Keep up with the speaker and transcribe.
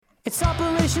It's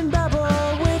Operation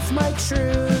Babble with Mike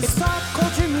Shrews. It's pop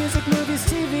culture, music, movies,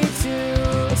 TV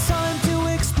too. It's time to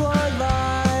explore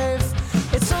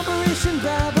life. It's Operation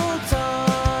Babble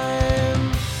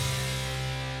time.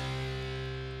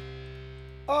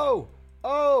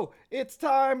 Oh, it's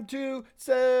time to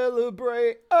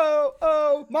celebrate.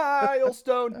 Oh,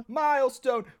 milestone.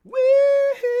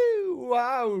 Woohoo!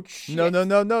 Wow, shit.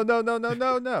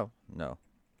 No. No,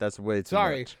 that's way too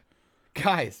Sorry. much.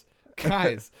 Guys.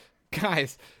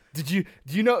 Do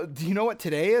you know what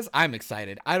today is? I'm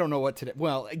excited. I don't know what today.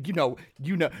 Well, you know.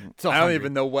 So I don't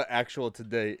even know what actual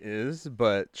today is,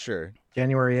 but sure.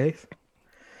 January 8th?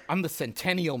 I'm the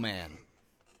Centennial Man.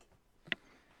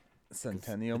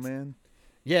 Centennial Man?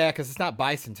 Yeah, because it's not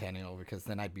bicentennial, because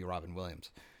then I'd be Robin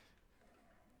Williams.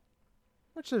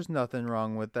 Which there's nothing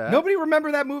wrong with that. Nobody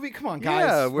remember that movie? Come on, guys.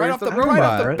 Yeah, right where's off the right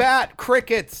off the robot? bat,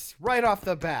 crickets. Right off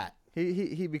the bat.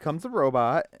 He becomes a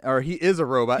robot, or he is a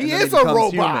robot. He and then is a becomes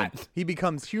robot. Human. He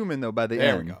becomes human though by the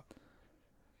There end. we go.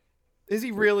 Is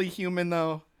he really human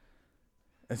though?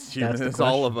 As human the as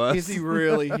all of us. Is he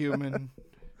really human?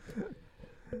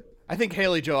 I think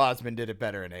Haley Joel Osment did it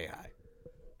better in AI.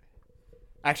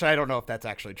 Actually, I don't know if that's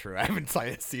actually true. I haven't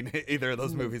seen either of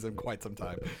those movies in quite some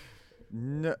time.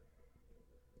 No.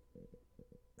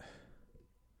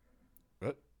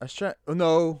 What? I was trying. Oh,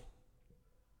 no.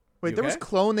 Wait, You there was okay?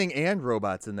 cloning and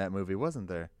robots in that movie, wasn't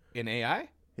there? In AI?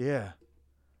 Yeah.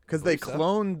 Because they Believe so.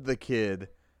 cloned the kid.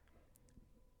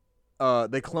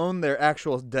 They cloned their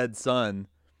actual dead son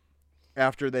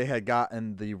after they had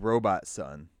gotten the robot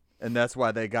son. And that's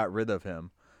why they got rid of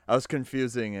him. I was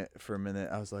confusing it for a minute.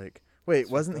 I was like, wait,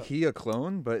 wasn't he a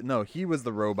clone? But no, he was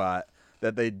the robot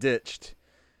that they ditched.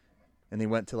 And he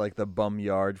went to like the bum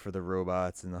yard for the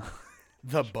robots and all.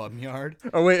 The Bumyard?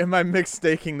 Oh wait, am I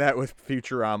mixtaking that with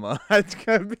Futurama? It's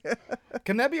gonna be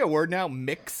Can that be a word now?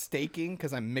 Mix-staking?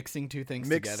 Because I'm mixing two things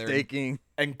together mixtaking.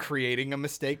 and creating a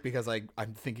mistake because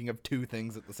I'm thinking of two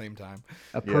things at the same time.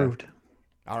 Approved.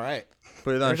 All right.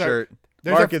 Put it on There's our- shirt.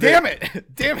 There's Market damn it.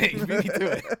 You beat me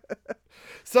to it.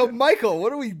 So, Michael,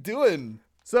 what are we doing?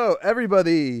 So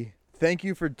everybody, thank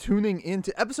you for tuning in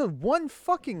to episode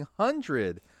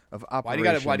 100 of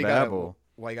Operation Babel.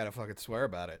 Why you gotta fucking swear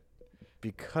about it?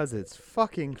 Because it's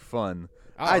fucking fun.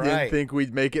 All I didn't right. think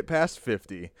we'd make it past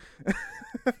 50.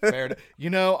 Fair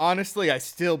to, honestly, I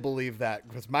still believe that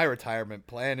because my retirement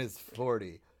plan is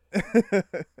 40.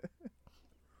 And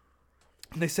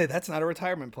they say that's not a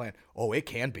retirement plan. Oh, it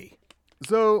can be.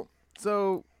 So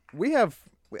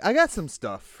I got some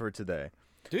stuff for today.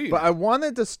 Do you? But I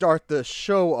wanted to start the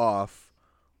show off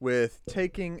with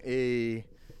taking a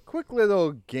quick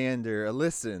little gander, a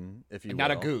listen, if you will. Not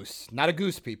a goose. Not a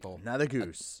goose, people. Not a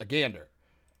goose. A gander.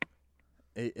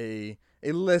 A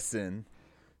listen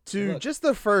to Look. just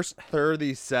the first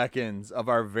 30 seconds of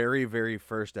our very, very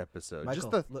first episode. Michael,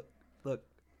 just the look.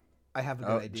 I have a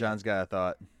good Oh, idea. John's got a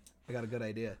thought. I got a good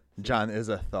idea. John is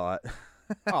a thought.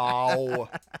 Oh.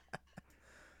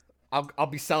 I'll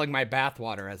be selling my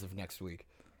bathwater as of next week.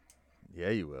 Yeah,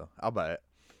 you will. I'll buy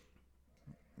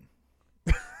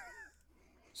it.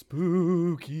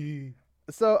 Spooky.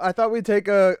 So I thought we'd take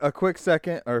a quick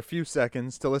second or a few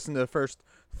seconds to listen to the first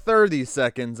 30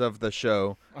 seconds of the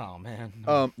show. Oh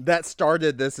man. That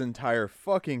started this entire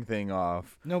fucking thing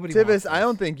off. Nobody Tibbs, wants I this.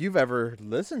 don't think you've ever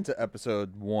listened to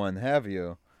episode 1, have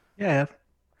you? Yeah, I have.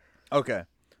 Okay.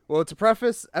 Well, to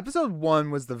preface, episode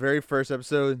 1 was the very first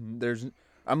episode.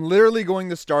 I'm literally going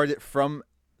to start it from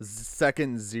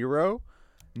second 0.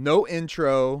 No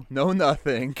intro, no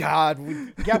nothing. God.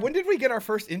 When did we get our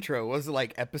first intro? Was it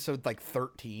like episode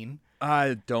 13?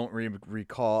 I don't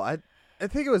recall. I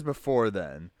think it was before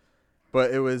then.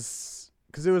 But it was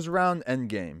because it was around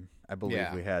Endgame. I believe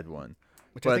Yeah. we had one.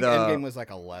 Which But, I think Endgame was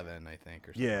like 11, I think.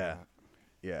 Or something Yeah. like that.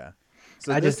 Yeah.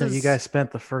 So I just this know you is- guys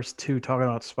spent the first 2 talking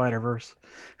about Spider-Verse.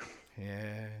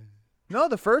 Yeah. No,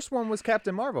 the first one was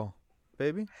Captain Marvel,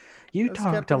 baby. You That's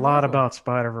talked Captain a lot Marvel. about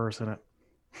Spider-Verse in it.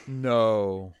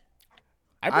 No.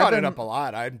 I brought it been- up a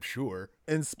lot, I'm sure.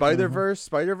 In Spider-Verse,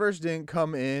 Spider-Verse didn't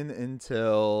come in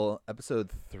until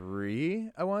episode 3,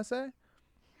 I want to say.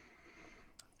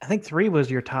 I think 3 was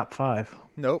your top 5.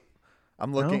 Nope.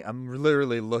 I'm looking. No? I'm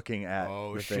literally looking at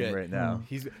Oh, the shit. thing right now.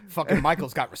 He's fucking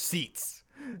Michael's got receipts.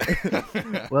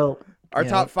 Well, Our yeah,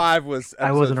 top 5 was I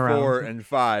episode wasn't around. 4 and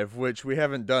 5, which we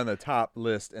haven't done a top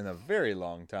list in a very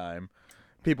long time.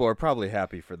 People are probably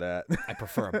happy for that. I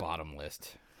prefer a bottom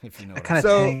list, if you know I what kind of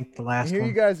So, tanked the last Here one.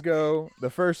 you guys go. The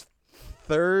first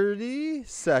 30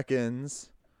 seconds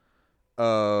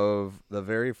of the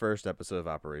very first episode of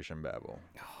Operation Babel.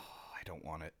 I don't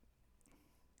want it.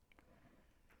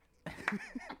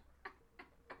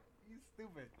 You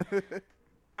stupid.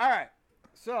 All right.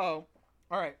 So,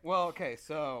 all right. Well, okay.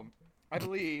 So, I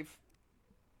believe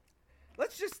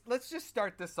let's just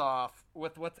start this off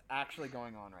with what's actually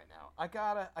going on right now. I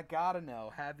gotta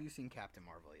know. Have you seen Captain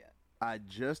Marvel yet? I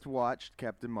just watched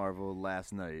Captain Marvel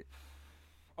last night.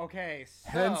 Okay. So,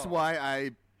 Hence why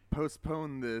I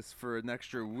postponed this for an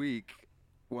extra week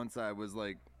once I was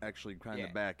like actually kind of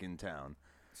Yeah. back in town.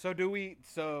 So do we?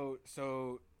 So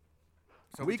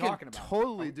we can talking about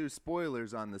totally do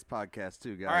spoilers on this podcast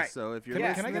too, guys. All right. So if you're Can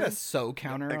listening, I get a so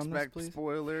counter on this, expect please?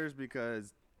 spoilers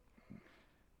because.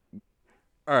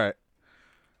 All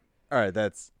right,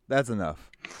 that's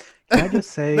enough. Can I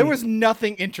just say There was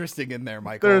nothing interesting in there,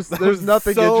 Michael. There's That was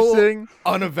nothing so interesting,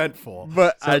 uneventful.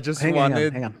 but so- I just hang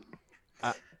wanted. on.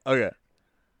 Okay.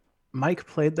 Mike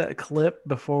played that clip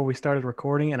before we started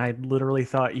recording, and I literally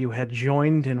thought you had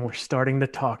joined and were starting to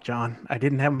talk, John. I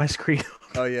didn't have my screen.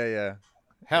 Oh yeah.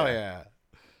 Hell yeah.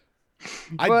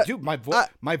 But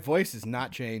My voice has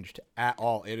not changed at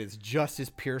all. It is just as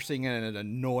piercing and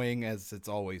annoying as it's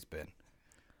always been.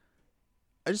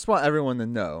 I just want everyone to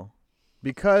know,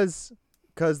 because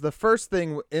the first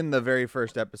thing in the very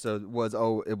first episode was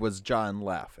it was John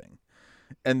laughing,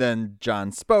 and then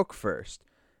John spoke first.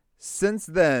 Since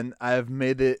then, I've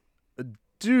made it a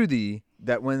duty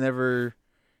that whenever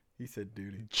He said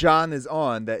duty. John is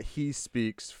on, that he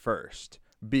speaks first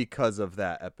because of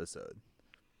that episode.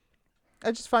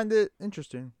 I just find it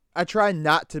interesting. I try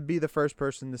not to be the first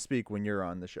person to speak when you're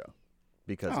on the show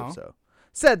because Oh. of so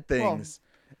said things. See,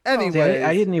 Anyway,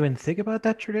 I didn't even think about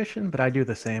that tradition, but I do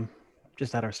the same,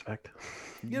 just out of respect.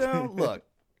 You know, look,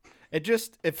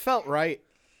 it felt right.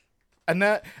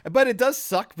 But it does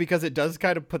suck because it does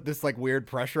kind of put this like weird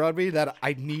pressure on me that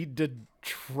I need to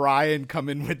try and come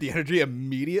in with the energy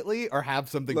immediately or have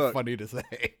something Look, funny to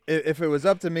say. if it was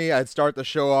up to me, I'd start the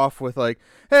show off with like,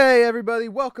 "Hey everybody,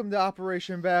 welcome to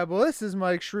Operation Babel. This is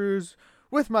Mike Shrews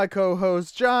with my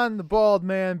co-host John the Bald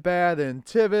Man Bad and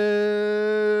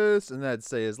Tibbs," and I'd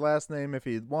say his last name if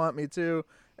he'd want me to,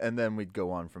 and then we'd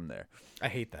go on from there. I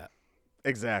hate that.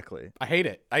 Exactly. I hate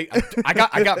it. I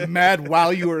got mad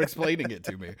while you were explaining it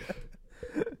to me.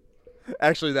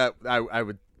 Actually, that I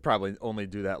would probably only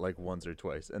do that like once or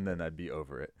twice, and then I'd be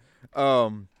over it.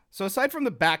 So aside from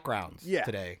the backgrounds Yeah.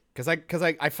 today, because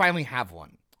I finally have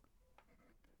one.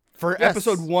 For Yes.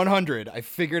 episode 100, I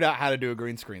figured out how to do a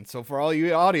green screen. So for all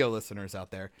you audio listeners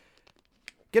out there,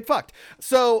 get fucked.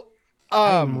 So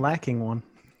I'm lacking one.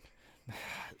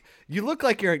 you look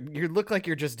like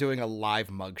you're just doing a live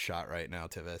mugshot right now,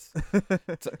 Tivis.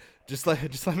 So just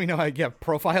let me know.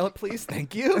 Profile it, please.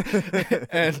 Thank you.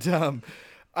 And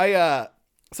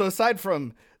so aside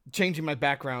from changing my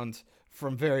background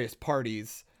from various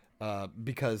parties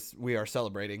because we are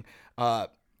celebrating, I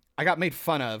got made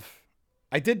fun of.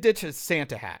 I did ditch a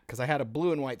Santa hat because I had a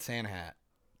blue and white Santa hat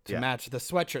to match the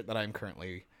sweatshirt that I'm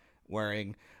currently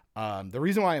wearing. The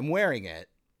reason why I'm wearing it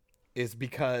is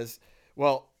because,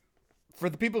 well, for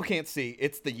the people who can't see,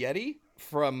 it's the Yeti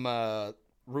from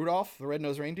Rudolph the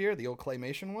Red-Nosed Reindeer, the old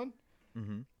claymation one.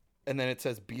 Mhm. And then it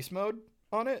says Beast Mode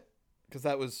on it because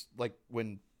that was like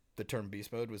when the term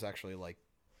Beast Mode was actually like,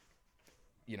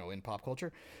 in pop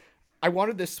culture. I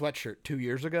wanted this sweatshirt 2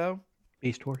 years ago.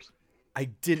 Beast Wars. I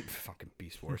didn't fucking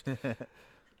Beast Wars.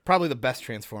 Probably the best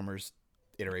Transformers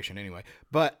iteration anyway.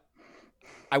 But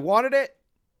I wanted it.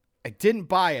 I didn't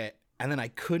buy it. And then I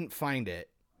couldn't find it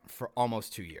for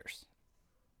almost 2 years.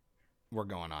 We're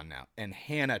going on now. And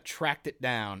Hannah tracked it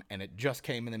down and it just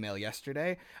came in the mail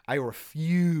yesterday. I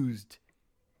refused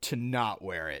to not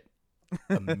wear it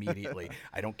immediately.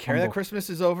 I don't care that Christmas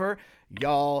is over.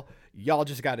 Y'all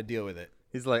just got to deal with it.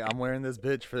 He's like, "I'm wearing this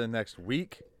bitch for the next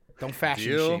week." Don't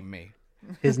fashion Deal. shame me.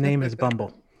 His name is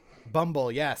Bumble.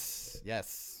 Bumble, yes.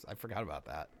 I forgot about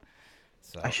that.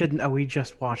 So I shouldn't. We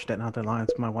just watched it not that long.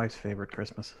 It's my wife's favorite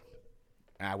Christmas.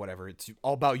 whatever. It's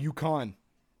all about Yukon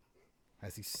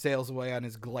as he sails away on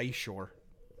his glacier.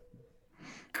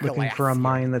 Looking for a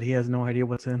mine that he has no idea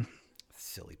what's in.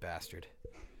 Silly bastard.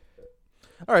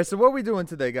 All right, so what are we doing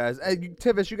today, guys? Hey,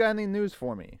 Tivis, you got any news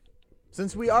for me?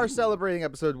 Since we are celebrating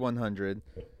episode 100,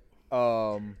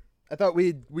 I thought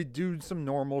we'd do some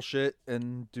normal shit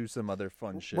and do some other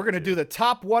fun shit. We're going to too. do the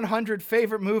top 100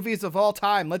 favorite movies of all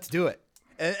time. Let's do it.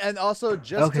 And also,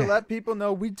 just to Okay. let people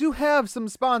know, we do have some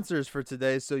sponsors for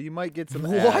today, so you might get some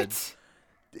What? ads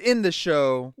in the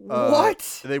show.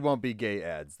 What? They won't be gay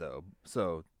ads, though,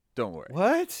 so don't worry.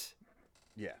 What?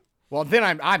 Yeah. Well,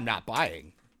 then I'm not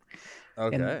buying.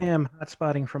 And I Okay. am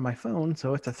hotspotting from my phone,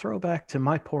 so it's a throwback to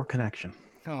my poor connection.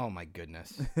 Oh, my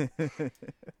goodness.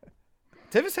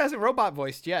 Tivis hasn't robot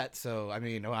voiced yet, so I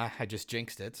mean, I just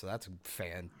jinxed it, so that's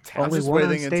fantastic. I'm Only just one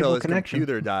waiting until unstable his connection.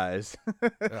 computer dies.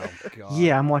 Oh god.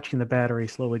 Yeah, I'm watching the battery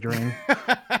slowly drain.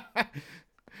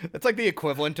 It's like the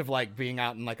equivalent of like being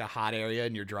out in like a hot area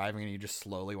and you're driving and you just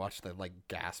slowly watch the like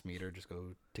gas meter just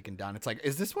go ticking down. It's like,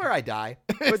 is this where I die?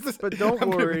 But don't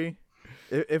I'm gonna- worry.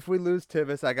 If we lose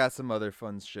Tivis, I got some other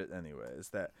fun shit anyways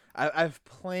that I've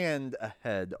planned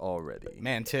ahead already.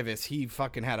 Man, Tivis, he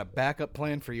fucking had a backup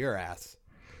plan for your ass.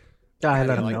 I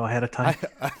let him like- know ahead of time.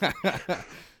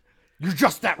 You're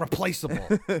just that replaceable.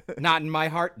 Not in my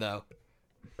heart, though.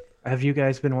 Have you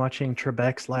guys been watching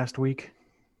Trebek's last week?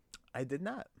 I did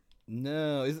not.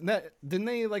 No, isn't that? Didn't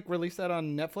they like release that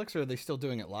on Netflix, or are they still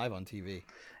doing it live on TV?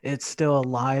 It's still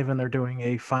live, and they're doing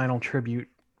a final tribute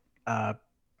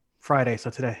Friday, so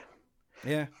today.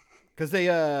 Yeah, because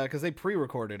they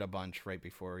pre-recorded a bunch right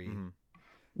before he.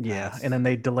 Yeah, Nice. and then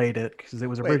they delayed it because it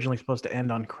was Wait. originally supposed to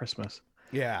end on Christmas.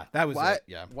 Yeah, that was Why? it.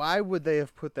 Yeah. Why would they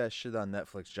have put that shit on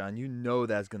Netflix, John? You know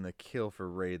that's gonna kill for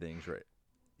ratings, right?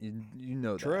 You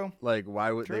know that. True. Like,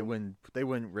 why would True. they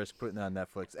wouldn't risk putting it on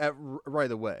Netflix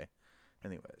right away?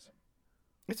 Anyways,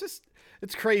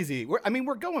 It's crazy.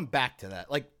 We're going back to that.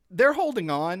 Like they're holding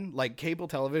on. Like cable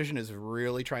television is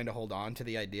really trying to hold on to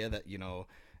the idea that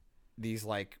these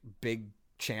like big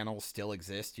channels still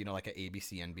exist. Like a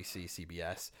ABC, NBC,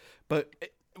 CBS, but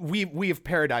we have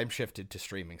paradigm shifted to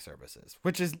streaming services,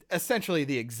 which is essentially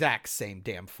the exact same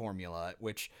damn formula,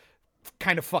 which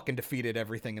kind of fucking defeated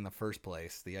everything in the first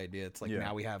place. The idea it's like Yeah.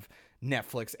 now we have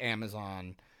Netflix,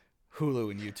 Amazon,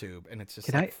 Hulu, and YouTube, and it's just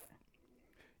Can like,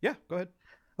 yeah, go ahead.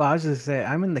 Well, I was just say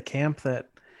I'm in the camp that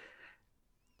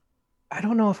I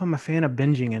don't know if I'm a fan of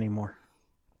binging anymore.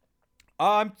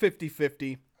 I'm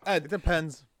 50-50. it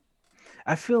depends.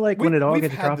 I feel like when it all we've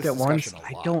gets had dropped this at once, discussion a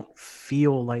I lot. don't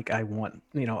feel like I want.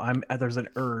 There's an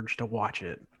urge to watch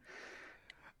it.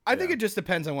 I think it just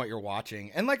depends on what you're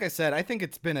watching. And like I said, I think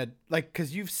it's been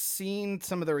because you've seen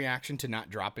some of the reaction to not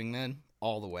dropping then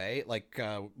all the way. Like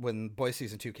when Boys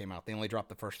Season 2 came out, they only dropped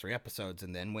the first 3 episodes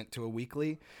and then went to a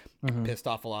weekly. Pissed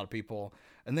off a lot of people.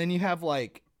 And then you have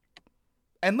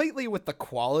and lately with the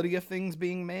quality of things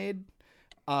being made,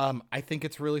 I think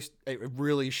it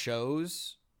really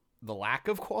shows the lack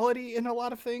of quality in a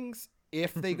lot of things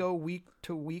if they go week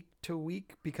to week to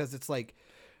week, because it's like,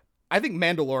 I think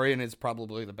Mandalorian is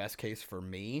probably the best case for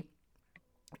me,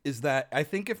 is that I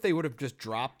think if they would have just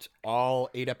dropped all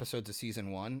 8 episodes of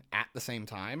season 1 at the same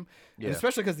time, and Yeah.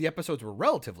 especially because the episodes were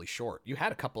relatively short. You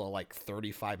had a couple of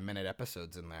 35-minute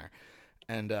episodes in there.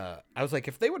 And I was like,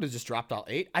 if they would have just dropped all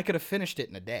 8, I could have finished it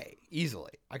in a day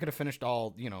easily. I could have finished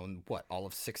all, in all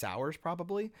of 6 hours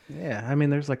probably. Yeah, I mean,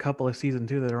 there's a couple of season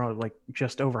 2 that are like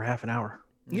just over half an hour.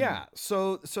 Yeah.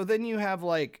 So then you have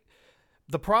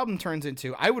the problem turns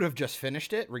into I would have just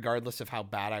finished it regardless of how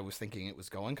bad I was thinking it was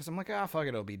going, because I'm like, fuck it,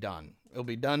 it'll be done. It'll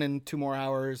be done in 2 more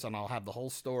hours and I'll have the whole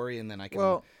story, and then I can.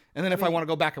 Well, and then if I want to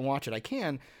go back and watch it, I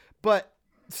can. But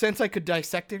since I could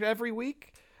dissect it every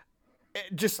week,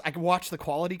 I could watch the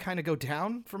quality kind of go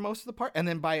down for most of the part, and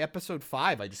then by episode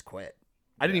 5, I just quit.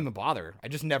 I didn't even bother. I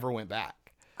just never went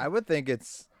back. I would think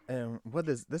it's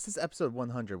this is episode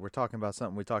 100. We're talking about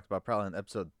something we talked about probably in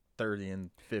episode 30 and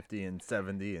 50 and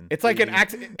 70 and It's like 80.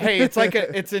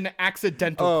 it's an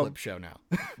accidental clip show now.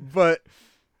 But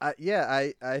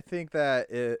I think that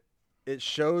it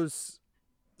shows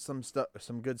some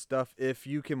good stuff if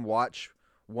you can watch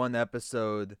one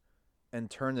episode and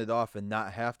turn it off and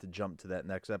not have to jump to that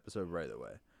next episode right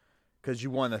away, because you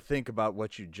want to think about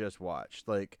what you just watched.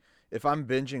 Like if I'm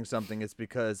binging something, it's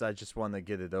because I just want to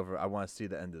get it over. I want to see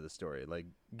the end of the story. Like,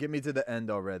 get me to the end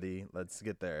already. Let's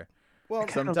get there. Well,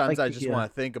 kind of Sometimes like I just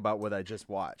want to think about what I just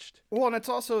watched. Well, and it's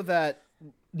also that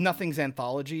nothing's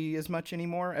anthology as much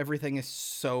anymore. Everything is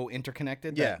so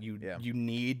interconnected that you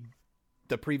need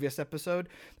the previous episode.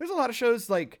 There's a lot of shows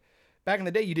back in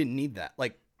the day you didn't need that.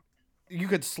 You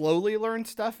could slowly learn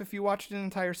stuff if you watched an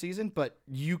entire season, but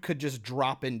you could just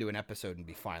drop into an episode and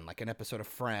be fine. Like an episode of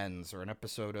Friends or an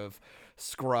episode of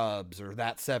Scrubs or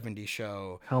That 70s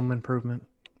Show. Home Improvement.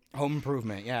 Home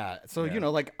Improvement, yeah. So,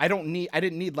 I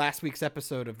didn't need last week's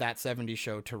episode of That 70s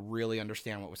Show to really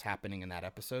understand what was happening in that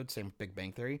episode. Same with Big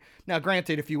Bang Theory. Now,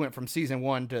 granted, if you went from season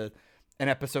 1 to an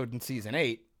episode in season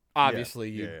 8, obviously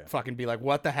you'd fucking be like,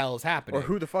 what the hell is happening? Or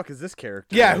who the fuck is this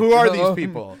character? Yeah, who are these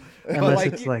people? Unless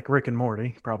it's like Rick and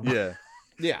Morty, probably. Yeah.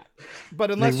 Yeah. But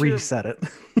They unless you're reset it.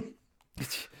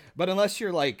 unless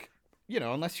you're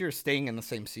unless you're staying in the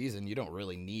same season, you don't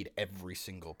really need every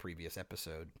single previous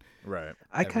episode. Right.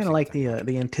 I kind of like the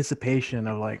anticipation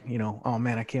of oh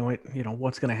man, I can't wait.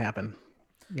 What's gonna happen?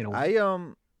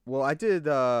 I did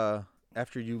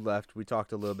after you left, we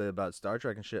talked a little bit about Star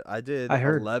Trek and shit. I did I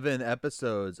heard. 11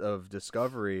 episodes of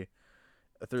Discovery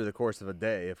through the course of a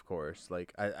day, of course.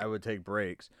 Like, I would take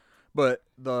breaks. But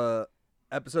the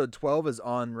episode 12 is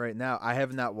on right now. I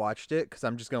have not watched it because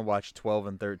I'm just going to watch 12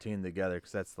 and 13 together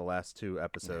because that's the last 2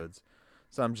 episodes.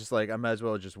 So I'm just like, I might as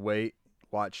well just wait,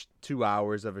 watch 2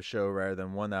 hours of a show rather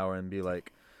than 1 hour and be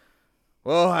like,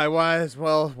 well, I might as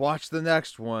well watch the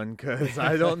next one because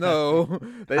I don't know.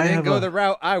 They I didn't have go a- the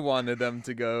route I wanted them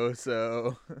to go,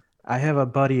 so. I have a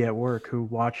buddy at work who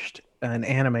watched an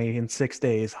anime in 6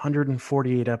 days,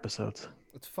 148 episodes.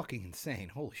 It's fucking insane.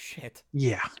 Holy shit.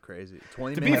 Yeah. It's crazy.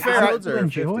 20 To be minute fair, I episodes I or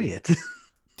enjoy 50? it.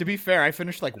 To be fair, I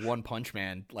finished like One Punch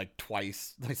Man like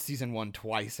twice, like season 1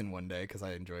 twice in one day because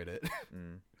I enjoyed it.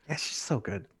 It's just so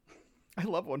good. I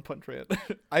love One Punch Man.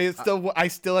 I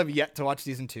still have yet to watch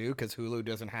season 2 because Hulu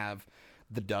doesn't have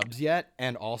the dubs yet,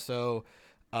 and also,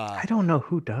 I don't know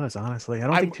who does, honestly. I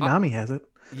don't think I'm- Toonami has it.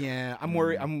 yeah, I'm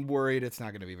worried it's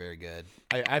not going to be very good.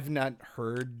 I've not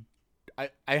heard, I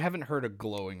haven't heard a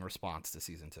glowing response to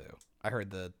season 2. I heard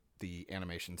the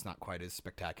animation's not quite as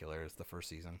spectacular as the first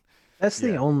season. That's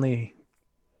the Yeah. only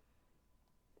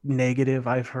negative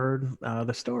I've heard.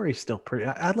 The story's still pretty.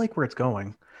 I like where it's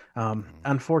going.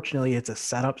 Unfortunately, it's a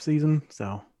setup season,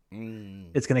 so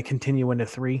it's going to continue into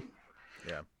 3.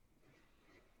 Yeah.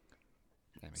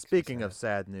 That makes me Speaking of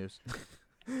sad. sad news,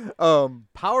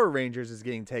 Power Rangers is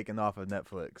getting taken off of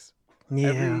Netflix.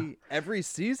 Yeah. Every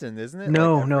season, isn't it?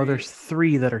 No, Like, no, every- there's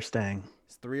 3 that are staying.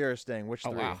 3 are staying. Which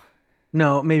Oh 3? wow.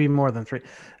 No, maybe more than 3.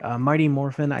 Mighty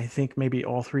Morphin, I think maybe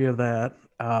all 3 of that.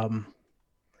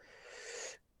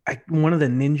 One of the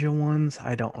ninja ones,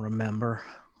 I don't remember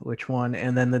which one,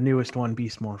 and then the newest one,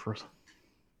 Beast Morphers.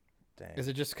 Dang. Is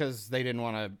it just because they didn't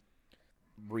want to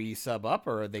re-sub up,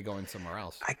 or are they going somewhere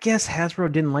else? I guess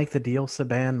Hasbro didn't like the deal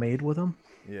Saban made with them.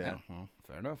 Yeah. Well,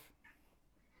 fair enough.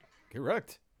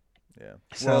 Correct. Yeah.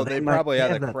 So Well, they they might probably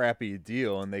had have a that- crappy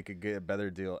deal, and they could get a better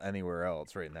deal anywhere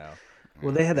else right now.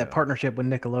 Well, they had that Yeah. partnership with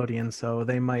Nickelodeon, so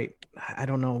they might. I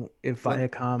don't know if Well-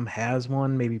 Viacom has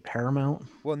one, maybe Paramount.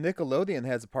 Well, Nickelodeon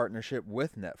has a partnership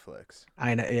with Netflix,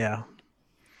 I know, yeah.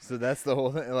 so that's the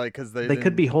whole thing. Like, because They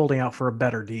could be holding out for a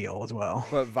better deal as well.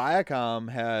 But Viacom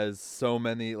has so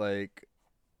many, like,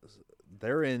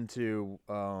 they're into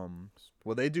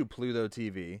well, they do Pluto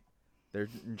TV. They're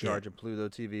in charge of Pluto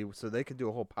TV, so they could do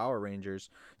a whole Power Rangers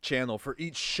channel for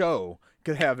each show.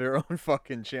 Could have their own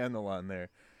fucking channel on there.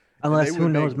 And Unless they who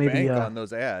would knows, make maybe bank on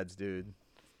those ads, dude.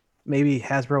 maybe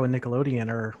Hasbro and Nickelodeon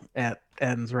are at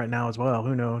ends right now as well.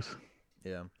 Who knows?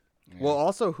 Yeah. Well,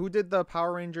 also, who did the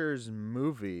Power Rangers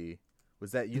movie?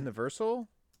 Was that Universal?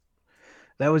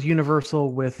 That was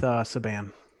Universal with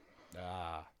Saban.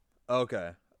 Ah.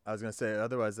 Okay. I was gonna say,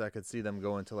 otherwise I could see them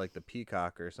going to like the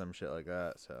Peacock or some shit like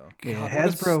that. So Yeah, God, what a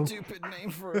Hasbro. stupid name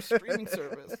for a streaming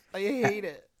service. I hate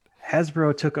it.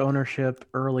 Hasbro took ownership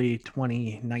early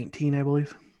 2019, I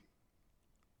believe.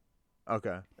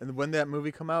 okay. And when did that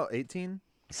movie come out? 18?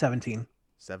 17.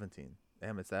 17.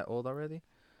 Damn, it's that old already?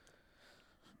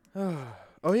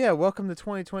 Oh yeah, welcome to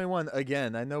 2021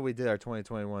 again. I know we did our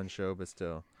 2021 show, but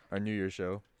still, our New Year's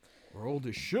show. We're old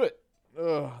as shit.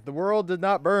 Ugh, the world did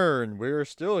not burn. We're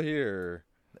still here.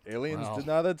 The aliens Wow. did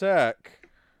not attack.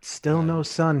 Still no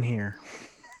sun here.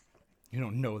 You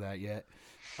don't know that yet.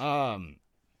 Hey,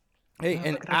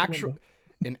 look it up in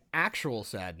in actual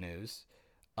sad news,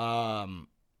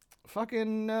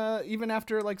 fucking even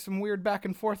after like some weird back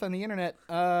and forth on the internet,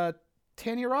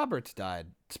 Tanya Roberts died.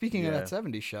 Speaking of Yeah. that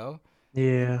 '70s show,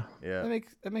 Yeah. Yeah.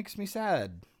 that makes me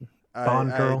sad.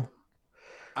 Bond girl.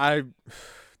 I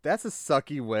that's a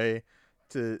sucky way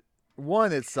to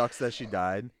one, it sucks that she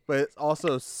died, but it's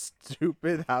also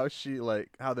stupid how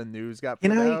how the news got put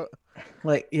Can I- out.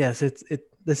 Like, yes,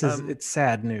 this is it's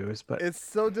sad news, but It's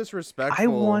so disrespectful. I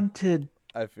wanted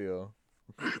I feel.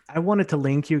 to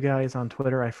link you guys on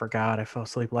Twitter. I forgot. I fell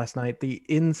asleep last night. The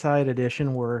Inside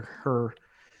Edition where her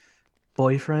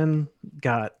boyfriend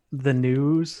got the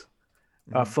news,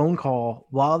 a phone call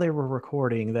while they were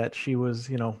recording that she was,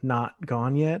 not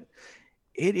gone yet.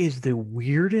 It is the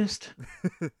weirdest.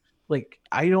 Like,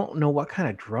 I don't know what kind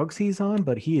of drugs he's on,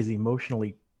 but he is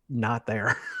emotionally not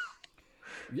there.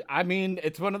 I mean,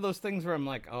 it's one of those things where I'm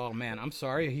like, oh man, I'm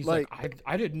sorry. He's like,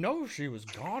 I didn't know if she was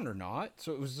gone or not.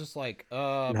 So it was just like,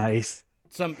 Nice.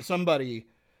 somebody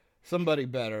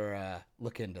better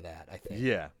look into that. I think.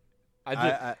 Yeah.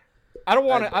 I don't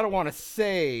want to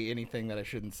say anything that I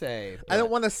shouldn't say. I don't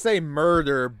but- want to say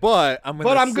murder, but I'm gonna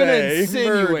But I'm gonna say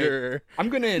insinuate. murder. I'm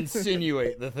gonna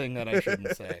insinuate the thing that I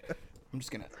shouldn't say. I'm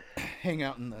just gonna hang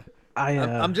out in the.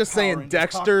 I'm just Power saying Rangers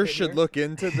Dexter cockpit should here. look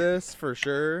into this for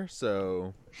sure.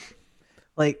 So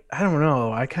like I don't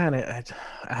know. I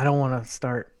don't want to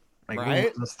start like Right?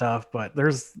 rumors and stuff, but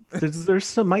there's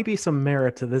some might be some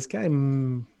merit to this guy.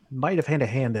 Might have had a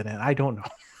hand in it. I don't know.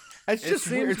 It's It just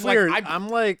seems weird. It's weird. Like, I'm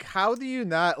like, how do you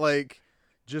not like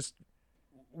just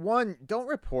don't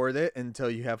report it until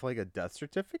you have like a death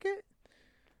certificate?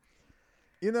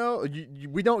 You know,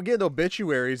 we don't get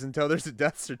obituaries until there's a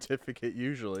death certificate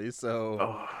usually. So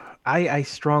Oh, I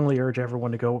strongly urge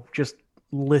everyone to go just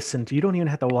listen to. You don't even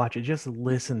have to watch it. Just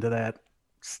listen to that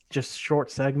just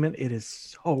short segment. It is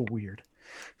so weird.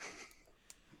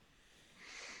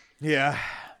 yeah.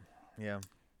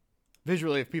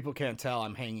 visually, if people can't tell,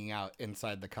 I'm hanging out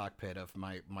inside the cockpit of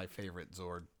my favorite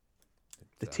Zord.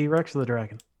 The So, T-Rex or the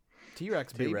dragon?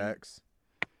 T-Rex, baby. T-Rex.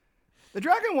 The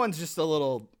dragon one's just a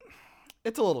little.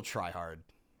 It's a little try hard.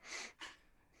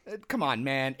 Come on,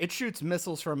 man! It shoots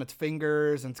missiles from its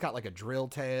fingers, and it's got like a drill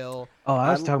tail. Oh,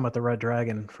 I was talking about the red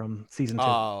dragon from season 2.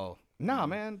 Oh, nah,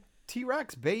 man!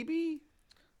 T-Rex, baby.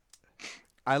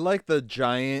 I like the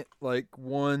giant like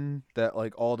one that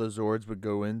like all the Zords would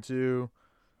go into.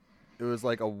 It was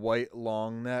like a white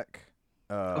long neck.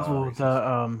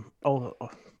 the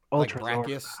Like Ultra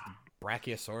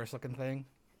Brachiosaurus looking thing.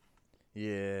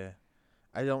 Yeah.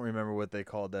 I don't remember what they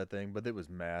called that thing, but it was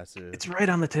massive. It's right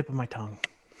on the tip of my tongue.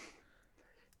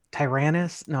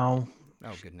 Tyrannus? No,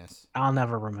 Oh goodness. I'll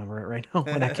never remember it right now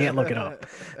when I can't look it up.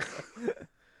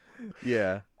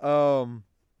 Yeah.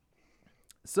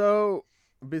 So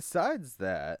besides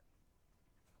that,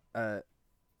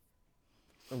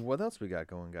 what else we got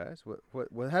going, guys?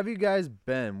 What have you guys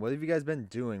been? What have you guys been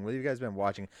doing? What have you guys been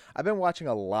watching? I've been watching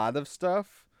a lot of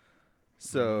stuff.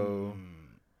 So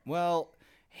Well,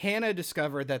 Hannah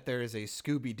discovered that there is a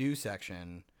Scooby-Doo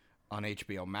section on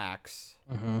HBO Max.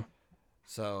 Mm-hmm.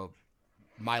 So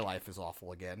my life is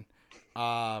awful again.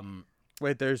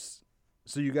 wait,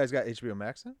 so you guys got HBO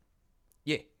Max then?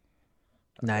 Yeah.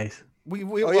 Nice. We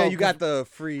Oh yeah, you got the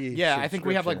free. Yeah, I think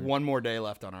we have like subscription. one more day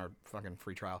left on our fucking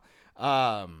free trial.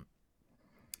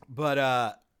 But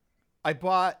I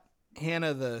bought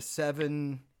Hannah the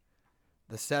seven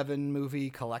movie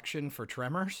collection for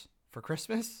Tremors for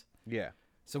Christmas. Yeah.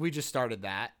 So we just started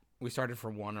that. We started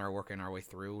from 1 and are working our way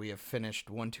through. We have finished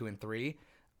 1, 2, and 3.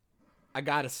 I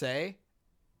gotta say,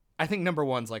 I think number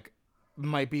 1's like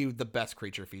might be the best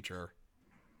creature feature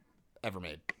ever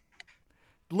made.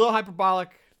 A little hyperbolic.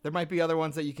 There might be other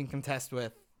ones that you can contest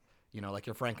with, you know, like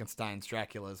your Frankensteins,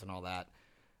 Draculas, and all that.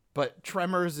 But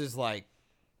Tremors is like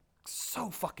so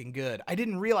fucking good. I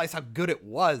didn't realize how good it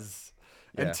was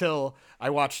until I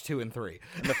watched 2 and 3.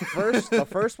 And the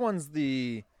first one's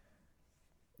the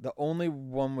only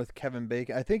one with Kevin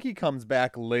Bacon. I think he comes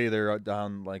back later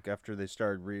down like after they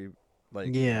started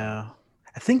Yeah.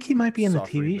 I think he might be in the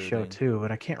soft TV show rebooting. too,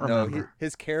 but I can't No, remember.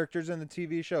 his character's in the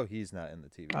TV show. He's not in the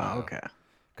TV show. Oh, okay.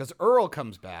 Because Earl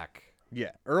comes back.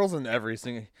 Yeah, Earl's in every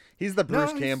single. He's the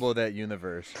Bruce he's- Campbell of that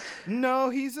universe. No,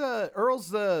 he's Earl's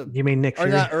the You mean Nick Or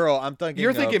Fury? not Earl. I'm thinking.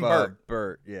 You're thinking of, Bert.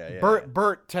 Bert. Yeah.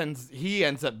 Bert he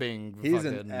ends up being He's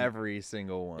fucking, in every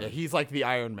single one. Yeah, he's like the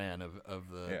Iron Man of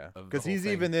the Yeah, of the because whole he's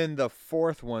thing. even in the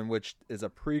fourth one, which is a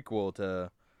prequel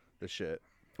to the shit.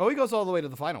 Oh, he goes all the way to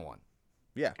the final one.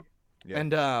 Yeah. Yeah.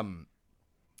 And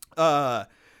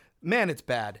man, it's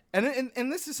bad.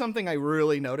 And this is something I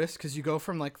really noticed because you go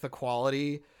from like the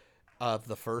quality of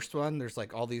the first one. There's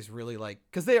like all these really like,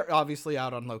 because they are obviously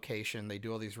out on location. They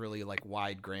do all these really like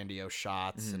wide, grandiose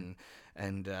shots, and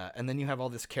then you have all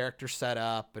this character set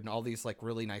up and all these like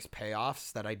really nice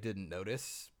payoffs that I didn't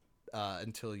notice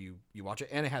until you watch it.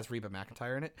 And it has Reba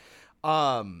McEntire in it.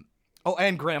 Oh,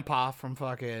 and Grandpa from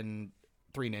fucking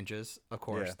Three Ninjas, of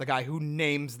course, Yeah. the guy who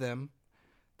names them,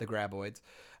 the Graboids.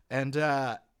 And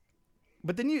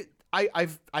but then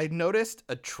I've noticed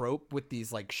a trope with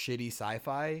these like shitty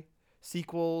sci-fi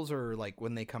sequels or like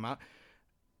when they come out.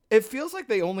 It feels like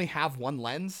they only have one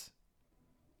lens,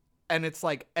 and it's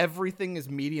like everything is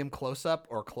medium close up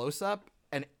or close up,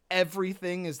 and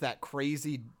everything is that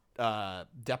crazy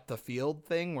depth of field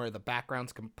thing where the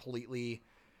background's completely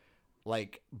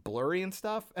like blurry and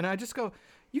stuff. And I just go,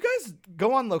 you guys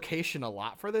go on location a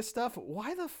lot for this stuff.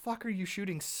 Why the fuck are you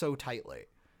shooting so tightly?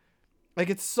 Like,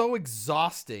 it's so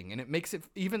exhausting, and it makes it,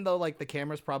 even though like the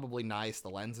camera's probably nice, the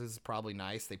lens is probably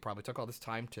nice, they probably took all this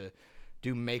time to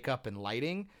do makeup and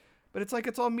lighting, but it's like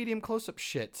it's all medium close-up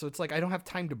shit. So it's like I don't have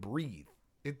time to breathe.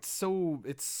 It's so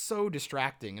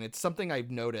distracting, and it's something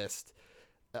I've noticed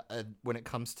when it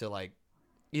comes to like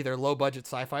either low budget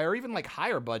sci-fi or even like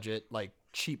higher budget like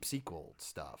cheap sequel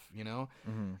stuff, you know?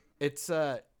 Mhm. It's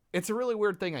a really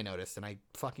weird thing I noticed, and I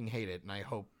fucking hate it, and I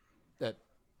hope that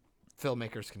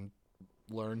filmmakers can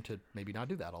learn to maybe not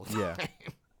do that all the Yeah. time.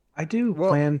 I do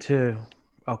Well- plan to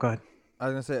Oh, go ahead. I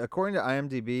was gonna say, according to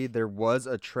IMDb, there was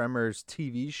a Tremors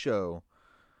TV show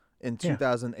in Yeah.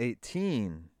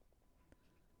 2018.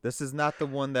 This is not the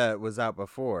one that was out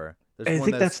before. There's I one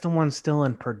think that's the one still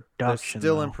in they're production.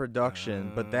 still in though.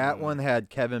 production, but that one had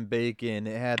Kevin Bacon.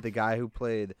 It had the guy who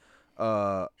played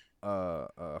Fred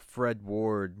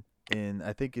Ward in,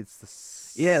 I think it's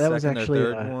the Yeah, that was second or actually,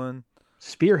 third one.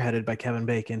 Spearheaded by Kevin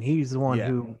Bacon. He's the one Yeah.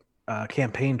 who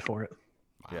campaigned for it.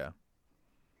 Yeah.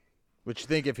 Which you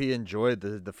think if he enjoyed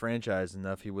the franchise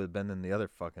enough, he would have been in the other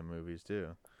fucking movies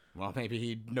too. Well, maybe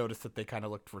he noticed that they kind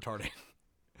of looked retarded.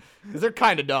 Because they're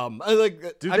kind of dumb.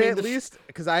 Like, Do I they mean, at least?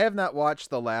 Because I have not watched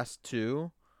the last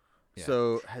two. Yeah.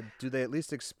 So do they at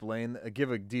least explain,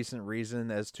 give a decent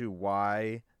reason as to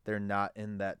why they're not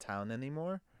in that town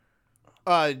anymore?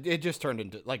 It just turned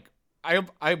into like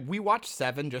we watched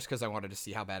 7 just because I wanted to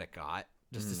see how bad it got,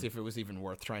 just to see if it was even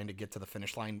worth trying to get to the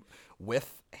finish line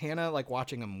with Hannah, like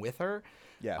watching them with her.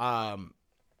 Yeah.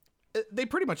 They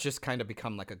pretty much just kind of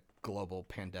become like a global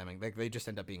pandemic. Like they just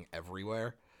end up being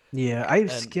everywhere. Yeah,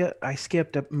 I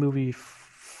skipped up movie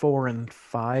 4 and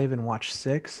 5 and watched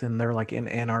 6, and they're like in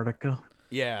Antarctica.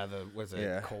 Yeah, was it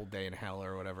Yeah. Cold Day in Hell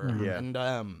or whatever? Mhm. Yeah. And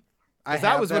I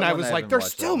that have was when I one, was like, haven't they're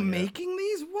watched that still one yet. making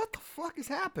these? What the fuck is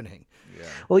happening? Yeah.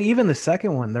 Well, even the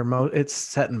second one, it's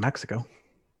set in Mexico.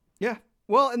 Yeah.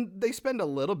 Well, and they spend a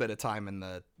little bit of time in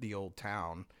the old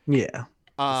town. Yeah.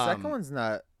 The second one's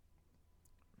not.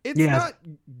 It's Yeah. not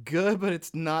good, but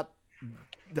it's not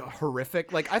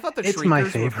horrific. Like I thought the It's Shriekers my were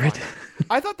favorite. fine.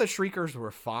 I thought the Shriekers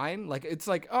were fine. Like it's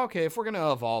like okay, if we're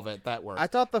gonna evolve it, that works. I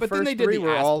thought the but then first they did three the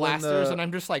were ass all in blasters, the. and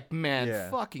I'm just like, man, Yeah.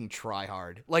 fucking try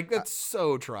hard. Like that's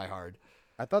so try hard.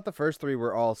 I thought the first 3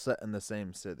 were all set in the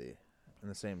same city, in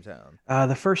the same town.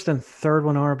 The first and third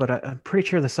one are, but I'm pretty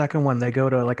sure the second one they go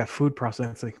to like a food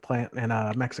processing plant in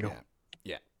Mexico. Yeah.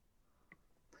 Yeah.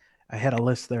 I had a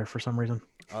list there for some reason.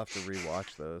 I'll have to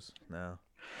rewatch those now.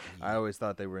 I always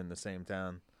thought they were in the same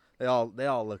town. They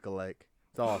all look alike.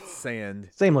 It's all sand.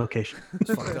 Same location.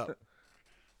 It's fucked up.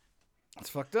 It's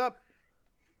fucked up.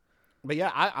 But yeah,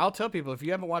 I'll tell people if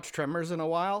you haven't watched Tremors in a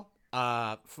while,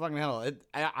 fucking hell,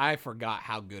 I forgot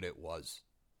how good it was.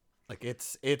 Like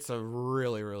it's a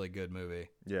really really good movie.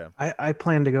 Yeah. I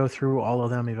plan to go through all of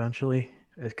them eventually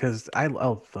because I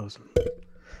love those.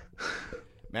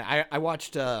 Man, I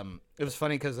watched. It was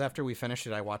funny because after we finished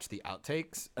it, I watched the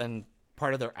outtakes, and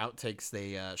part of their outtakes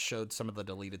they showed some of the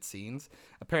deleted scenes.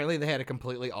 Apparently, they had a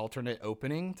completely alternate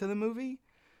opening to the movie,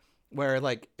 where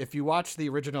like if you watch the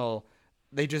original,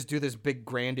 they just do this big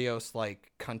grandiose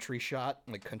like country shot,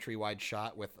 like countrywide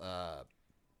shot with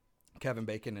Kevin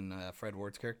Bacon and Fred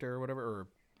Ward's character or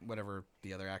whatever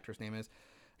the other actor's name is.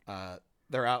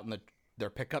 They're out in their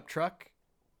pickup truck,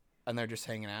 and they're just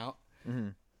hanging out. Mm-hmm.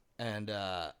 And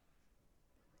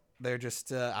they're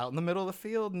just out in the middle of the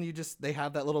field, and they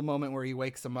have that little moment where he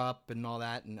wakes them up and all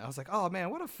that. And I was like, oh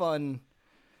man, what a fun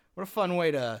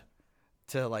way to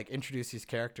like introduce these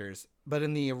characters. But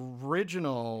in the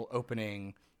original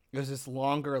opening, there's this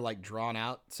longer, like drawn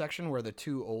out section where the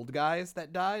 2 old guys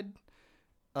that died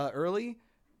early,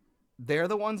 they're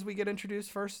the ones we get introduced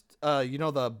first. You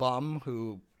know, the bum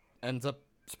who ends up,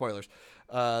 spoilers,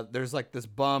 there's like this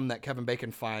bum that Kevin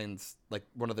Bacon finds, like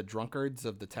one of the drunkards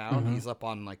of the town. Mhm. He's up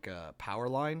on like a power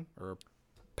line or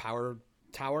power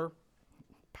tower.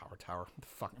 What the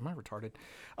fuck, am I retarded?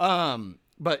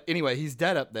 But anyway, he's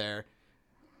dead up there,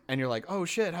 and you're like, oh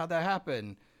shit, how'd that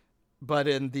happen? But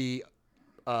in the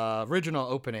original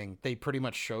opening, they pretty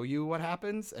much show you what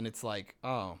happens, and it's like,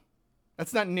 oh,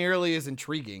 that's not nearly as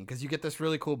intriguing because you get this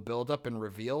really cool build up and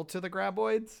reveal to the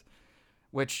graboids,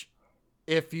 which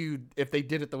if they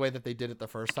did it the way that they did it the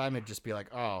first time, it'd just be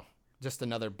like, oh, just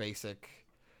another basic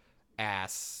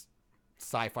ass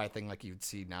sci-fi thing like you'd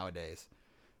see nowadays.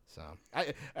 So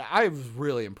I was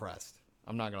really impressed.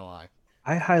 I'm not gonna lie.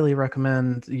 I highly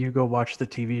recommend you go watch the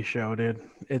TV show, dude.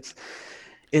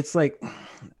 It's like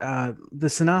the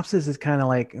synopsis is kind of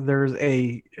like there's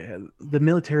the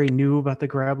military knew about the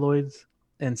Grabloids,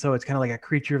 and so it's kind of like a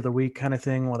creature of the week kind of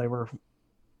thing while they were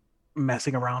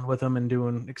messing around with them and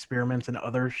doing experiments and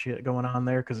other shit going on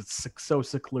there because it's so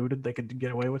secluded they could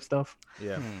get away with stuff.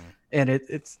 Yeah. And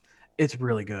it's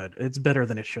really good. It's better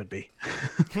than it should be.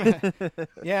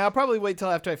 Yeah, I'll probably wait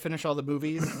till after I finish all the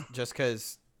movies, just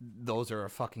because those are a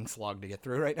fucking slog to get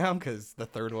through right now. Because the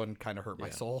third one kind of hurt my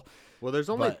soul. Well, there's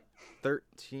only But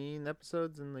 13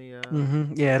 episodes in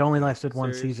the. Yeah, it only lasted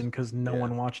one series. season because no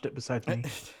one watched it besides me.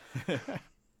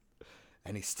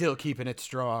 and he's still keeping it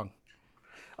strong.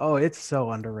 Oh, it's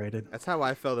so underrated. That's how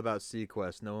I felt about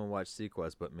Sequest. No one watched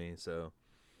Sequest but me, so.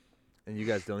 And you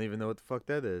guys don't even know what the fuck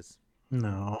that is.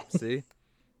 No. See?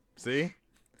 See?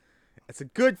 It's a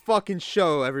good fucking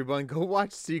show, everyone. Go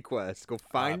watch Sequest. Go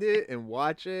find it and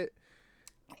watch it.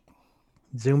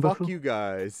 Zumba. Fuck you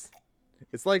guys.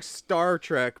 It's like Star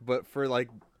Trek, but for like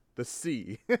the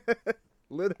sea.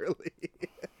 Literally.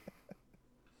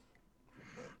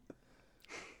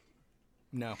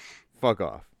 No. Fuck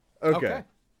off. Okay. Okay.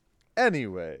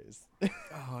 Anyways.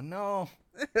 Oh no.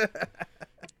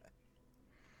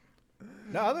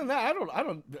 No, other than that, I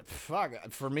don't. Fuck.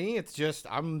 For me, it's just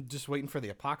I'm just waiting for the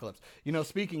apocalypse. You know,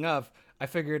 speaking of, I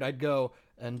figured I'd go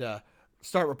and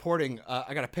start reporting.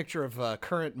 I got a picture of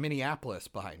current Minneapolis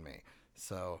behind me,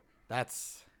 so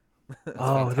that's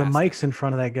Oh, the fantastic. mic's in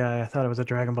front of that guy. I thought it was a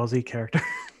Dragon Ball Z character.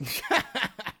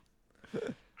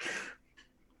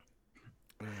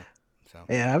 So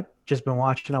Yeah, I've just been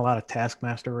watching a lot of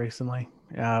Taskmaster recently.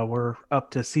 We're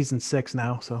up to season 6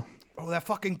 now, so oh, that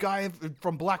fucking guy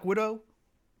from Black Widow.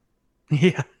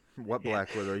 yeah. What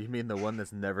Black Widow? You mean the one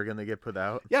that's never gonna get put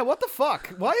out? Yeah, what the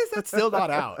fuck? Why is that still not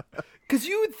out? Because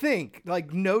you would think,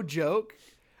 like, no joke.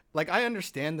 Like, I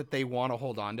understand that they want to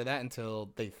hold on to that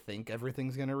until they think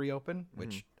everything's going to reopen,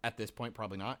 which at this point,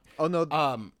 probably not. Oh no.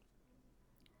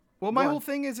 Well, my What? whole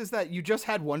thing is that you just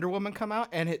had Wonder Woman come out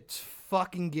and it's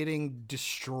fucking getting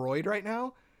destroyed right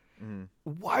now.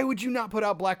 Why would you not put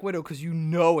out Black Widow? Because you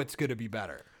know it's going to be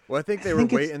better. Well, I think they were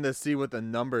think it's- waiting to see what the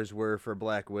numbers were for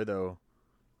Black Widow.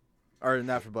 Or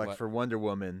not for What? for Wonder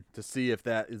Woman, to see if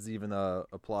that is even a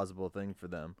plausible thing for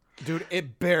them. Dude,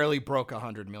 it barely broke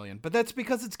 100 million, but that's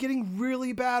because it's getting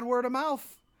really bad word of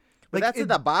mouth. But that's it- at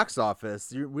the box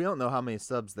office. We don't know how many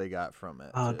subs they got from it.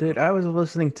 Oh, too. dude, I was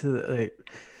listening to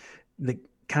the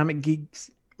Comic Geeks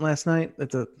last night.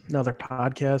 It's another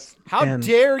podcast. How and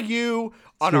dare you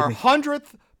on Excuse our me.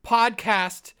 100th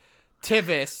podcast,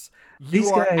 Tivis, you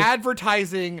These are guys-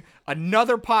 advertising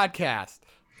another podcast.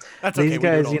 That's okay. these we do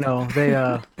it guys, all you the time.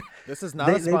 know, they This is not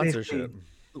they- a they- they- sponsorship.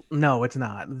 no, it's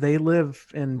not. They live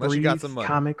and Unless you got breathe some money.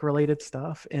 comic related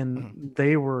stuff, and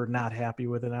they were not happy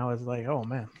with it. And I was like, oh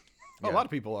man. A lot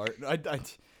of people are.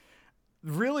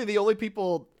 Really, the only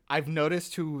people I've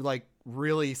noticed who like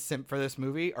really simp for this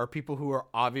movie are people who are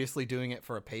obviously doing it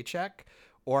for a paycheck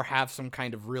or have some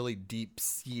kind of really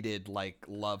deep-seated like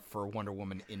love for Wonder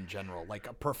Woman in general, like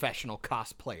a professional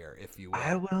cosplayer, if you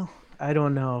will. I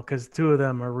don't know, because 2 of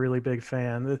them are really big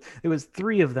fan. It was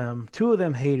 3 of them. 2 of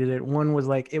them hated it. One was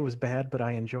like, it was bad, but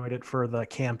I enjoyed it for the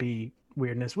campy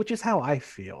weirdness, which is how I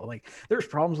feel. Like, there's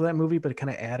problems with that movie, but it kind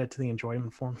of added to the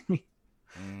enjoyment for me.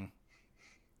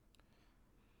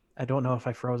 I don't know if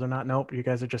I froze or not. Nope, you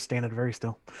guys are just standing very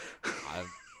still.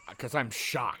 Because I'm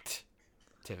shocked,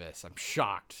 Tivis. I'm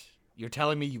shocked. You're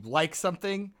telling me you like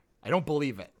something? I don't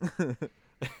believe it.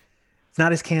 It's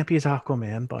not as campy as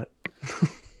Aquaman, but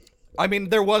I mean,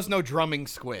 there was no drumming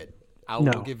squid. I will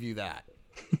No. give you that.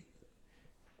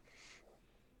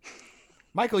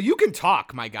 Michael, you can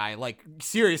talk, my guy. Like,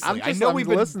 seriously. I'm I know we've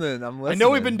been listening. I'm listening. I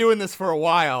know we've been doing this for a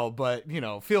while, but you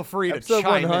know, feel free to Episode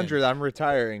chime 100. in. I'm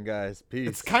retiring, guys. Peace.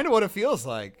 It's kind of what it feels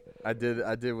like. I did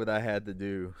what I had to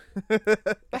do. What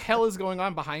the hell is going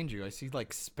on behind you? I see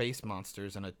like space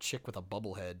monsters and a chick with a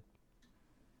bubble head.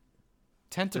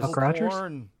 Tentacle Buck Rogers?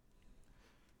 porn.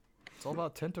 It's all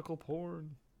about tentacle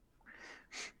porn.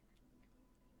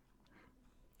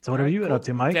 so what have you been up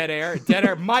to, Mike? Dead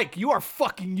air. Mike, you are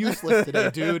fucking useless today,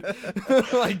 dude.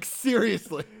 Like,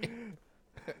 seriously.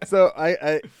 So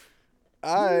I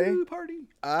Woo, party.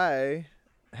 I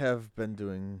have been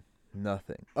doing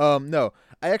nothing. No,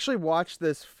 I actually watched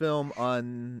this film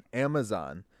on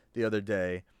Amazon the other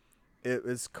day. It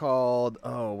was called,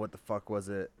 what the fuck was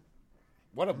it?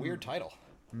 What a weird title.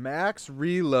 Max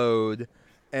Reload.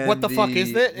 And What the fuck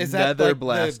is that? Is that Nether like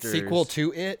Blasters. the sequel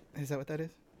to it? Is that what that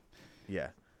is? Yeah.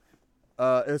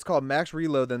 It's called Max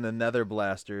Reload and the Nether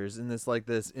Blasters, and it's like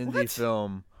this indie What?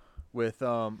 film with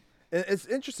it's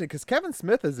interesting because Kevin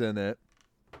Smith is in it.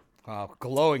 Oh,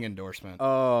 glowing endorsement.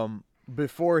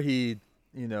 Before he, Did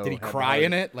he had the cry heart-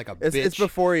 in it like a It's bitch?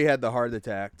 before he had the heart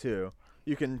attack too.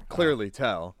 You can clearly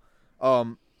tell.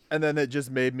 And then it just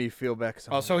made me feel back.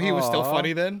 Oh, so he was still "Aw,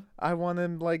 funny then? I want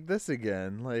him like this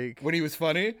again, like When he was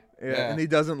funny? yeah, and he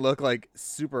doesn't look like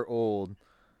super old.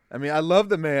 I mean, I love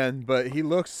the man, but he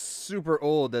looks super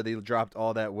old that he dropped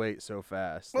all that weight so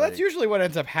fast. Well, that's usually what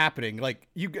ends up happening. Like,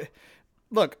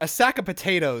 look, a sack of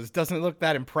potatoes doesn't look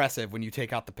that impressive when you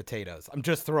take out the potatoes. I'm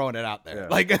just throwing it out there. Yeah.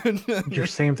 Like, Your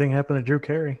same thing happened to Drew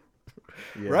Carey.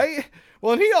 Yeah. right?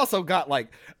 Well, and he also got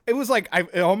like, it was like,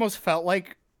 it almost felt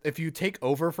like if you take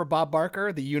over for Bob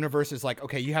Barker, the universe is like,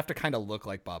 okay, you have to kind of look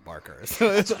like Bob Barker.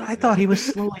 So it's That's what I thought he was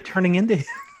slowly turning into.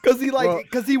 because Well-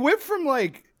 he went from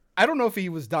like, I don't know if he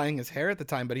was dyeing his hair at the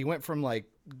time, but he went from like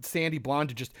sandy blonde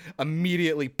to just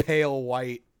immediately pale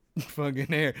white fucking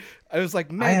hair. I was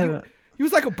like, I man, have he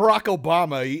was like a Barack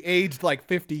Obama. He aged like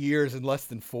 50 years in less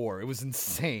than 4. It was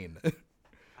insane.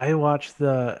 I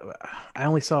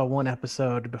only saw one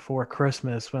episode before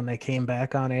Christmas when they came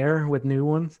back on air with new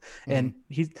ones, and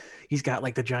he's got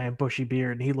like the giant bushy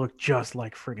beard, and he looked just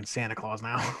like friggin' Santa Claus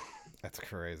now. That's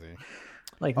crazy.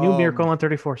 Like New Miracle on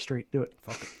 34th Street. Do it.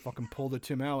 Fucking pulled a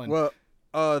Tim Allen. Well,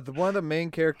 one of the main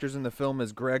characters in the film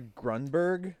is Greg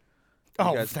Grunberg. You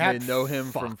oh, guys that may know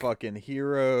him from fucking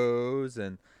Heroes,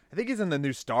 and I think he's in the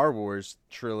new Star Wars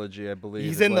trilogy, I believe.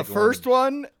 He's It's in like the first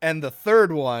one and the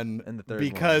third one, And the third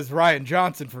because Ryan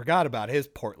Johnson forgot about his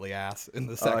portly ass in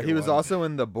the second. He was one. also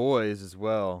in The Boys as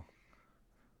well.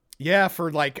 Yeah,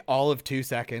 for like all of 2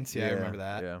 seconds. Yeah, I remember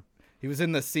that. Yeah. He was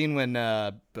in the scene when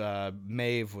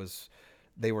Maeve was.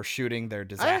 They were shooting their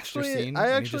disaster scene. I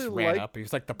and he just actually ran like- up. He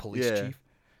was like the police Yeah. chief.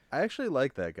 I actually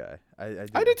like that guy. I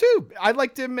I did too. I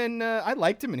liked him in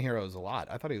Heroes a lot.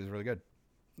 I thought he was really good.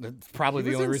 That's probably He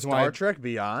the was only in reason Star why. Trek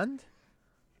Beyond.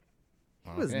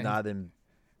 He was Okay. not in.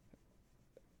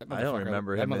 That I don't motherfucker-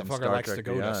 remember that him in motherfucker Star likes to Trek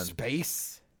go to Beyond.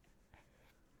 space.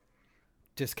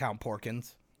 Discount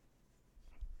Porkins.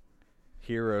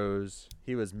 Heroes.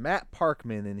 He was Matt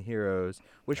Parkman in Heroes.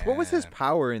 What was his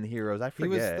power in Heroes? I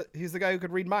forget. He's the guy who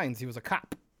could read minds. He was a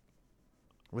cop.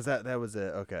 Was that was it?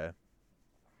 Okay.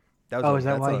 Is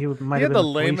that why he might had have been the the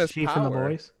police lamest chief in The power.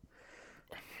 Boys?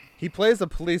 He plays a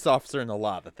police officer in a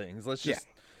lot of things. Let's just.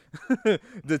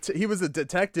 He was a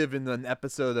detective in an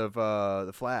episode of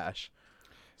The Flash.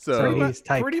 So So he's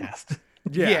typecast.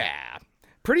 Yeah.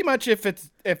 Pretty much if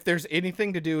there's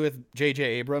anything to do with J.J.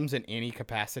 Abrams in any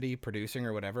capacity, producing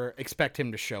or whatever, expect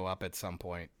him to show up at some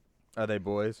point. Are they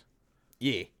boys?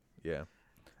 Yeah. Yeah.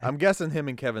 I'm guessing him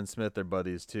and Kevin Smith are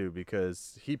buddies too,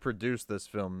 because he produced this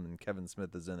film and Kevin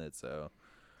Smith is in it. So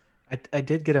I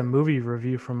did get a movie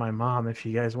review from my mom. If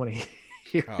you guys want to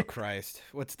hear Oh, Christ.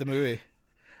 What's the movie?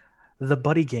 the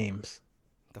Buddy Games.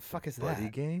 The fuck is Buddy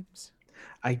that? Games.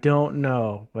 I don't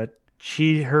know, but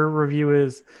her review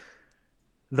is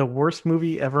the worst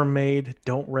movie ever made.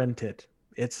 Don't rent it.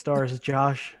 It stars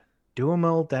Josh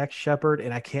Duhamel, Dax Shepard,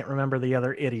 and I can't remember the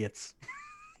other idiots.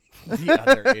 The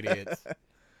other idiots.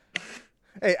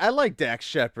 Hey, I like Dax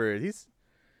Shepard.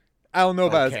 I don't know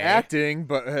about his Okay. acting,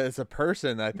 but as a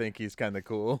person, I think he's kind of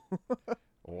cool.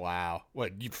 Wow.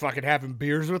 What, you fucking having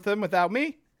beers with him without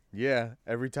me? Yeah,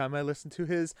 every time I listen to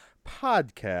his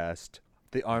podcast,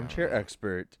 The Armchair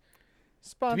Expert. To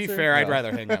Sponsor. be fair, I'd No.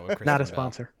 rather hang out with Kristen Not a Bell.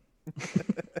 sponsor.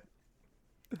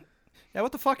 Yeah,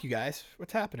 what the fuck, you guys?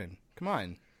 What's happening? Come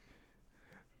on.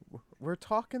 We're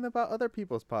talking about other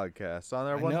people's podcasts on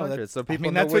our I know, 100, that's- so I people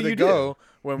mean, know that's where what to you go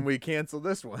when we cancel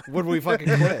this one. Would we fucking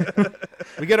quit?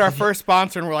 We get our first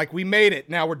sponsor and we're like, we made it.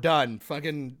 Now we're done.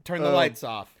 Fucking turn the lights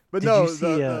off. But Did no, you see,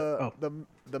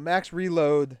 the Max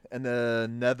Reload and the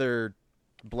Nether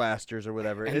Blasters or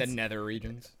whatever. And it's the nether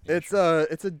regions. it's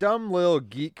a dumb little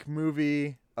geek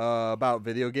movie about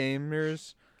video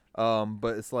gamers.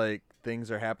 But it's like things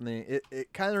are happening.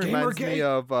 It kind of reminds me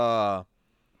Gamergate. of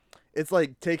it's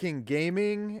like taking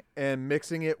gaming and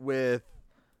mixing it with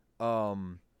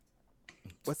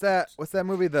what's that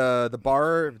movie, the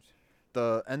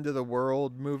End of the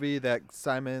World movie that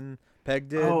Simon Pegg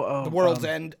did? Oh, The World's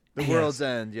End. The yes. World's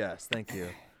End. Yes, thank you.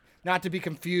 Not to be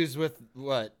confused with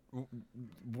what?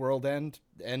 World End?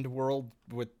 End World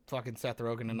with fucking Seth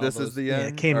Rogen and all This those. is the Yeah,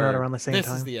 end. it came out or- around the same This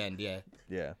time. is the end, yeah.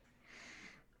 Yeah.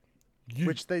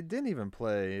 Which they didn't even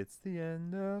play. It's the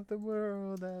end of the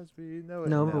world as we know it.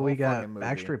 No, in that but we whole got fucking movie.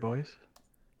 Backstreet Boys.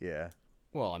 Yeah,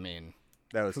 Well, I mean,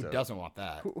 that was who dope. doesn't want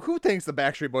that? Who thinks the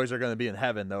Backstreet Boys are going to be in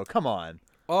heaven though? Come on.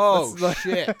 Oh, Let's-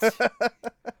 shit.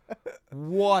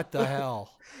 What the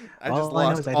hell? I All just I know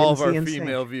lost is I all of didn't our see NSYNC.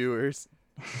 female viewers.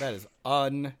 That is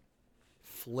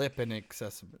unflippin'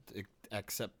 accessible.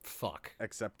 Except fuck.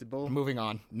 Acceptable. Moving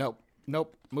on. Nope.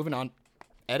 Moving on.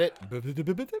 Edit.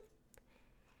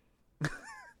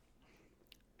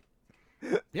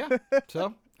 Yeah.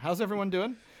 So, how's everyone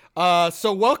doing?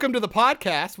 So welcome to the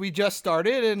podcast. We just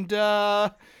started, and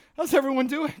how's everyone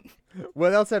doing?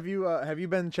 What else have you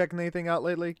been checking anything out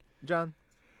lately, John?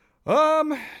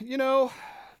 You know,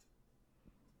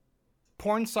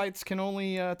 porn sites can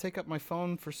only take up my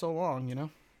phone for so long. You know.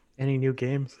 Any new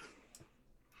games?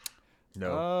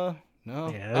 No.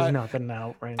 No. Yeah, there's nothing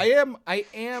out right now. I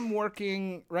am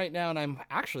working right now, and I'm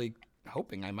actually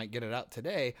hoping I might get it out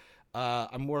today.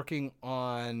 I'm working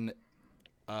on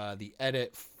the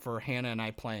edit for Hannah and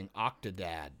I playing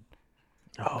Octodad.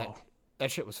 Oh,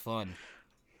 That shit was fun.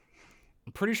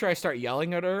 I'm pretty sure I start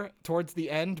yelling at her towards the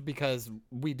end because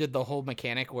we did the whole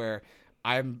mechanic where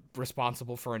I'm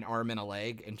responsible for an arm and a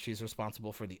leg, and she's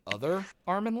responsible for the other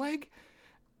arm and leg.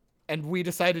 And we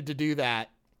decided to do that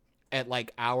at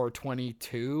like hour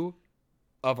 22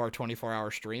 of our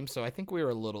 24-hour stream. So I think we were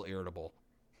a little irritable.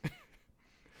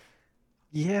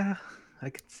 Yeah, I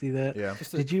could see that. Yeah.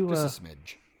 Just a, Did you just a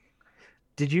smidge.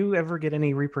 did you ever get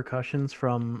any repercussions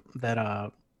from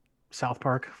that South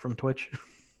Park from Twitch?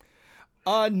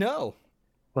 No.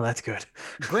 Well, that's good.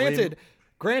 Granted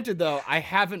though, I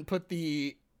haven't put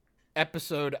the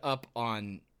episode up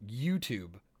on YouTube.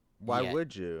 Why yet.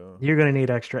 would you? You're gonna need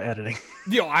extra editing.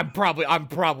 I'm probably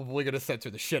gonna censor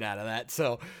the shit out of that.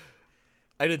 So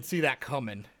I didn't see that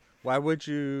coming. Why would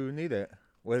you need it?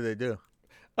 What do they do?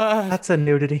 That's a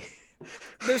nudity.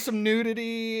 There's some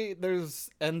nudity. There's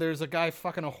a guy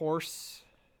fucking a horse.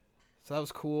 So that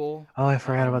was cool. Oh, I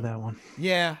forgot about that one.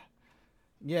 Yeah.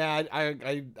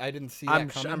 I didn't see that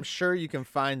coming. I'm sure you can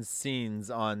find scenes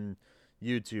on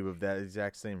YouTube of that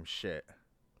exact same shit.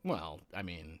 Well, I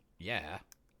mean, yeah.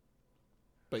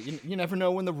 But you never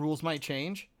know when the rules might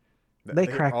change. They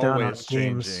They're crack down on always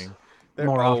games changing. They're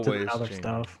more often than always other changing.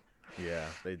 stuff. Yeah,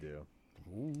 they do.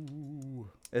 Ooh.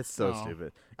 It's so Oh.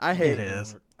 stupid. I hate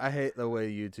is. I hate the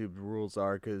way YouTube rules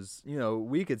are because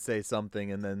we could say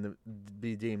something and then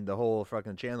be deemed the whole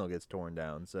fucking channel gets torn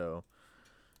down. So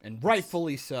And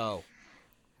rightfully so.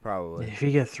 probably. If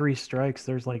you get 3 strikes,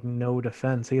 there's like no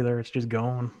defense either. It's just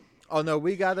going. Oh no,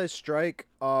 we got a strike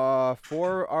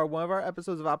for one of our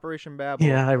episodes of Operation Babel.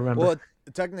 Yeah, I remember. Well,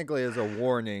 it technically is a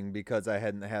warning because I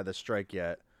hadn't had a strike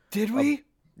yet. Did we?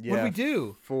 Yeah. What did we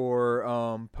do? For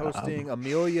posting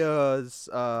Amelia's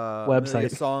Website. Amelia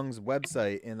Song's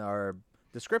website in our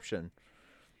description.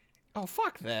 Oh,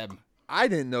 fuck them. I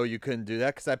didn't know you couldn't do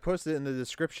that because I posted it in the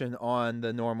description on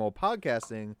the normal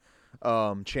podcasting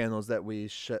channels that we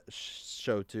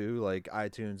show to, like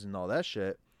iTunes and all that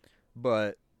shit.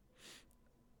 But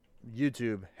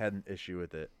YouTube had an issue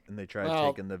with it, and they tried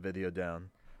Well- taking the video down.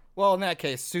 Well, in that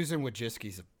case, Susan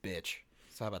Wojcicki's a bitch.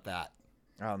 So how about that?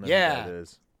 I don't know Yeah. who that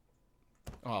is.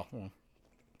 Oh,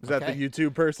 Is that Okay. the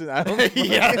YouTube person? I don't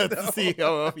yeah, know. that's the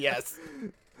CEO. Yes.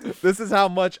 This is how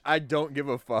much I don't give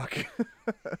a fuck.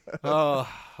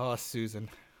 Oh, Susan.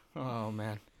 Oh,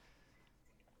 man.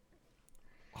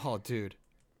 Oh, dude.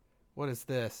 What is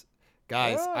this?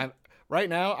 Guys, Yeah.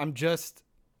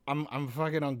 I'm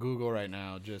fucking on Google right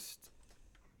now, just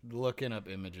looking up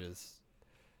images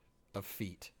of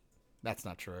feet. That's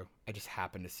not true. I just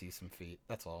happen to see some feet.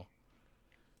 That's all.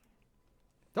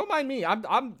 Don't mind me.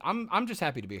 I'm just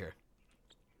happy to be here.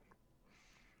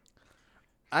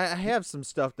 I have some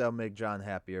stuff that'll make John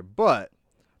happier, but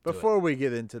before we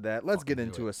get into that, let's get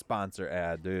Fucking do into it. a sponsor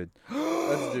ad, dude.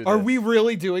 Let's do Are this. we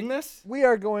really doing this? We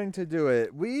are going to do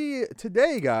it.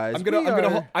 Today, guys.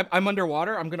 I'm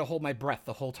underwater. I'm gonna hold my breath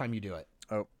the whole time you do it.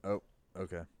 Oh,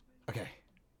 okay. Okay.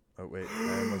 Oh wait,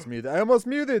 I almost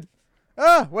muted.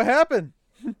 Ah, what happened?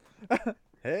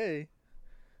 Hey,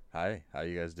 hi. How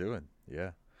you guys doing?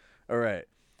 Yeah. All right.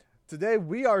 Today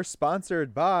we are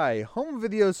sponsored by Home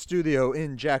Video Studio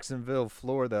in Jacksonville,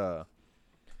 Florida.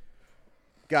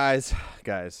 Guys.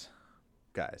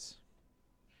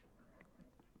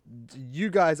 You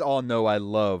guys all know I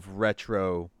love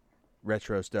retro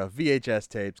stuff, VHS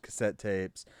tapes, cassette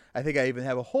tapes. I think I even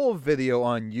have a whole video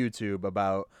on YouTube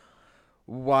about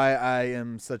why I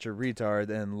am such a retard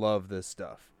and love this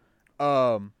stuff.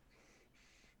 And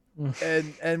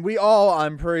we all,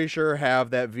 I'm pretty sure, have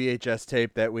that VHS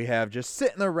tape that we have just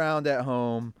sitting around at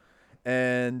home.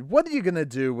 And what are you going to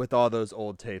do with all those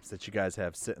old tapes that you guys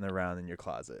have sitting around in your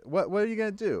closet? What are you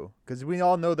going to do? Because we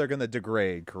all know they're going to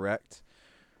degrade, correct?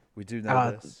 We do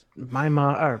know this.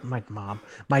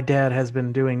 My dad has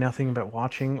been doing nothing but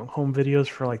watching home videos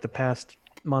for like the past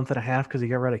month and a half because he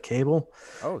got rid of cable.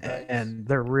 Oh, nice. And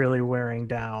they're really wearing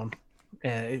down.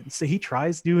 And so he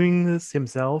tries doing this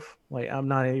himself. Like, I'm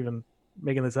not even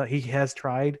making this up. He has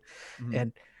tried, Mhm.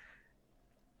 and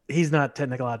he's not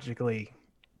technologically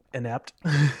inept.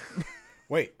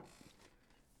 Wait.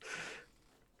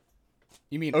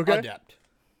 You mean Okay. adept?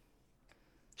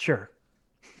 Sure.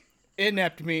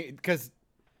 Inept me because.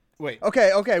 Wait. Okay,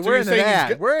 So we're you're in an saying he's ad.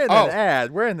 good- We're in Oh.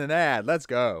 an ad. Let's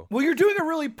go. Well, you're doing a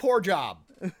really poor job.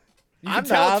 You can I'm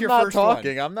tell not, it's your I'm not first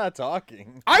talking. one. I'm not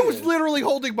talking. I was literally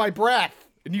holding my breath,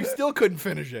 and you still couldn't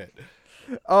finish it.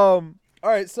 All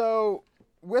right, so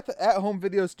with At Home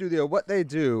Video Studio, what they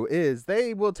do is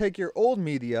they will take your old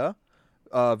media,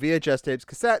 VHS tapes,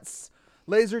 cassettes,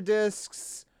 laser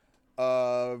discs,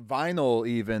 vinyl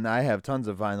even. I have tons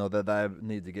of vinyl that I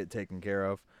need to get taken care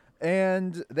of.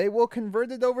 And they will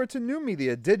convert it over to new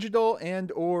media, digital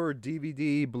and or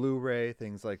DVD, Blu-ray,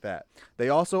 things like that. They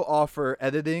also offer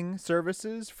editing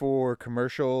services for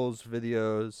commercials,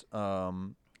 videos,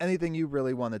 anything you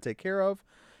really want to take care of,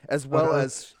 as well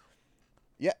as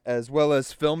Yeah, as well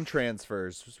as film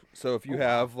transfers. So if you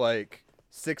have like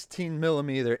 16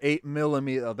 millimeter, 8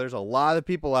 millimeter, there's a lot of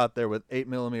people out there with 8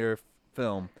 millimeter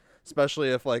film,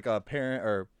 especially if like a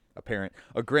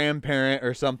grandparent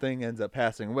or something ends up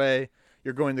passing away.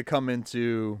 You're going to come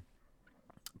into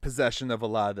possession of a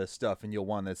lot of this stuff, and you'll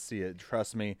want to see it.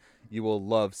 Trust me, you will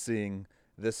love seeing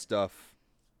this stuff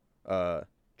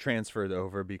transferred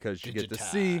over because you get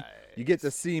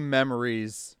to see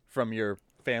memories from your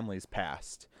family's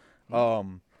past.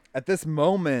 At this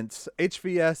moment,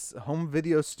 HVS Home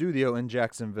Video Studio in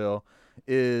Jacksonville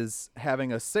is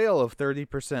having a sale of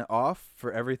 30% off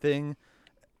for everything,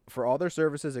 for all their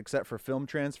services except for film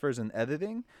transfers and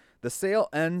editing. The sale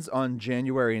ends on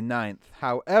January 9th.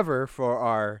 However, for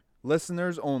our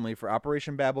listeners only, for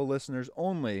Operation Babel listeners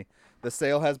only, the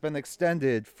sale has been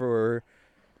extended for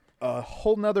a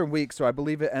whole nother week. So I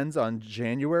believe it ends on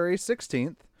January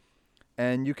 16th.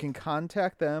 And you can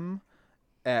contact them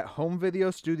at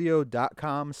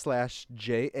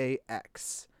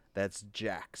homevideostudio.com/JAX. That's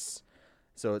Jax.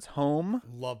 So it's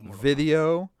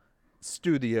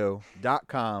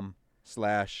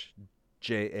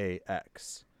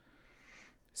homevideostudio.com/JAX.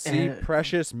 See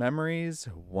precious memories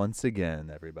once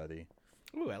again, everybody.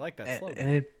 Ooh, I like that slogan. And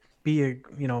it'd be a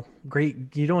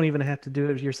great. You don't even have to do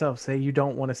it yourself. Say you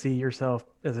don't want to see yourself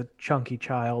as a chunky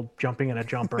child jumping in a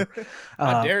jumper.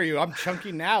 How dare you? I'm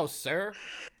chunky now, sir.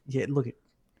 Yeah, look at.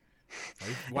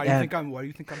 Why do you think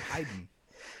I'm hiding?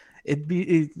 It'd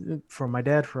be for my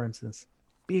dad, for instance.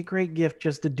 Be a great gift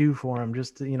just to do for him,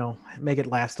 just to make it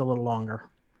last a little longer.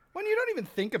 When you don't even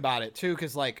think about it too,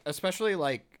 because like especially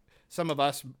like some of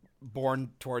us born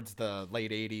towards the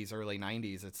late 80s, early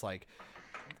 90s, it's like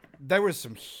there was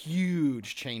some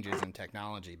huge changes in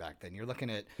technology back then. You're looking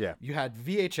at, you had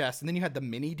VHS and then you had the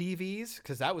mini DVs,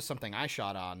 because that was something I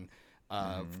shot on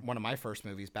one of my first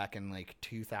movies back in like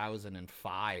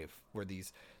 2005, were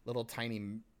these little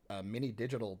tiny mini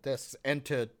digital discs. And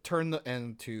to try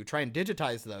and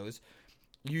digitize those,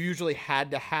 you usually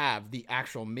had to have the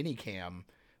actual mini cam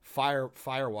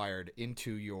firewired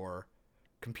into your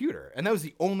computer, and that was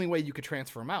the only way you could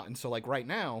transfer them out. And so like right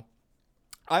now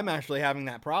I'm actually having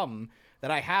that problem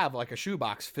that I have like a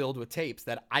shoebox filled with tapes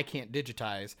that I can't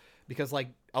digitize because like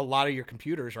a lot of your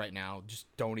computers right now just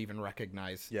don't even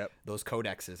recognize those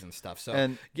codexes and stuff.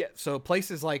 So so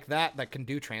places like that can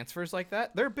do transfers like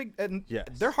that, they're big, and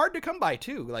they're hard to come by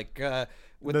too. Like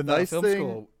with the nice film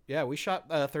school, we shot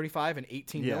 35 and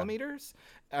 18 millimeters,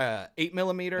 8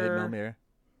 millimeter.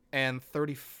 And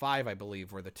 35, I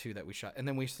believe, were the two that we shot, and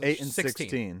then we 8 and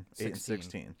 16. 8 and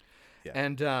 16. Yeah.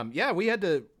 And we had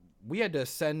to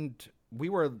send. We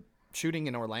were shooting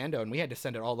in Orlando, and we had to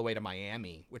send it all the way to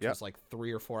Miami, which was like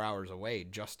 3 or 4 hours away,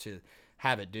 just to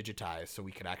have it digitized so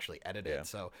we could actually edit it.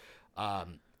 So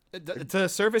it's a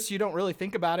service you don't really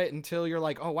think about it until you're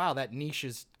like, oh wow, that niche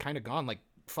is kind of gone. Like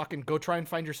fucking go try and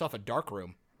find yourself a dark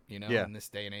room. In this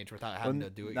day and age without having to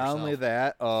do it yourself. Not only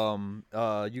that,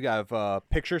 you have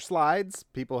picture slides.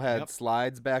 People had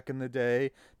slides back in the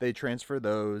day. They transfer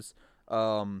those.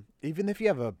 Even if you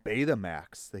have a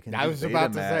Betamax, they can. I was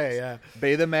about to say,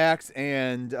 Betamax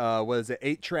and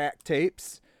 8-track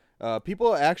tapes.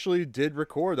 People actually did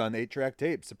record on 8-track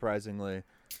tapes. Surprisingly,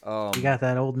 you got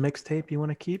that old mixtape you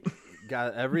want to keep?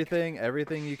 Got everything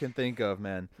you can think of,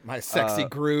 man. My sexy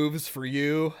grooves for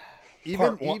you.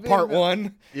 Part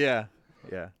one. Yeah.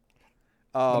 The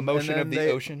motion of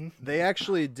the ocean. They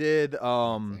actually did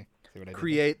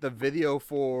create the video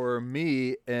for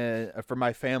me and for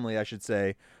my family, I should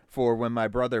say, for when my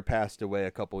brother passed away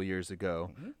a couple years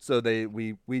ago. So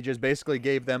we just basically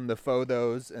gave them the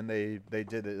photos, and they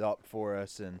did it up for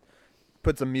us and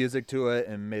put some music to it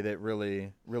and made it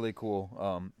really, really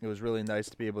cool. It was really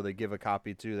nice to be able to give a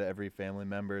copy to every family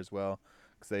member as well,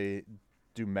 because they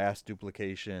do mass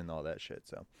duplication and all that shit.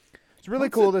 So it's really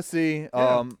cool to see.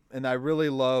 And I really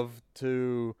love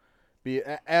to be,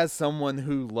 as someone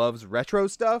who loves retro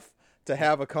stuff, to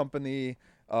have a company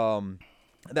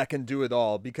that can do it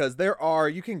all, because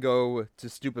you can go to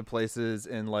stupid places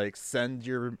and like send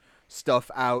your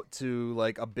stuff out to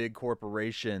like a big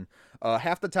corporation.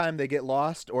 Half the time they get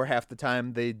lost, or half the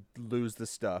time they lose the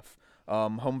stuff.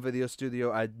 Home Video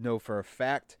Studio, I know for a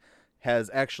fact,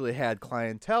 has actually had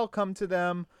clientele come to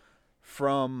them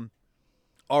from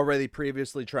already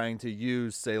previously trying to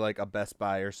use, say, like a Best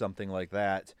Buy or something like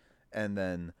that, and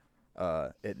then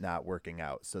it not working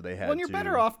out. So they had you're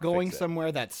better off going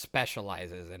somewhere that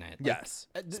specializes in it. Yes.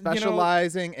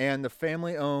 Specializing, and the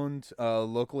family-owned,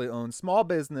 locally owned small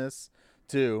business,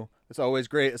 too. It's always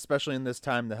great, especially in this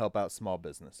time, to help out small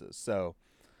businesses. So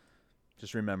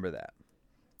just remember that.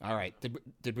 All right.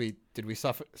 Did we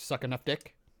suck enough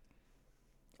dick?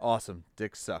 Awesome.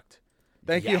 Dick sucked.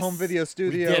 Thank you, Yes, Home Video we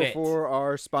Studio, did it. for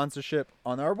our sponsorship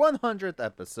on our 100th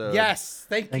episode. Yes,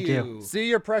 thank Thank you. you. See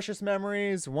your precious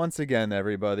memories once again,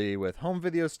 everybody, with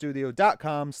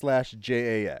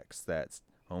homevideostudio.com/JAX. That's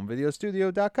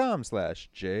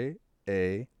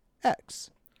homevideostudio.com/JAX.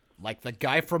 Like the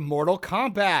guy from Mortal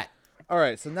Kombat. All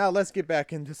right, so now let's get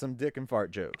back into some dick and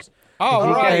fart jokes. Oh, Did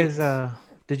you right. guys,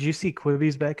 did you see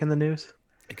Quibi's back in the news?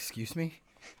 Excuse me?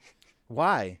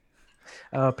 Why?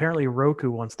 Apparently Roku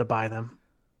wants to buy them.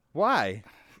 Why?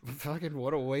 Fucking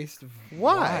what a waste of...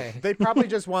 Why? They probably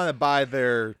just want to buy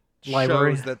their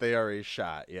Library. shows that they already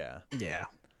shot. Yeah, Yeah.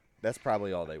 that's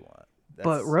probably all they want.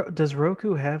 But does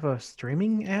Roku have a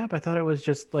streaming app? I thought it was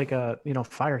just like a,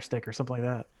 Fire Stick or something like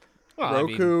that. Well, I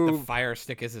mean, Roku- the Fire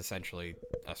Stick is essentially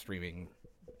a streaming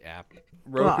app.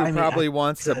 Roku Well, I mean, probably I-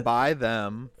 wants to buy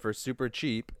them for super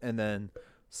cheap and then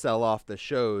sell off the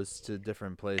shows to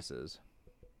different places.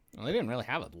 Well, they didn't really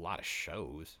have a lot of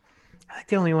shows. I think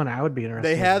the only one I would be interested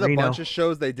They in had is a Reno. bunch of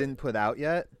shows they didn't put out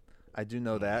yet. I do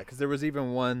know that because there was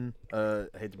even one. I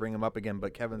hate to bring him up again,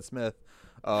 but Kevin Smith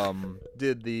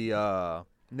did the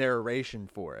narration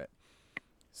for it.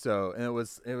 So, and it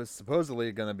was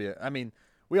supposedly going to be. I mean,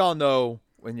 we all know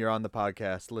when you're on the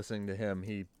podcast listening to him,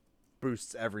 he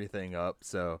boosts everything up.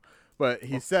 So, but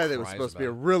he said it was cries supposed to be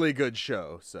a about really good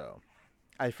show. So,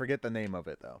 I forget the name of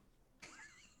it though.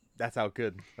 That's how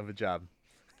good of a job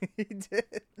he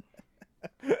did.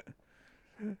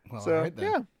 Well, So all right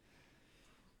then. yeah.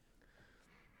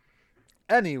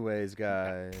 Anyways,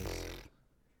 guys.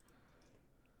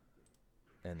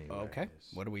 Anyways. Okay.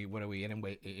 What are we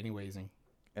anywaysing?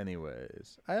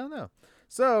 Anyways, I don't know.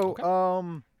 So,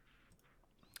 Okay.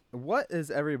 what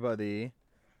is everybody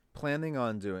planning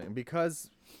on doing? Because,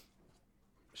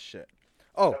 shit.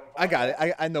 Oh, I got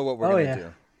it. I know what we're Oh, gonna yeah.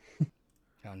 do.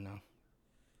 Oh no.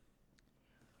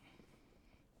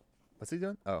 What's he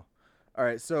doing? Oh, all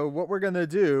right. So what we're gonna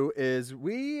do is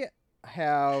we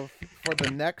have for the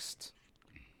next.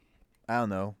 I don't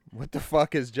know what the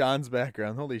fuck is John's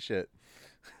background. Holy shit.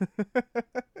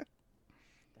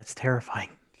 That's terrifying.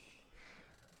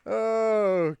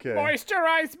 Okay.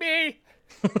 Moisturize me.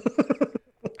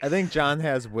 I think John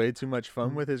has way too much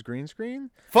fun with his green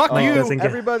screen. Fuck Mike you. doesn't get-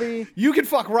 Everybody, You can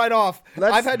fuck right off.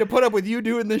 Let's- I've had to put up with you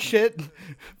doing this shit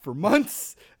for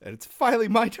months, and it's finally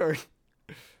my turn.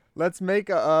 let's make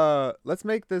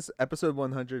this episode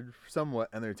 100 somewhat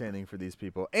entertaining for these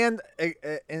people and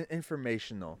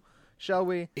informational, shall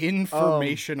we?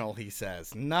 Informational, he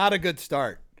says. Not a good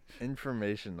start.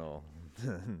 Informational.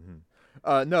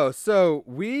 No. So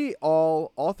we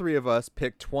all three of us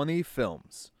picked 20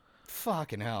 films.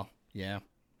 Fucking hell. Yeah.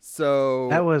 So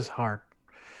That was hard.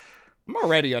 I'm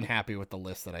already unhappy with the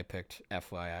list that I picked,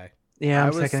 FYI. Yeah, I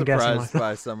I'm was second guessing surprised myself.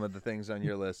 by some of the things on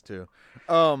your list too.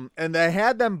 And I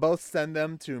had them both send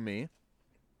them to me.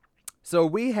 So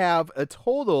we have a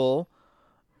total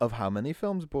of how many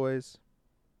films, boys?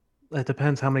 It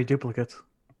depends how many duplicates.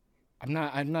 I'm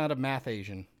not a math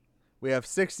Asian. We have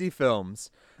 60 films.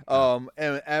 And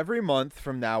every month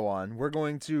from now on, we're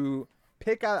going to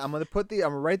pick out. I'm gonna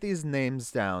write these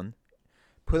names down,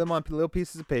 put them on little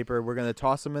pieces of paper. We're gonna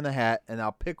toss them in a hat, and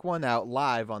I'll pick one out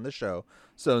live on the show,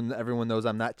 so everyone knows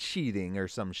I'm not cheating or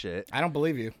some shit. I don't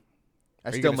believe you. I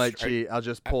Are you still gonna might str- are- cheat. I'll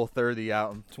just pull 30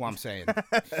 out. That's what I'm saying.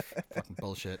 Fucking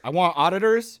bullshit. I want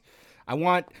auditors. I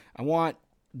want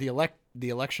the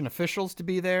election officials to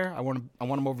be there. I want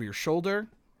them over your shoulder,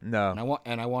 No,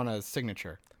 and I want a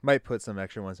signature. might put some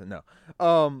extra ones in. No.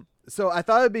 So I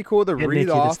thought it'd be cool to Get read Nikki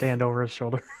to off stand over his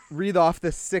shoulder.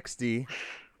 the 60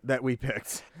 that we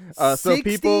picked.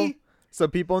 So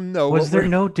people know. Was what there we're-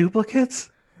 no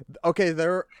duplicates? Okay,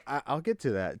 I'll get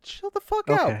to that. Chill the fuck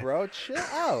out, Okay. bro. Chill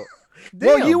out.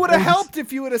 Well, Damn. you would have helped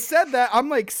if you would have said that. I'm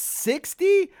like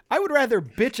 60. I would rather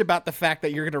bitch about the fact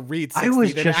that you're gonna read 60 I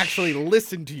was than just actually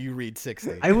listen to you read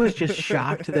 60. I was just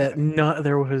shocked that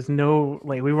there was no,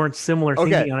 we weren't similar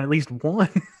Okay. thinking on at least one.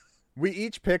 We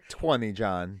each picked 20,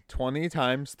 John. 20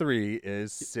 times 3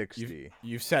 is 60.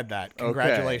 You've said that.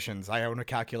 Congratulations. I own a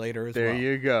calculator as There well.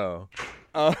 you go.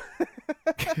 All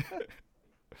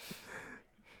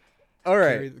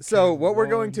right. So what we're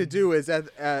going to do is at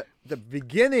the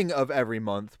beginning of every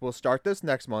month, we'll start this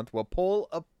next month. We'll pull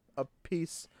a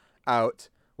piece out.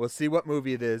 We'll see what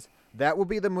movie it is. That will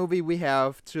be the movie we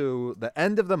have to the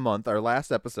end of the month, our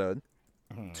last episode,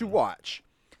 to watch.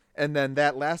 And then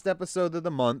that last episode of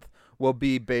the month will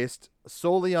be based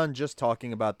solely on just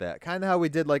talking about that. Kind of how we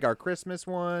did like our Christmas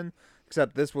one,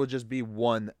 Except this will just be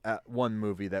one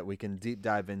movie that we can deep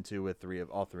dive into with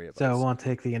all three of So it us. won't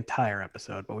take the entire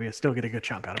episode, but we still get a good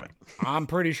chunk out of it. I'm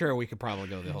pretty sure we could probably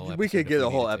go the whole episode. We could if get a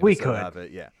whole needed episode to. We could. out of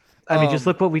it. Yeah. I mean, just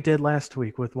Um, look what we did last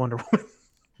week with Wonder Woman.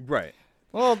 Right.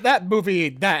 Well, that movie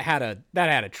that had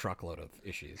a truckload of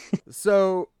issues.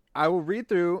 So I will read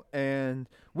through, and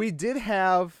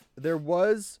there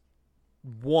was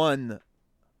one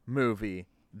movie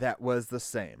that was the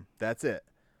same. That's it.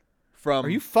 Are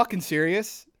you fucking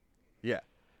serious? Yeah.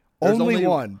 There's Only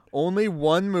one. Only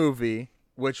one movie,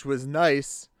 which was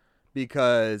nice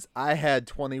because I had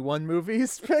 21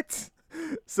 movies picked.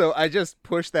 So I just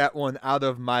pushed that one out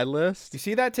of my list. You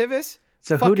see that, Tivis?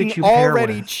 So who Fucking did you pair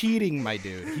already with? cheating, my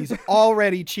dude. He's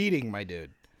already cheating, my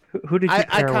dude. Who did you I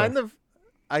pair kind with? of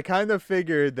I kind of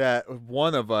figured that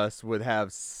one of us would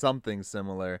have something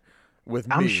similar with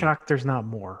me. I'm shocked there's not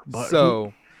more. But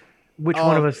So which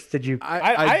one of us did you?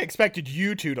 I expected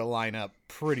you two to line up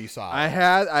pretty solid. I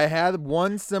had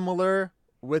one similar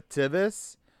with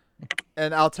Tivis,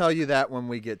 and I'll tell you that when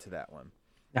we get to that one.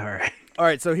 All right. All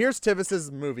right, so here's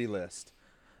Tivis's movie list.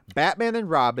 Batman and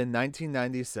Robin,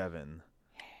 1997.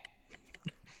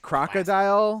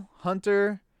 Crocodile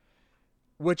Hunter,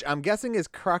 which I'm guessing is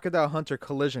Crocodile Hunter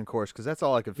Collision Course, because that's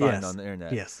all I could find Yes. on the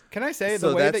internet. Yes. Can I say So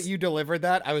the way that's- that you delivered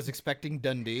that, I was expecting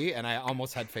Dundee, and I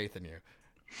almost had faith in you.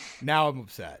 Now I'm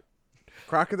upset.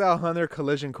 Crocodile Hunter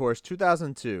Collision Course,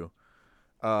 2002.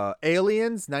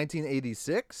 Aliens,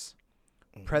 1986.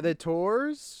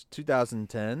 Predators,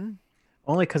 2010.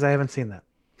 Only because I haven't seen that.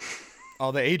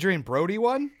 Oh, the Adrian Brody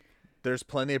one? There's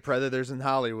plenty of Predators in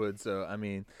Hollywood, so I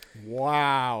mean.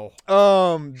 Wow.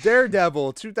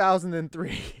 Daredevil,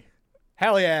 2003.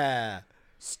 Hell yeah.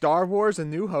 Star Wars: A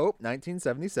New Hope,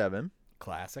 1977.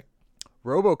 Classic.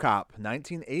 RoboCop,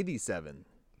 1987.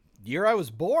 Year I was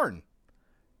born.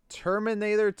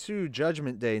 Terminator 2: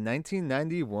 Judgment Day,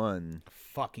 1991.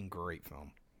 Fucking great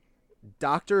film.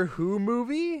 Doctor Who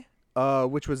movie,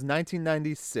 which was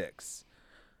 1996.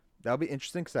 That'll be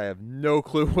interesting because I have no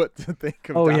clue what to think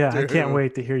of. Oh Doctor yeah, I can't Who.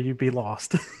 wait to hear you be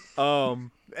lost.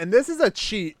 And this is a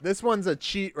cheat. This one's a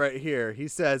cheat right here. He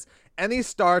says any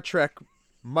Star Trek,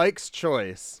 Mike's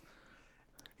choice.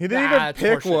 He didn't even That's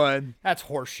pick horseshit. one. That's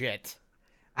horseshit.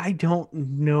 I don't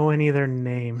know any of their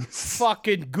names.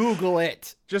 Fucking Google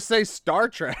it. Just say Star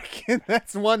Trek, and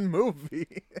that's one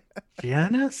movie.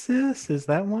 Genesis, is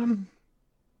that one?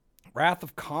 Wrath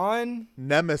of Khan.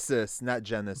 Nemesis, not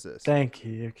Genesis. Thank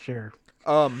you. Sure.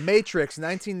 Matrix,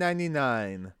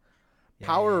 1999.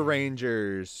 Power Yeah.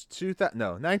 Rangers,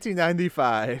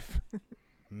 1995.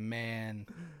 Man.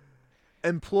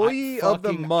 Employee of the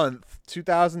fucking- Month,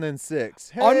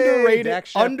 2006. Hey, Dak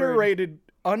Shepard.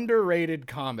 underrated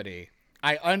comedy.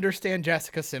 I understand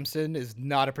Jessica Simpson is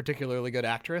not a particularly good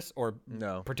actress or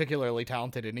No. particularly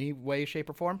talented in any way, shape,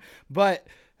 or form, but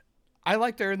I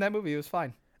liked her in that movie. It was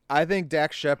fine. I think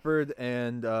Dak Shepard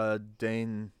and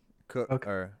Dane Cook, Cook.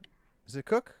 or is it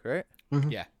Cook, right?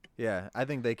 Yeah. Yeah, I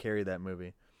think they carry that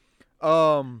movie.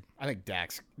 I think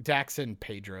Dax and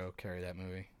Pedro carry that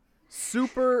movie.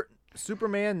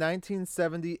 Superman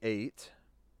 1978,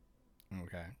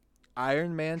 Okay.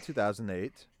 Iron Man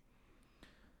 2008.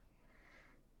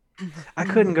 I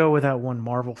couldn't go without one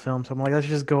Marvel film, so I'm like, let's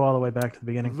just go all the way back to the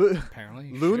beginning. Apparently.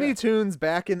 you Looney should. Tunes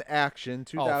Back in Action Oh,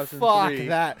 2003. fuck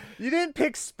that. You didn't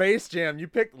pick Space Jam. You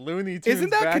picked Looney Tunes Isn't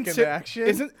that Back in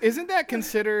Action. Isn't that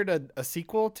considered a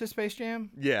sequel to Space Jam?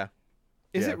 Yeah,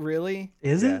 Is Yeah. it really?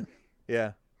 Is yeah, it?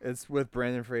 yeah. It's with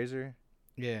Brandon Fraser.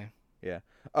 Yeah. Yeah.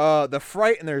 The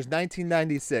Frighteners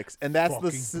 1996, and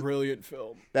that's brilliant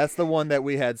film. that's the one that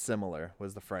we had similar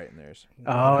was the Frighteners.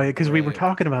 Oh, because we were Brilliant.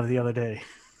 talking about it the other day.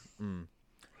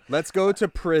 Let's go to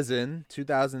Prison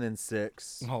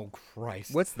 2006. Oh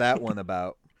Christ. What's that one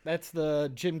about? That's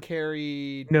the Jim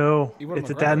Carrey. No, Ewan it's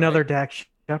McGregor, another right? Dak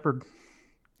Shepard.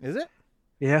 Is it?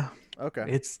 Yeah, Okay.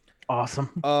 it's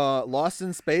awesome. Lost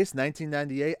in Space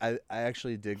 1998. I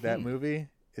actually dig that movie.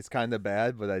 It's kind of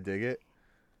bad, but I dig it.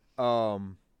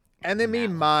 Enemy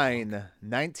Matt Mine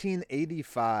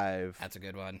 1985. That's a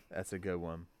good one. That's a good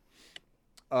one.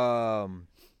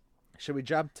 Should we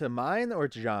jump to mine or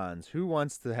John's? Who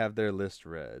wants to have their list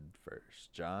read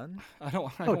first? John? I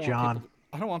don't Oh, John.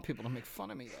 I don't want people to make fun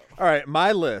of me though. All right,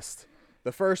 my list.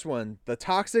 The first one, The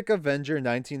Toxic Avenger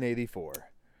 1984.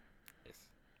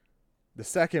 The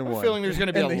second I have a one. feeling there's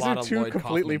gonna be and a these lot are of two Lloyd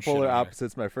completely Kaufman shit polar on there.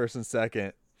 opposites, my first and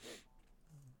second.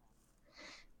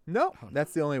 No,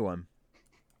 that's the only one.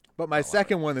 But my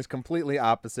second one is completely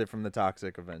opposite from The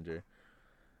Toxic Avenger.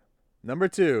 Number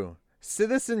 2,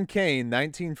 Citizen Kane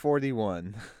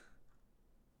 1941.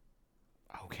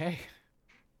 Okay.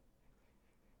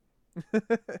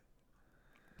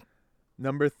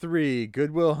 Number 3,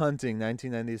 Good Will Hunting,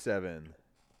 1997.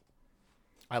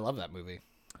 I love that movie.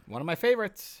 One of my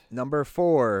favorites. Number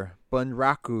 4,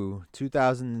 Bunraku,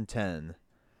 2010.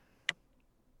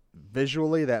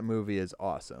 Visually, that movie is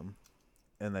awesome.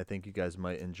 And I think you guys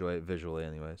might enjoy it visually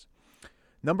anyways.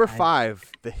 Number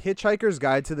 5, The Hitchhiker's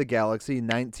Guide to the Galaxy,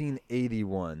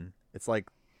 1981. It's like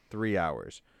 3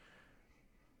 hours.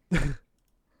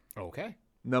 Okay.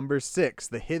 Number 6,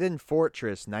 The Hidden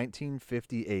Fortress,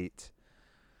 1958.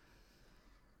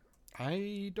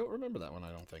 I don't remember that one,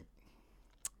 I don't think.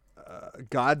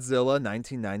 Godzilla,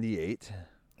 1998.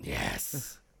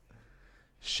 Yes.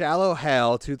 Shallow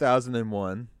Hal,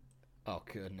 2001. Oh,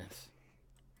 goodness.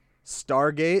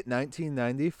 Stargate,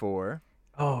 1994.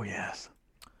 Oh yes.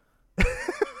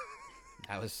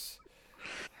 That was...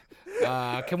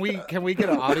 can we get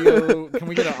an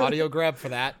audio grab for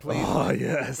that, please? Oh,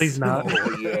 yes. Please not.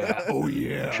 Oh yeah. Oh I'm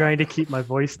yeah. trying to keep my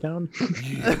voice down.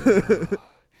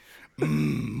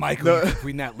 Michael, you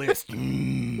between that list.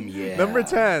 Yeah. Number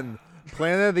 10,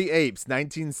 Planet of the Apes,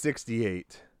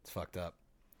 1968. It's fucked up.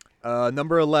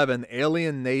 Number 11,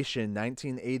 Alien Nation,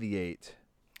 1988.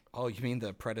 Oh, you mean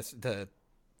the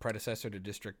predecessor to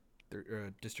District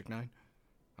 9?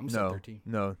 I'm saying 13.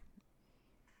 No.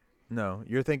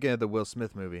 You're thinking of the Will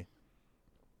Smith movie.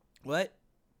 What?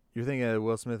 You're thinking of the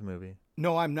Will Smith movie.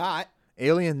 No, I'm not.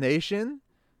 Alien Nation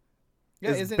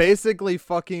Yeah, is isn't basically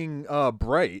fucking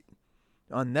Bright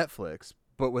on Netflix,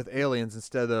 but with aliens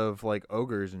instead of like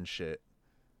ogres and shit.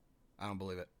 I don't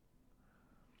believe it.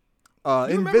 You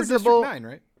remember Invisible. District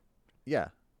 9, right? Yeah,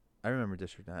 I remember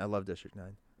District 9. I love District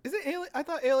 9. Is it Alien? I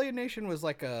thought Alien Nation was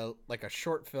like a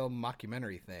short film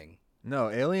mockumentary thing. No,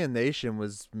 Alien Nation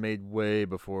was made way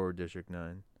before District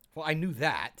 9. Well, I knew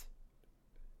that.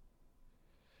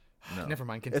 No. Never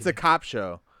mind. Continue. It's a cop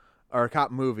show or a cop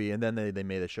movie, and then they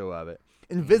made a show of it.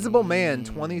 Invisible Man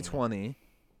 2020.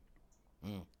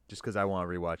 Just because I want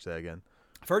to rewatch that again.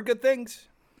 I've heard good things.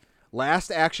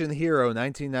 Last Action Hero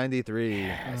 1993.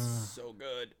 Yes, so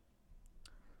good.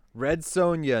 Red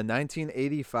Sonja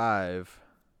 1985.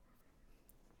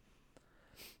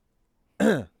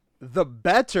 The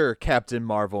better Captain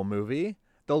Marvel movie,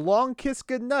 The Long Kiss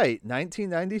Goodnight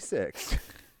 1996.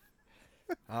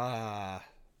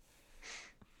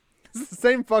 It's the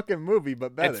same fucking movie,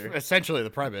 but It's better. essentially the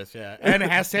premise, yeah. And it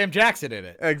has Sam Jackson in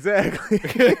it. Exactly.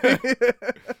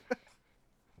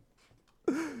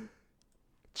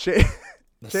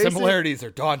 The similarities are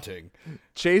daunting.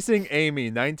 Chasing Amy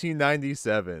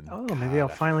 1997. Oh, maybe I'll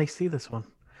finally see this one.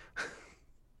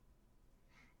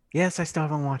 Yes, I still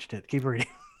haven't watched it. Keep reading.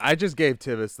 I just gave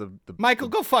Tivis the Michael,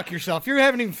 go fuck yourself. You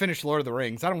haven't even finished Lord of the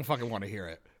Rings. I don't fucking want to hear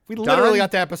it. We literally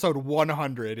got to episode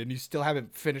 100, and you still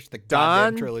haven't finished the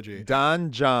goddamn trilogy.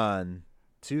 Don John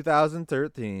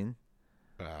 2013.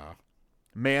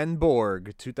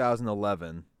 Manborg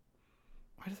 2011.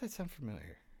 Why does that sound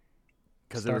familiar?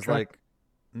 Because it Star was Trek? like,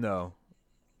 no.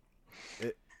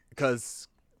 Because,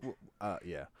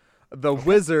 yeah. The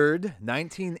Wizard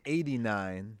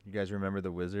 1989. You guys remember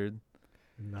The Wizard?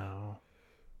 No.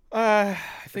 I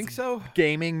think so.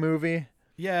 Gaming movie?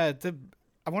 Yeah,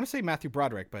 I want to say Matthew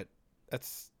Broderick, but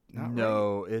that's not right.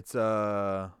 No, it's What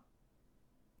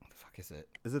the fuck is it?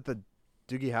 is it the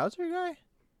Doogie Howser guy?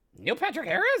 Neil Patrick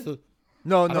Harris?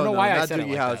 No, don't know why I not said it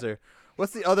Doogie like that. Howser.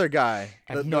 What's the other guy?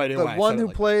 I have no idea The why I one said it who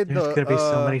like played There's the gonna be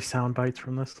so many sound bites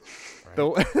from this.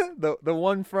 the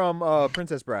one from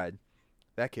Princess Bride.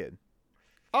 That kid.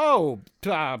 Oh,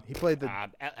 He played the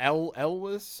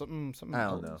Elvis something. I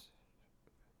don't know.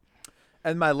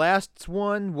 And my last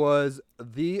one was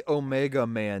The Omega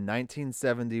Man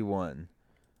 1971,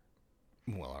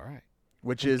 Well, all right.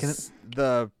 which Can is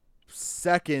the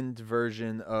second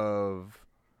version of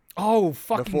Oh,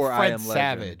 fucking Before I Fred Am Legend.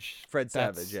 Savage. Fred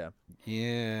That's- Savage, yeah.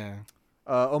 Yeah.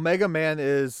 Omega Man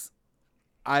is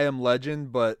I Am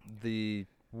Legend, but the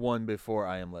one before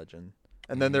I Am Legend.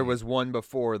 And then there was one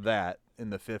before that in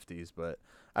the 50s, but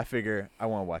I figure I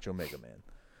want to watch Omega Man.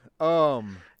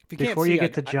 If you can't Before see, you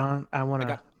get I- to John, I want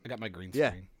to. I got my green Yeah.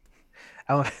 screen.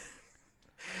 Oh,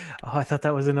 I thought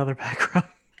that was another background.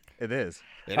 It is.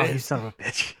 It Oh, you is. son of a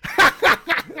bitch.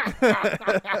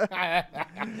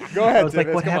 Go ahead, I was like,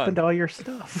 Tibbs, what come happened on. to all your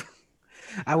stuff?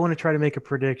 I want to try to make a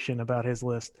prediction about his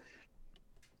list.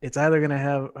 It's either going to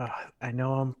have, I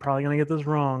know I'm probably going to get this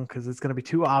wrong because it's going to be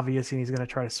too obvious and he's going to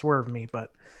try to swerve me,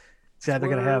 but it's either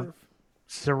going to have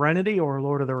Serenity or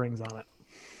Lord of the Rings on it.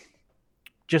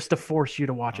 Just to force you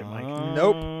to watch it, Mike.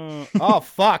 Nope. Oh,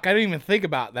 fuck. I didn't even think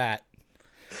about that.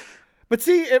 But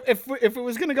see, if it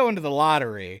was going to go into the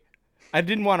lottery, I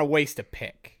didn't want to waste a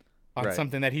pick on Right.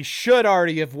 something that he should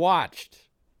already have watched.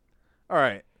 All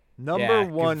right. Number Yeah,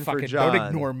 one you for fucking John. Don't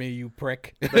ignore me, you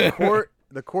prick.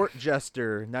 The Court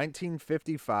Jester,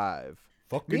 1955.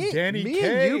 Fucking Danny me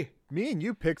Kaye. and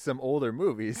you picked some older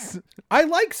movies. I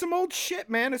like some old shit,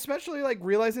 man. Especially like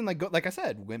realizing, like I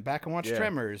said, went back and watched Yeah.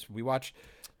 Tremors. We watched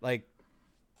like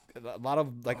a lot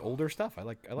of like older stuff. I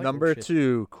like. Number old shit.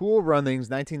 2, Cool Runnings,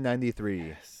 1993.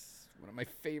 Yes, one of my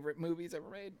favorite movies ever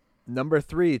made. Number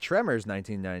 3, Tremors,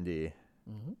 1990.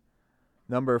 Mm-hmm.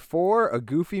 Number 4, A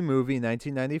Goofy Movie,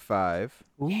 1995.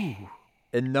 Ooh.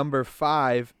 And number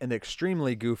 5, an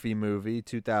extremely goofy movie,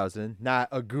 2000. Not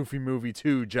A Goofy Movie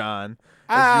 2, John,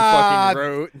 as you fucking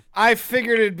wrote. I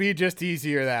figured it'd be just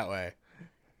easier that way.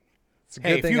 It's a Hey,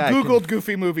 good if thing you I Googled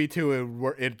Goofy Movie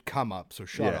 2, it'd come up. So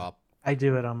shut Yeah. up. I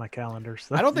do it on my calendar.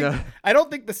 So. I don't think. No. I don't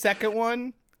think the second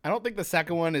one. I don't think the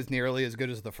second one is nearly as good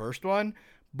as the first one.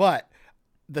 But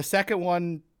the second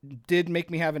one did make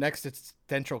me have an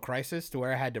existential crisis to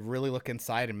where I had to really look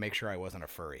inside and make sure I wasn't a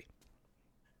furry.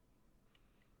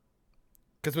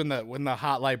 Because when the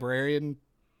hot librarian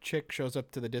chick shows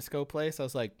up to the disco place, I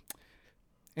was like,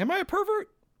 "Am I a pervert?"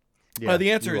 Yeah,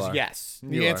 The answer you is are. yes. You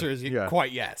The are. answer is Yeah.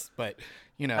 quite yes. But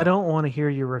you know, I don't want to hear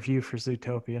your review for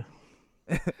Zootopia.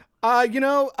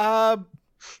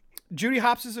 Judy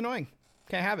Hopps is annoying.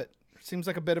 Can't have it. Seems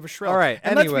like a bit of a shrill. All right,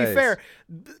 and anyways.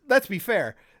 let's be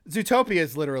fair. Zootopia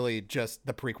is literally just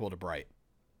the prequel to Bright.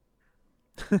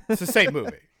 It's the same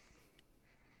movie.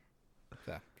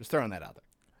 So, just throwing that out there.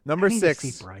 Number I need to see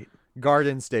 6, Bright.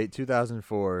 Garden State,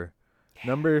 2004.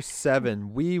 Number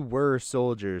 7, We Were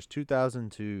Soldiers,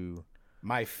 2002.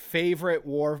 My favorite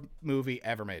war movie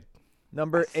ever made.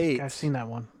 Number 8, I've seen that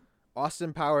one.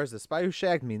 Austin Powers, The Spy Who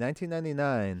Shagged Me,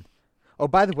 1999. Oh,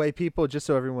 by the way, people, just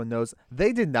so everyone knows,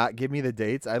 they did not give me the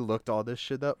dates. I looked all this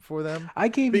shit up for them. I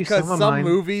gave Because you some of some mine.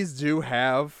 movies do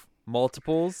have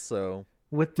multiples, so...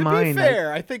 With To mine, be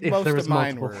fair, I think if most there of was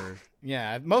mine multiple. were.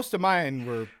 Yeah, most of mine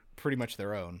were pretty much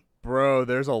their own. Bro,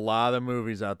 there's a lot of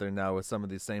movies out there now with some of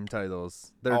these same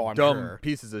titles. They're Oh, I'm dumb sure.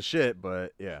 pieces of shit,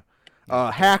 but yeah.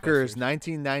 Yeah, Hackers, Ghostbusters.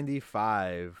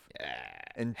 1995. Yeah.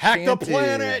 Enchanted. Hack the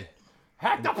planet.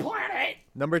 Hack the planet.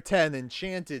 Number 10,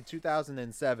 Enchanted,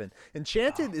 2007.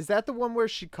 Enchanted, is that the one where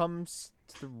she comes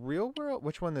to the real world?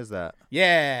 Which one is that?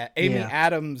 Yeah, Amy Yeah.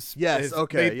 Adams. Yes, is-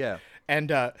 okay, yeah. And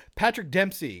Patrick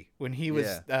Dempsey, when he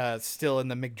was still in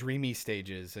the McDreamy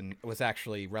stages and was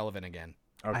actually relevant again.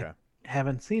 Okay.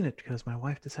 haven't seen it because my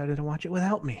wife decided to watch it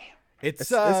without me. It's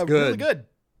It's really good. good.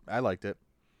 I liked it.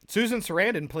 Susan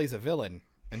Sarandon plays a villain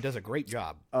and does a great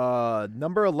job.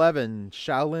 Number 11,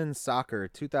 Shaolin Soccer,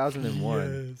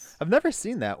 2001. I've never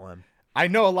seen that one. I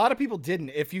know a lot of people didn't.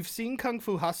 If you've seen Kung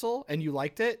Fu Hustle and you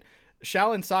liked it,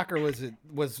 Shaolin Soccer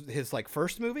was his like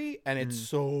first movie, and it's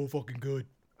so fucking good.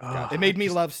 Oh, It made me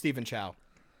love Stephen Chow.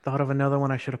 Thought of another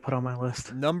one I should have put on my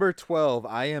list. Number 12,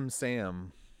 I Am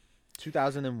Sam,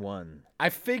 2001. I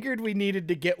figured we needed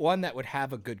to get one that would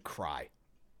have a good cry.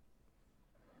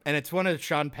 And it's one of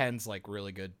Sean Penn's like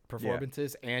really good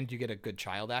performances, and you get a good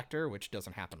child actor, which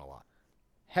doesn't happen a lot.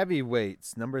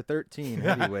 Heavyweights, number 13,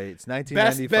 Heavyweights,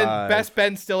 1995. Best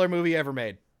Ben Stiller movie ever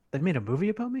made. They made a movie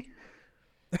about me?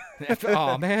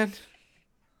 Oh man.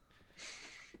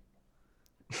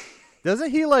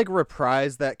 Doesn't he like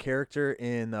reprise that character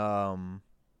in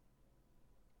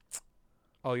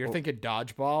Oh, you're thinking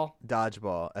Dodgeball?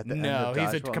 Dodgeball at the end No, of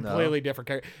he's a Dodgeball? No? completely different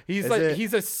character. He's Is like it-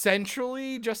 he's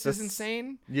essentially just as This-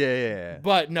 insane, Yeah.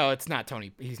 but no, it's not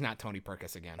Tony. He's not Tony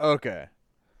Perkis again. Okay.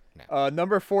 No.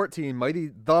 Number 14,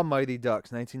 The Mighty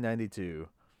Ducks, 1992.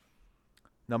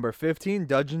 Number 15,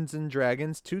 Dungeons and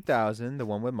Dragons, 2000, the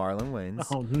one with Marlon Wayans.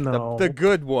 Oh no. The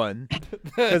good one.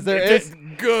 Because there Just is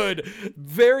good,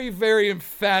 very very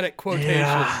emphatic quotations.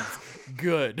 Yeah.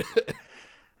 Good.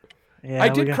 yeah, I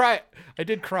we did got- cry. I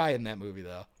did cry in that movie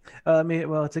though. I mean,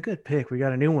 well, it's a good pick. We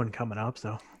got a new one coming up,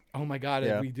 so Oh my god,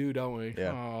 Yeah. we do, don't we?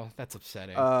 Yeah. Oh, that's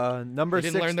upsetting. number they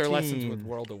didn't 16. learn their lessons with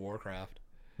World of Warcraft.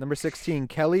 Number 16,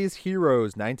 Kelly's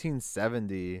Heroes,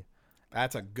 1970.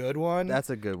 That's a good one. That's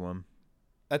a good one.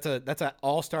 That's an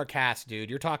all-star cast, dude.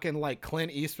 You're talking like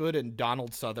Clint Eastwood and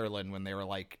Donald Sutherland when they were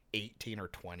like 18 or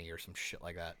 20 or some shit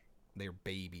like that. They were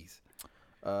babies.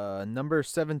 Number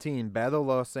 17, Battle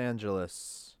Los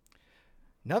Angeles.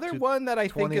 Another one that I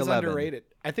think is 2011. underrated.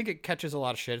 I think it catches a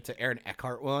lot of shit. It's an Aaron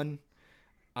Eckhart one.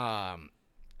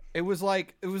 It was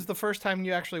the first time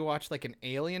you actually watched like an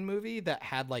alien movie that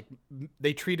had like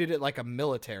they treated it like a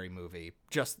military movie.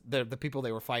 Just the people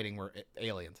they were fighting were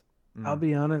aliens. I'll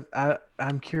be honest.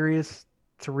 I'm curious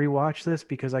to rewatch this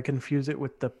because I confuse it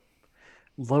with the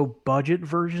low budget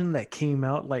version that came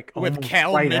out like With almost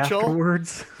Cal right Mitchell?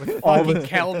 afterwards. Fucking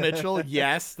Cal Mitchell.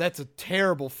 Yes, that's a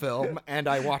terrible film, and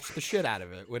I watched the shit out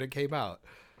of it when it came out.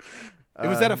 It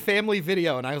was at a family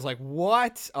video, and I was like,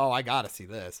 "What? Oh, I gotta see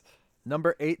this."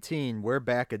 Number 18, We're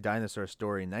Back, A Dinosaur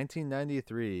Story,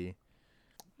 1993.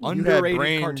 You had Underrated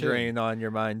Brain cartoon. Drain on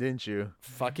your mind, didn't you?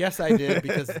 Fuck yes, I did,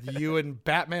 because you and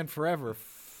Batman Forever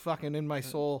fucking in my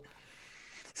soul.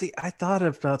 See, I thought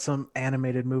about some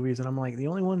animated movies, and I'm like, the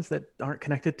only ones that aren't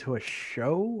connected to a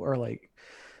show are like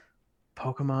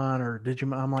Pokemon or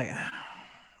Digimon. I'm like,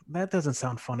 that doesn't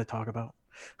sound fun to talk about.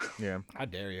 Yeah. How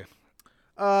dare you?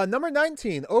 Number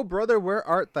 19, Oh Brother, Where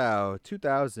Art Thou,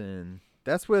 2000.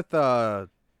 That's with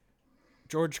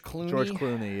George Clooney. George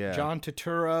Clooney, yeah. John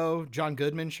Turturro. John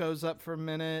Goodman shows up for a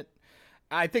minute.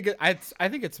 I think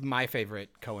it's my favorite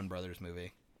Coen Brothers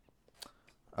movie.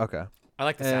 Okay. I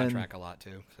like the And- soundtrack a lot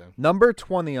too. So Number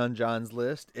 20 on John's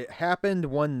list, It Happened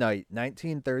One Night,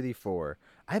 1934.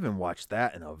 I haven't watched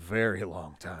that in a very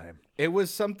long time. it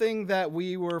was something that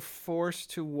we were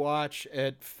forced to watch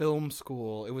at film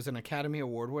school. It was an Academy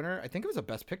Award winner. I think it was a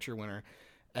Best Picture winner,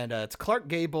 and it's Clark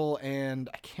Gable and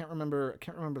I can't remember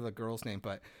the girl's name,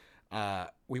 but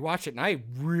we watched it and I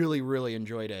really, really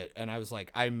enjoyed it. And I was like,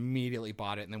 I immediately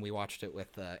bought it, and then we watched it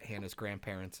with Hannah's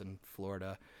grandparents in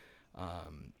Florida.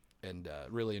 And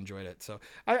really enjoyed it. So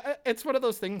it's one of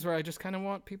those things where I just kind of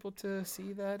want people to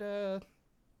see that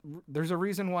there's a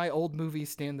reason why old movies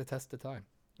stand the test of time.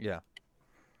 Yeah.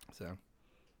 So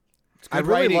it's I good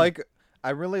really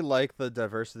writing. like the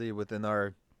diversity within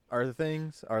our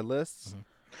things, our lists.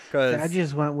 Mm-hmm. I Cuz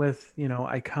just went with,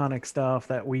 iconic stuff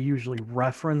that we usually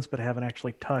reference but haven't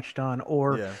actually touched on,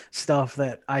 or Yeah. stuff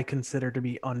that I consider to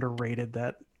be underrated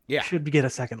that Yeah. should get a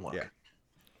second look. Yeah.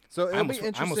 So it'll be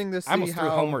interesting to see I almost how threw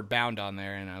Homeward Bound on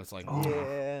there, and I was like, Oh.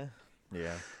 Yeah.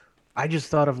 Yeah. I just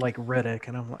thought of like Riddick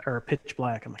or Pitch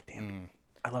Black. I'm like, damn, Mm.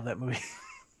 I love that movie.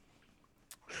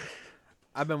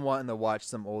 I've been wanting to watch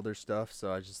some older stuff,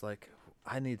 so I just like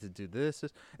I need to do this.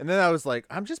 And then I was like,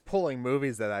 I'm just pulling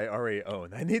movies that I already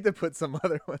own. I need to put some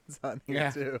other ones on here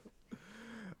Yeah. too.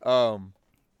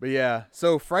 But yeah,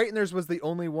 so Frighteners was the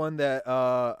only one that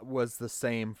was the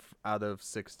same out of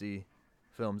 60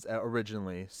 films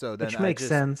originally. So then Which I makes just,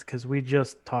 sense because we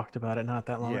just talk about it not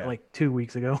that long, Yeah. like 2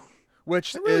 weeks ago.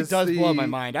 Which it really is does blow the- my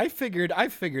mind. I figured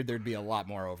there'd be a lot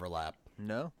more overlap,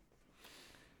 No.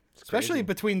 It's especially crazy.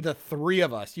 between the three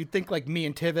of us. You'd think like me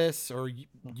and Tivis, or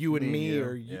you and Me and me, you,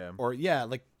 or yeah. or yeah,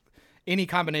 like any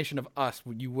combination of us,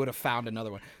 you would have found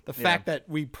another one. The fact that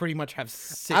we pretty much have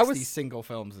 60 single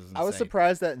films is insane. I was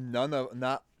surprised that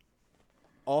not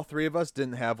all three of us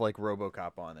didn't have like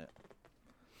RoboCop on it,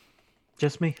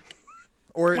 Just me.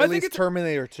 or Well, I at think least it's-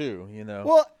 Terminator 2. You know.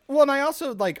 Well, and I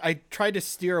also I tried to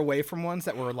steer away from ones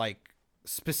that were like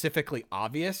specifically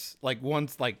obvious, like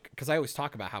ones like because I always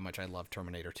talk about how much I love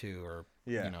Terminator 2 or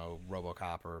Yeah.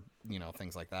 RoboCop or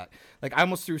things like that. Like I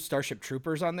almost threw Starship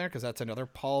Troopers on there because that's another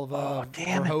Paul Oh,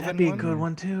 damn it. Verhoeven That'd be a one. good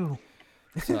one too.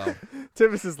 So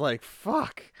Tivis is like,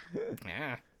 fuck.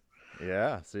 yeah,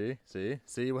 Yeah, see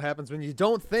what happens when you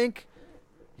don't think.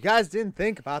 You guys didn't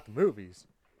think about the movies.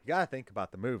 You gotta think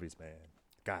about the movies, man.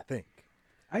 Gotta think.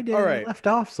 I did. All right. I left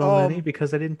off so many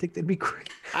because I didn't think they'd be great.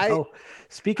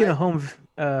 Speaking of home,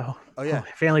 yeah.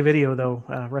 family video though,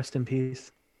 rest in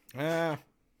peace. yeah,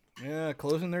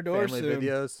 closing their doors Family soon.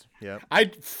 videos.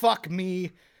 Yep. Fuck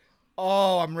me.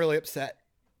 Oh, I'm really upset.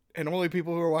 And only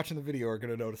people who are watching the video are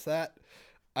gonna notice that.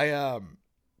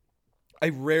 I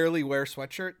rarely wear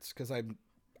sweatshirts because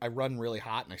I run really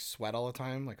hot and I sweat all the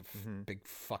time like a big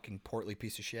fucking portly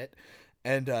piece of shit.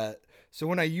 And so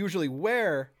when I usually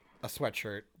wear a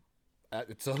sweatshirt,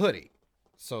 it's a hoodie.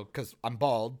 So because I'm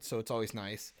bald, so it's always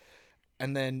nice.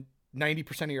 And then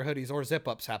 90% of your hoodies or zip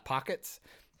ups have pockets.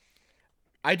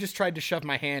 I just tried to shove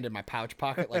my hand in my pouch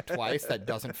pocket like twice. That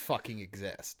doesn't fucking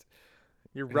exist.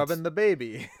 You're rubbing the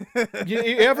baby. You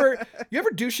ever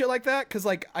do shit like that? Because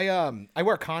like I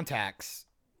wear contacts.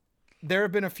 There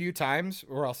have been a few times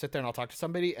where I'll sit there and I'll talk to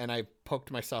somebody and I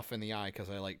poked myself in the eye because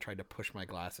I like tried to push my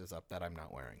glasses up that I'm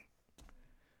not wearing.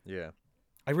 Yeah.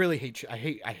 I really hate I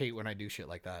hate when I do shit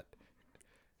like that.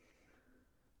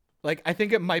 Like I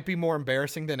think it might be more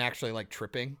embarrassing than actually like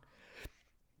tripping.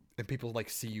 And people like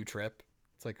see you trip.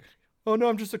 It's like, oh no,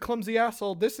 I'm just a clumsy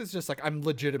asshole. This is just like I'm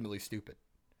legitimately stupid.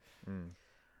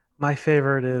 My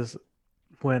favorite is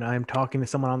when I'm talking to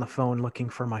someone on the phone looking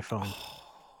for my phone.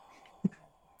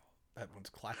 That one's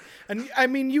classic. And I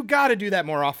mean, you got to do that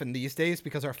more often these days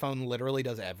because our phone literally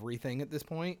does everything at this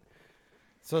point.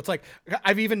 So it's like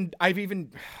I've even I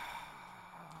can't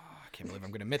believe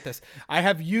I'm going to admit this. I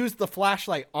have used the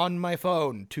flashlight on my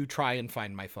phone to try and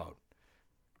find my phone.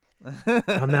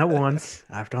 Done that once.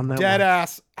 I've done that Dead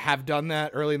once. ass have done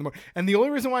that early in the morning. And the only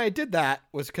reason why I did that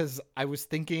was because I was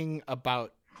thinking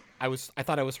about I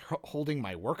thought I was holding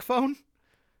my work phone.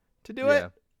 to do Yeah.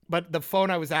 it. But the phone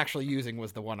I was actually using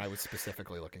was the one I was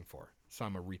specifically looking for. So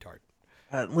I'm a retard.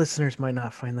 Listeners might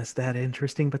not find this that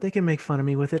interesting, but they can make fun of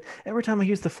me with it. Every time I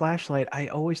use the flashlight, I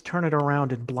always turn it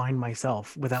around and blind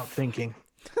myself without thinking.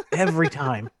 Every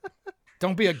time.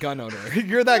 Don't be a gun owner.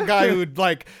 You're that guy who'd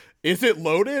like, is it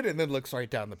loaded? And then looks right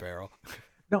down the barrel.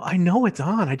 No, I know it's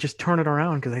on. I just turn it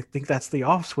around because I think that's the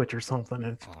off switch or something.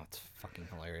 And Oh, it's fucking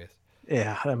hilarious.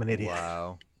 yeah, I'm an idiot.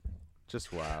 Wow.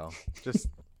 Just wow. Just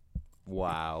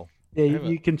wow. Yeah, have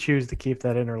you can choose to keep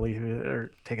that in or leave it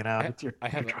or take it out. It's your, I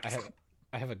have your a, I choice. have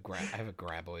I have a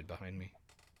graboid behind me.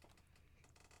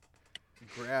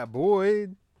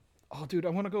 Graboid. Oh, dude, I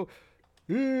want to go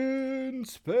in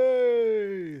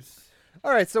space.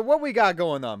 All right, so what we got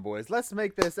going on, boys? Let's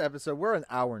make this episode. We're an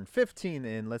hour and 15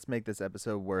 in. Let's make this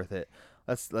episode worth it.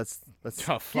 Let's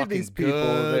Oh, give these fucking people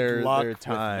good their luck their with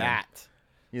time. that.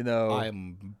 You know,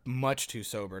 I'm much too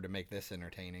sober to make this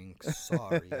entertaining.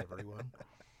 Sorry, everyone.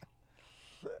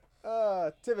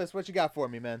 Tivis, what you got for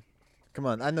me, man? Come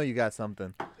on, I know you got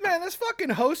something. Man, this fucking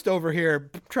host over here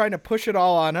trying to push it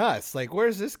all on us. Like,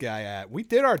 where's this guy at? We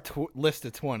did our list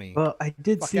of 20. Well, I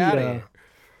did Fuck see outta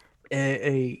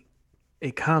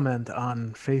a comment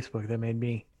on Facebook that made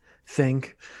me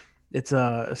think. It's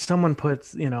someone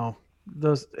puts,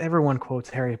 those everyone quotes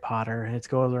Harry Potter and it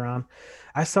goes around.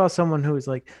 I saw someone who was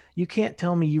like, you can't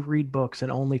tell me you read books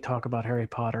and only talk about Harry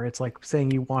Potter. It's like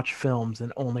saying you watch films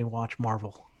and only watch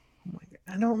Marvel. I'm like,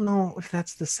 I don't know if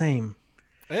that's the same.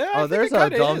 Yeah, I Oh, think it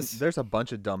kinda is. there's a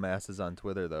bunch of dumbasses on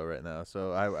Twitter though right now,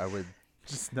 so I would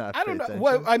just not. I don't know. pay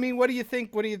What attention. what do you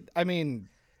think? Because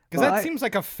Well, that seems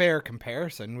like a fair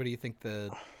comparison. What do you think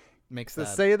makes So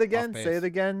that? say it again. off base? Say it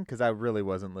again, because I really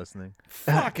wasn't listening.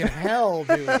 Fucking hell,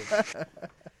 dude.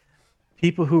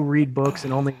 People who read books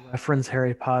and only reference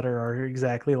Harry Potter are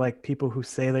exactly like people who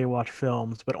say they watch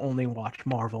films but only watch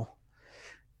Marvel.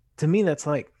 To me, that's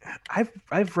like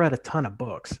I've read a ton of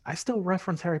books. I still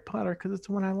reference Harry Potter because it's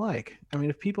one I like. I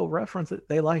mean, if people reference it,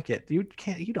 they like it. You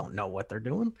don't know what they're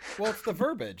doing. Well, it's the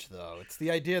verbiage, though. It's the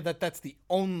idea that that's the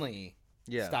only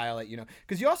style that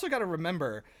because you also got to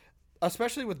remember,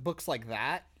 especially with books like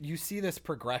that, you see this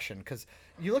progression because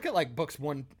you look at like books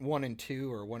one and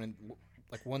two or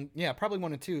probably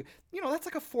 1 and 2. That's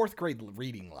like a 4th grade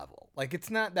reading level. Like it's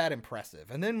not that impressive.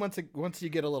 And then once you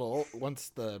get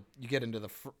you get into the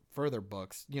further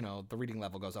books, the reading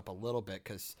level goes up a little bit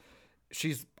because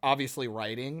she's obviously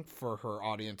writing for her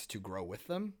audience to grow with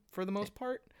them for the most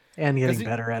part. And getting 'Cause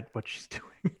better at what she's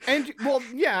doing. And well,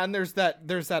 yeah, and there's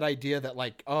that idea that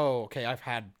like, oh, okay, I've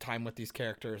had time with these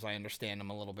characters, I understand them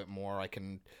a little bit more, I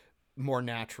can more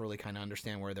naturally kind of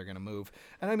understand where they're going to move.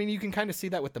 And I mean, you can kind of see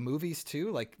that with the movies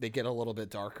too, like they get a little bit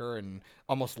darker and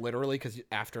almost literally because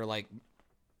after like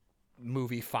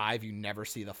movie 5 you never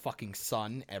see the fucking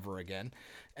sun ever again.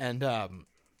 And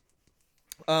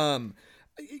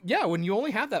yeah, when you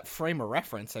only have that frame of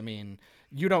reference, I mean,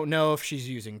 you don't know if she's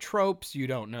using tropes. You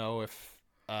don't know if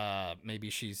maybe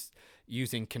she's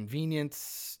using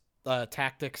convenience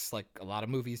tactics like a lot of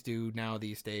movies do now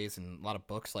these days and a lot of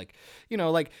books. Like,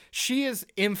 like she is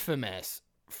infamous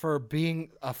for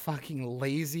being a fucking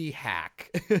lazy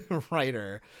hack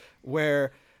writer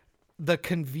where the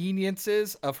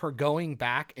conveniences of her going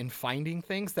back and finding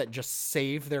things that just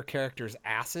save their characters'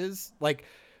 asses. Like,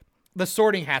 the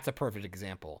Sorting Hat's a perfect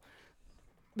example.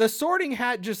 The Sorting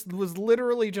Hat just was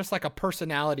literally just like a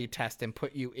personality test and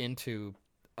put you into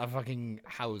a fucking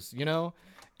house,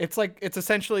 It's like, it's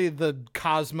essentially the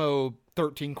Cosmo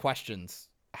 13 questions,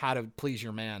 how to please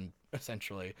your man,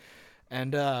 essentially.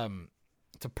 And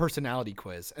it's a personality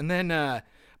quiz. And then,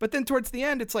 but then towards the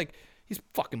end, it's like, he's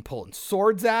fucking pulling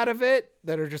swords out of it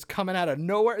that are just coming out of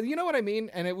nowhere. You know what I mean?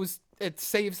 And it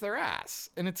saves their ass.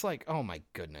 And it's like, oh my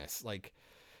goodness. Like,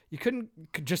 you could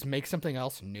just make something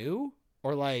else new,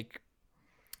 or like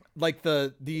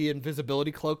the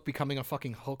invisibility cloak becoming a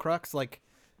fucking Horcrux. Like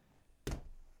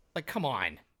come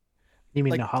on. You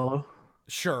mean Like- the hollow?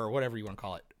 Sure, whatever you want to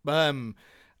call it. I'm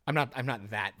not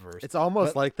that versed. It's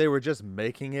almost like they were just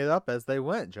making it up as they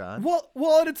went, John. Well,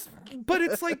 it's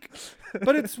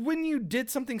when you did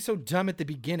something so dumb at the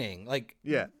beginning, like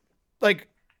Yeah. like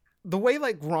the way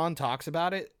like Ron talks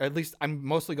about it, or at least I'm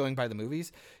mostly going by the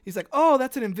movies. He's like, oh,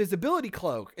 that's an invisibility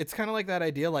cloak. It's kind of like that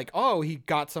idea, like, oh, he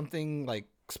got something like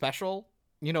special,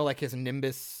 like his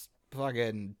Nimbus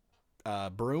fucking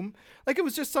broom. Like it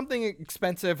was just something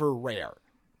expensive or rare.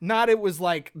 Not it was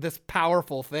like this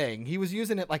powerful thing. He was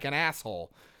using it like an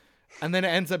asshole. And then it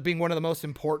ends up being one of the most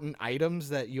important items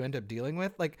that you end up dealing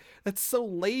with. Like, that's so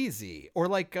lazy. Or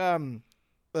like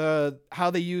how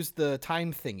they use the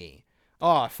time thingy.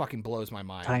 Oh, it fucking blows my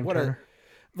mind. Time What turner.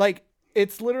 like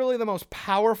it's literally the most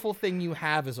powerful thing you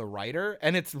have as a writer,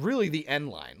 and it's really the end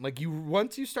line. Like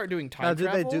once you start doing time Now, did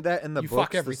travel, they do that in the you fuck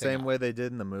books the everything same up. way they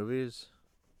did in the movies?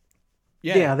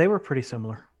 Yeah, they were pretty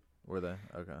similar. Were they?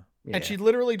 Okay. Yeah. And she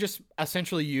literally just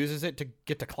essentially uses it to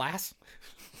get to class,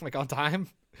 like on time,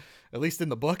 at least in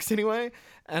the books anyway.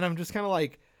 And I'm just kind of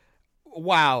like,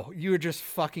 wow, you were just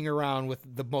fucking around with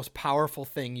the most powerful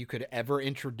thing you could ever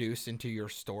introduce into your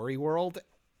story world,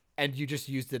 and you just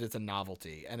used it as a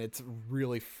novelty, and it's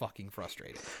really fucking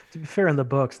frustrating. To be fair, in the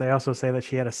books, they also say that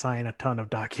she had to sign a ton of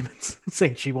documents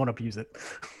saying she won't abuse it.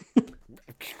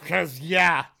 Because,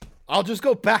 yeah, I'll just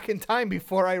go back in time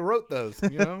before I wrote those,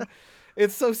 you know?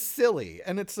 It's so silly.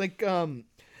 And it's like, and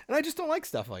I just don't like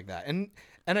stuff like that. And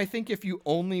I think if you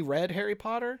only read Harry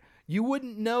Potter, you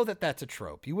wouldn't know that that's a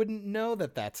trope. You wouldn't know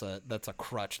that that's a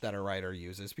crutch that a writer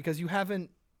uses because you haven't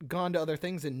gone to other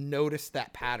things and noticed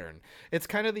that pattern. It's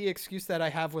kind of the excuse that I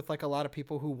have with like a lot of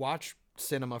people who watch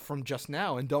cinema from just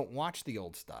now and don't watch the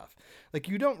old stuff. Like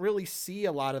you don't really see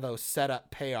a lot of those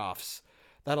setup payoffs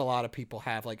that a lot of people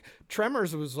have. Like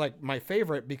Tremors was like my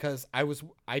favorite because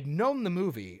I'd known the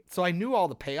movie, so I knew all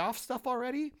the payoff stuff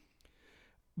already,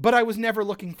 but I was never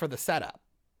looking for the setup.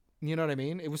 You know what I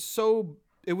mean? It was so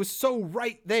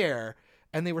right there,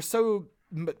 and they were so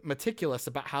meticulous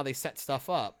about how they set stuff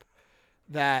up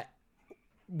that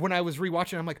when I was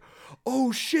rewatching, I'm like,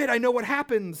 oh shit, I know what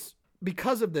happens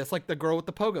because of this. Like the girl with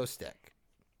the pogo stick.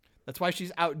 That's why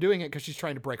she's out doing it, because she's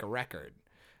trying to break a record.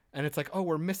 And it's like, oh,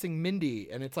 we're missing Mindy.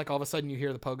 And it's like all of a sudden you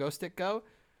hear the pogo stick go.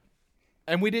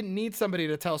 And we didn't need somebody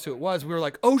to tell us who it was. We were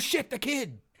like, oh shit, the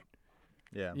kid.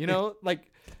 Yeah. You know,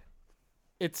 like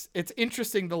it's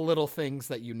interesting, the little things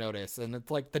that you notice. And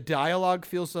it's like the dialogue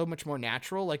feels so much more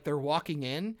natural. Like they're walking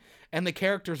in and the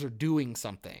characters are doing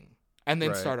something and then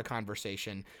Right. start a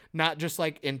conversation. Not just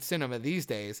like in cinema these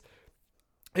days.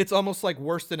 It's almost like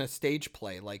worse than a stage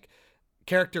play. Like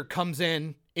character comes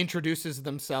in, introduces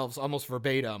themselves almost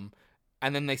verbatim,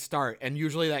 and then they start. And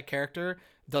usually that character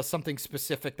does something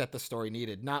specific that the story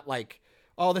needed. Not like,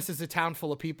 oh, this is a town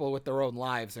full of people with their own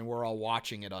lives and we're all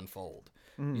watching it unfold.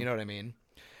 You know what I mean?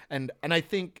 And I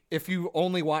think if you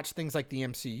only watch things like the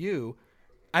MCU,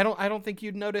 I don't think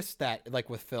you'd notice that, like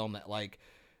with film, that like,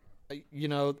 you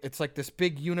know, it's like this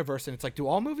big universe and it's like, do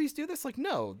all movies do this? Like,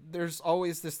 no, there's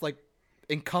always this like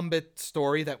incumbent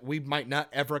story that we might not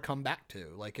ever come back to.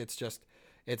 Like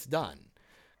it's done.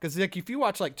 Because like if you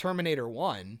watch like Terminator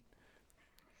 1,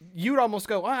 you'd almost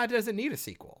go, it doesn't need a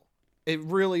sequel. It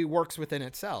really works within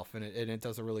itself, and it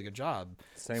does a really good job.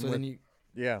 Same so with then you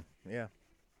yeah.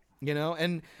 you know,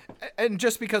 and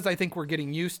just because I think we're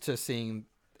getting used to seeing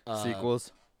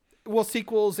Sequels. well,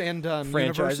 sequels and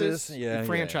Franchises? universes, Yeah,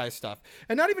 franchise stuff,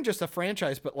 and not even just a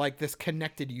franchise, but like this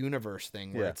connected universe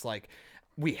thing where Yeah. it's like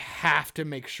we have to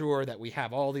make sure that we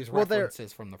have all these Well, they're-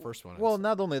 references from the first one. Well,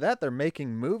 not only that, they're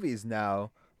making movies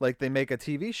now like they make a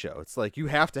TV show. It's like you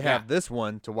have to have Yeah. this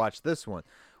one to watch this one.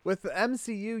 With the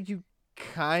MCU, you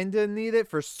kind of need it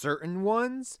for certain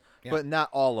ones, Yeah. but not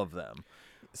all of them.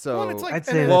 So Well, and it's like- I'd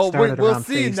say that well, started we'll around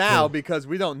see phase now 2. because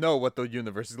we don't know what the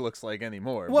universe looks like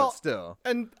anymore. Well, but still,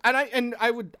 and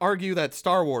I would argue that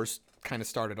Star Wars kind of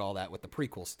started all that with the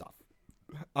prequel stuff.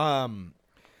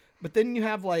 But then you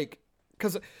have like,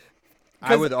 because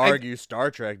I would argue Star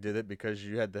Trek did it because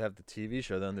you had to have the TV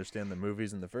show to understand the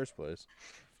movies in the first place.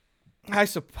 I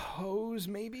suppose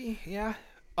maybe, yeah.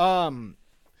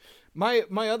 My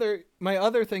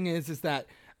other thing is that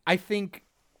I think,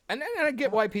 and I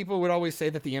get why people would always say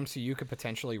that the MCU could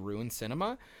potentially ruin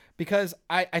cinema, because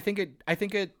I think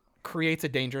it creates a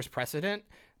dangerous precedent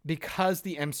because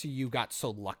the MCU got so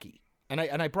lucky. And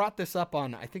I brought this up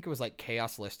on, I think it was like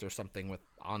Chaos List or something with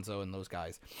Anzo and those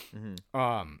guys.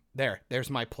 There's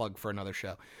my plug for another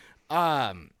show.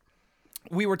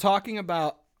 We were talking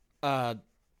about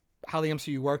how the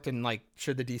MCU worked and like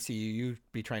should the DCU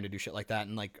be trying to do shit like that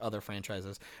and like other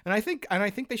franchises. And I think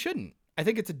they shouldn't. I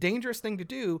think it's a dangerous thing to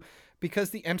do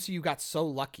because the MCU got so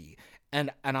lucky.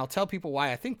 And I'll tell people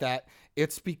why I think that.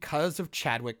 It's because of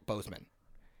Chadwick Boseman.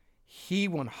 He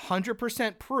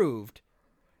 100% proved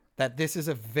that this is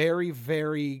a very,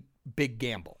 very big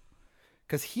gamble.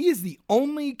 Because he is the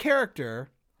only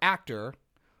actor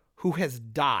who has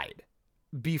died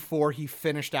before he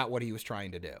finished out what he was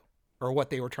trying to do, or what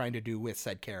they were trying to do with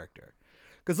said character.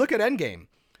 Because look at Endgame.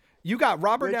 You got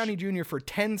Robert Downey Jr. for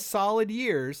 10 solid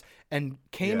years and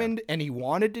came in and he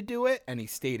wanted to do it and he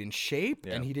stayed in shape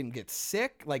and he didn't get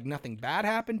sick. Like nothing bad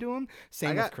happened to him.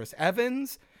 Same with Chris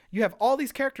Evans. You have all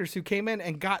these characters who came in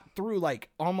and got through like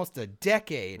almost a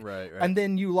decade. Right. And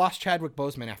then you lost Chadwick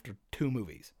Boseman after 2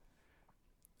 movies.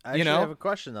 I actually know? have a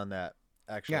question on that,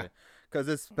 actually. Yeah. because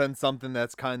it's been something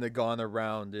that's kind of gone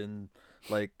around in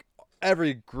like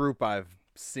every group I've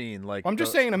seen. Like I'm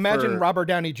just saying, imagine for- Robert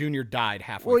Downey Jr. died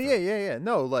halfway. Well, through. yeah.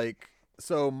 No, like,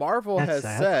 so Marvel That's has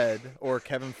sad. said, or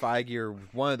Kevin Feige or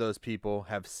one of those people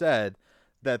have said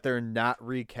that they're not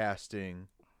recasting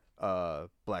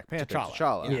Black Panther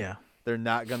T'Challa. Yeah. They're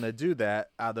not going to do that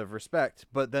out of respect.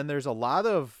 But then there's a lot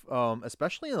of,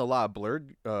 especially in a lot of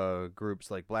blurred groups,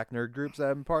 like Black nerd groups that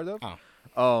I'm part of.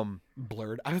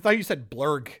 Blurred. I thought you said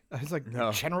Blurg. I was like,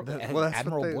 No, General that's what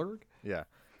Admiral they- Blurg. Yeah.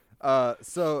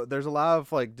 So there's a lot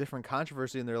of like different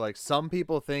controversy, and they're like, some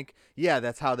people think, yeah,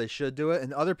 that's how they should do it,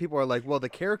 and other people are like, well, the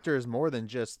character is more than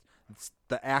just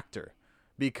the actor,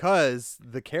 because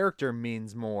the character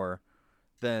means more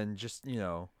than just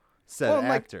said Well,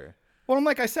 like- actor. Well,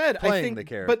 like I said, I Playing think the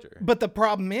character. But the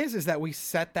problem is that we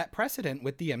set that precedent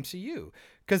with the MCU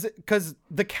because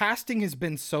the casting has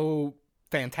been so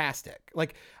fantastic.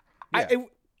 Like, Yeah.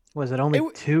 Was it only It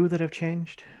w- 2 that have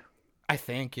changed? I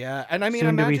think, yeah. And I mean,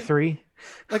 Soon to be imagine, 3.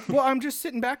 like, well, I'm just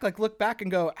sitting back, like, look back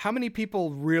and go, how many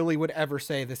people really would ever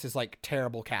say this is like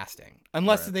terrible casting,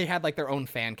 unless Right. they had like their own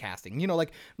fan casting?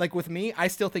 Like with me, I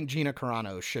still think Gina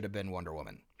Carano should have been Wonder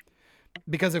Woman.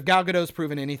 Because if Gal Gadot's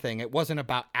proven anything, it wasn't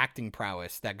about acting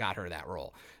prowess that got her that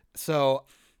role. So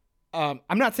I'm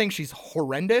not saying she's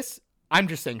horrendous. I'm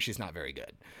just saying she's not very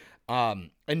good. And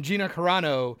Gina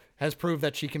Carano has proved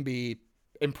that she can be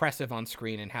impressive on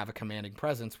screen and have a commanding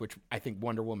presence, which I think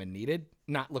Wonder Woman needed.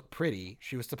 Not look pretty.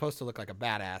 She was supposed to look like a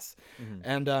badass.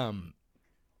 And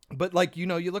but like, you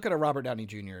look at a Robert Downey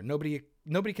Jr. Nobody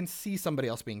can see somebody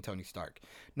else being Tony Stark.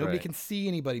 Nobody Right. can see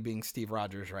anybody being Steve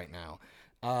Rogers right now.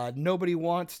 Nobody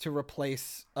wants to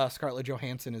replace Scarlett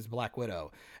Johansson as Black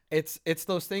Widow. It's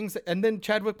those things. And then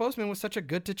Chadwick Boseman was such a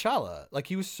good T'Challa. Like,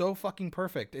 he was so fucking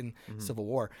perfect in Civil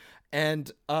War.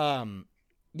 And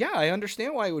yeah, I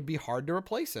understand why it would be hard to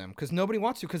replace him, because nobody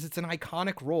wants to, because it's an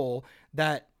iconic role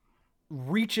that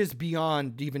reaches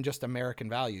beyond even just American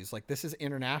values. Like, this is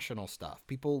international stuff.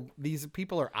 These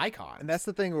people are icons. And that's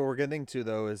the thing where we're getting to,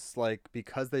 though, is like,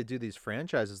 because they do these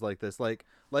franchises like this, like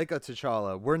a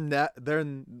T'Challa, they're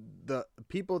the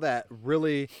people that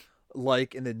really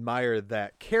like and admire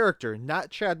that character, not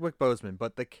Chadwick Boseman,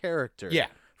 but the character. Yeah.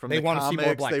 From They the wanna see comics,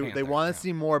 more Black they Panther, want yeah. to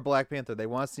see more Black Panther. They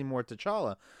want to see more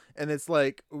T'Challa. And it's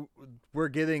like, we're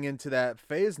getting into that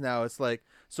phase now. It's like,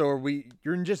 so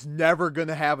you're just never going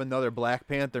to have another Black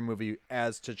Panther movie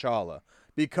as T'Challa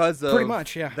because of Pretty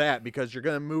much, yeah. that, because you're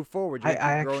going to move forward. You're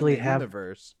I growing actually the have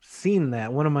universe. Seen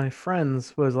that. One of my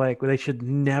friends was like, they should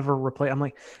never replace. I'm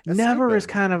like, That's never is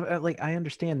stupid. kind of like, I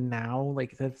understand now,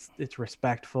 like it's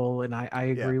respectful and I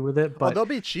agree with it, Well, but they'll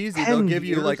be cheesy. They'll 10 give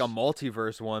you like a years?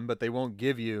 multiverse one, but they won't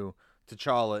give you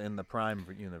T'Challa in the Prime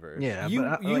universe. yeah, You-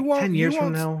 but you like won't- 10 you years from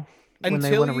won't- now, when they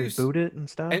until want to you s- reboot it and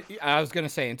stuff. And I was going to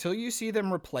say, until you see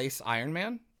them replace Iron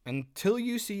Man, until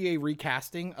you see a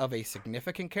recasting of a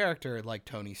significant character like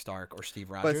Tony Stark or Steve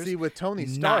Rogers, But see, with Tony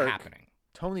not Stark, happening.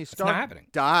 Tony not Stark happening.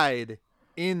 died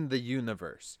in the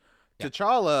universe. Yeah.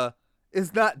 T'Challa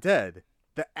is not dead.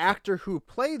 The actor who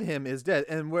played him is dead.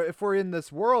 And if we're in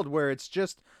this world where it's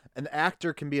just an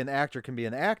actor can be an actor can be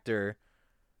an actor,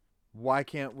 why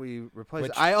can't we replace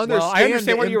it? I understand. I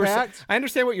understand the what you were saying. impact, I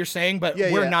understand what you're saying, but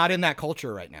Yeah, we're yeah. not in that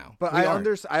culture right now. but We I aren't.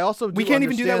 understand. I also We do can't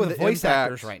even do that understand with the voice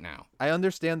impact. actors right now. I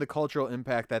understand the cultural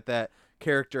impact that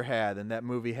character had and that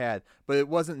movie had, but it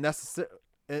wasn't necessary.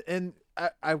 And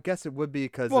I guess it would be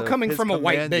because Well, of coming his from a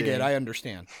white bigot, commanding- I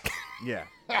understand, yeah,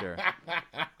 sure,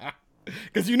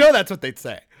 because that's what they'd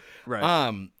say. right.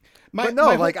 My But no,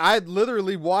 my like I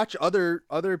literally watch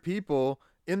other people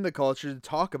in the culture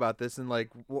talk about this and like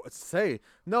say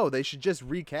no, they should just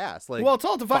recast. Like, Well, it's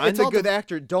all find it's a all good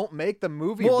actor. Don't make the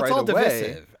movie Well, right it's all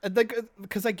away. divisive.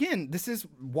 Because again, this is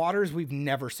waters we've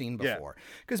never seen Yeah. before.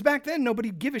 Because back then,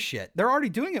 nobody give a shit. They're already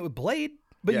doing it with Blade.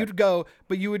 But Yeah.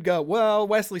 you would go, well,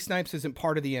 Wesley Snipes isn't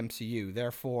part of the MCU,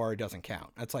 therefore it doesn't count.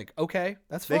 That's like, okay,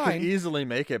 that's They fine. could easily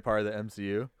make it part of the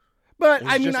MCU. But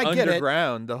It's I mean, just I get it.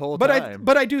 underground the whole But time.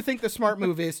 I do think the smart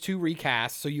move is to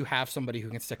recast so you have somebody who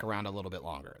can stick around a little bit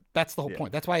longer. That's the whole Yeah.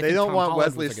 point. That's why I they think don't Tom want Holland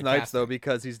Wesley was a good Snipes casting. though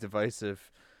because he's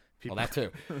divisive. People, Well, that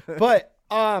too. But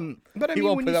I he mean,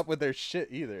 won't when put you, up with their shit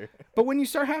either. but when you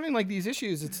start having like these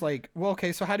issues, it's like, well,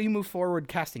 okay, so how do you move forward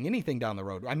casting anything down the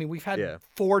road? I mean, we've had Yeah.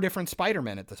 4 different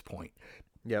Spider-Men at this point.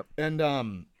 Yep.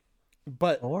 And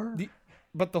but Or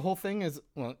the whole thing is,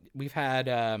 well, we've had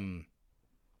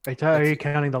are you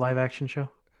counting the live action show?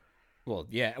 well,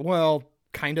 yeah, well,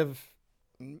 kind of,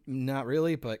 not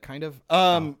really, but kind of.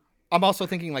 I'm also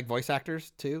thinking like voice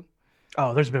actors too.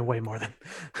 Oh, there's been way more than.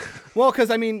 Well, because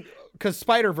I mean, because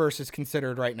Spider-Verse is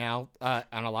considered right now, on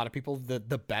a lot of people, the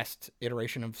best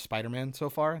iteration of Spider-Man so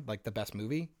far, like the best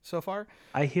movie so far.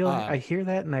 I hear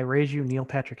that, and I raise you Neil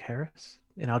Patrick Harris,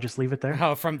 and I'll just leave it there.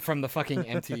 Oh, from the fucking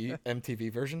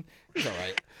MTV version. It's all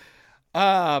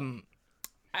right.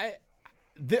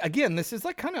 Again, this is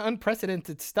like kind of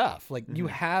unprecedented stuff. Like you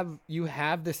have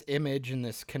this image in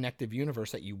this connective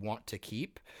universe that you want to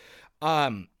keep.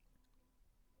 I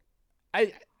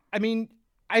mean,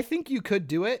 I think you could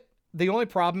do it. The only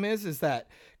problem is that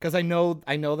because I know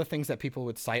the things that people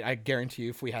would cite. I guarantee you,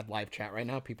 if we had live chat right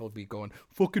now, people would be going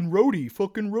fucking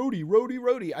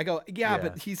Rhodey. I go, yeah,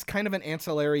 but he's kind of an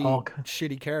ancillary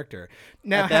shitty character.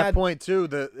 Now at that point too,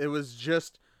 it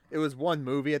was one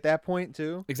movie at that point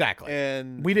too. Exactly,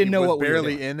 and we didn't know what barely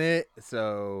we were doing. in it.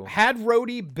 So had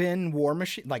Rhodey been War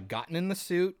Machine, like gotten in the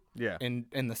suit, yeah, in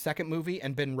the second movie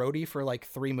and been Rhodey for like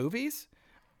 3 movies.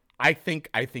 I think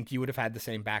you would have had the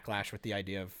same backlash with the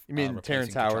idea of you mean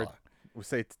Terrence Howard. We'll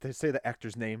say the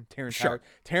actor's name, Terrence Howard.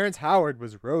 Terrence Howard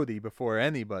was Rhodey before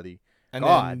anybody. And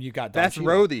then you got Don that's Cheadle.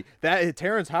 Rhodey. That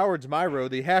Terrence Howard's my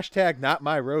Rhodey. # not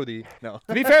my Rhodey. No.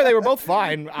 To be fair, they were both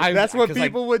fine. That's what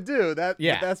people would do.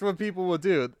 Yeah. That's what people will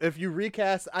do. If you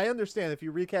recast, I understand if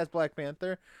you recast Black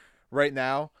Panther right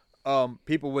now,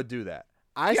 people would do that.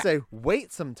 I say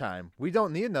wait some time. We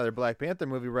don't need another Black Panther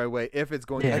movie right away if it's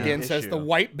going to be again an says issue. the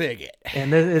white bigot.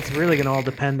 And it's really going to all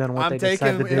depend on what I'm they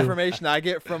decide taking to do. information I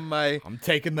get from my I'm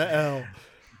taking the L.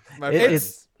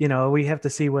 It's we have to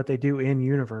see what they do in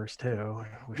universe too.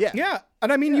 Yeah,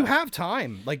 and I mean you have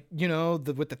time. Like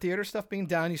with the theater stuff being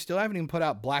down, you still haven't even put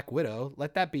out Black Widow.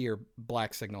 Let that be your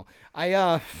black signal.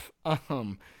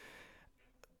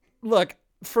 Look,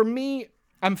 for me,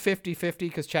 I'm 50-50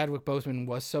 because Chadwick Boseman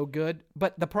was so good.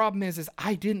 But the problem is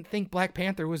I didn't think Black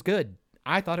Panther was good.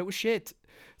 I thought it was shit.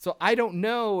 So I don't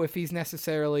know if he's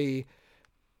necessarily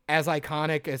as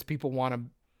iconic as people want to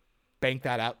bank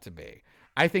that out to be.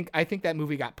 I think that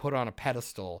movie got put on a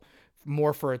pedestal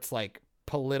more for its like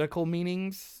political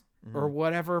meanings or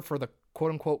whatever for the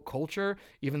quote unquote culture,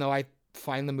 even though I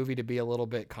find the movie to be a little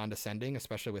bit condescending,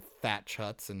 especially with thatch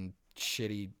huts and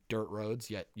shitty dirt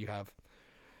roads, yet you have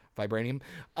vibranium.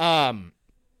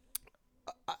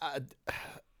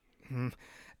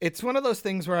 It's one of those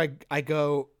things where I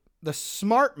go, the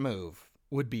smart move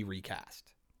would be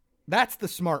recast. That's the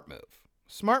smart move.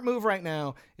 Smart move right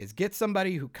now is get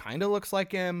somebody who kind of looks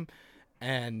like him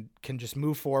and can just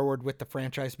move forward with the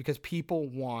franchise because people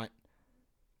want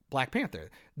Black Panther.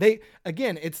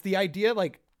 It's the idea,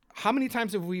 like, how many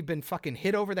times have we been fucking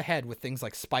hit over the head with things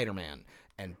like Spider-Man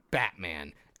and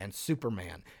Batman and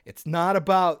Superman? It's not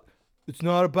about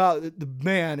the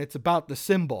man, it's about the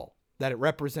symbol that it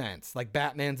represents. Like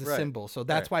Batman's a symbol. So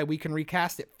that's why we can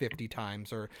recast it 50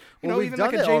 times or even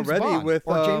like a James Bond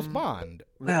or James Bond.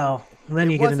 Well,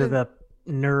 then you get into the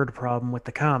nerd problem with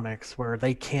the comics where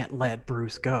they can't let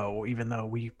Bruce go, even though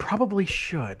we probably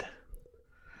should.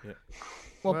 Yeah.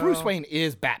 Well, Bruce Wayne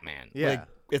is Batman. Yeah. Like,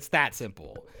 it's that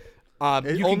simple.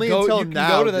 You only can until you can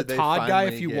now go to the did they Todd guy if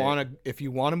finally you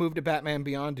get- want to move to Batman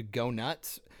Beyond to go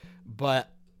nuts,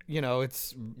 but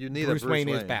it's You need Bruce a Bruce Wayne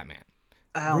is Wayne. Batman.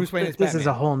 Bruce Wayne is this is a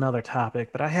Batman. whole nother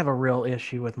topic, but I have a real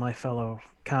issue with my fellow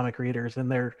comic readers, and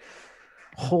they're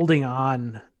holding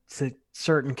on to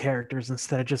certain characters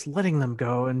instead of just letting them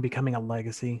go and becoming a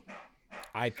legacy.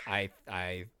 But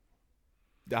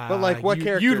like, what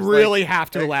characters? You'd really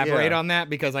have to yeah. elaborate on that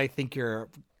because I think you're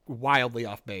wildly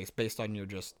off base based on your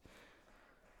just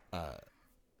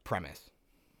premise.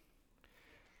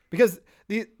 Because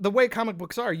the way comic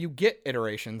books are, you get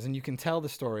iterations and you can tell the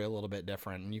story a little bit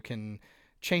different and you can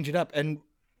change it up. And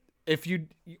if you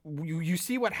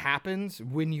see what happens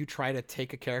when you try to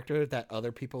take a character that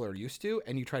other people are used to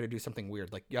and you try to do something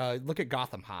weird. Like look at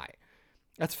Gotham High.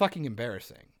 That's fucking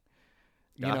embarrassing.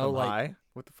 Gotham High?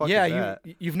 What the fuck is yeah, that?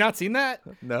 you've not seen that?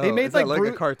 No, They made is that like a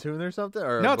Bru- cartoon or something?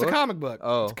 Or No, a it's a book? comic book.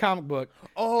 Oh. It's a comic book.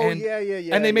 Oh, And- yeah.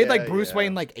 And they made like yeah, Bruce yeah.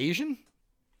 Wayne like Asian.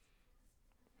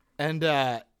 And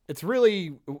it's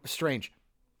really strange.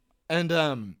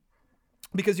 And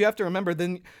because you have to remember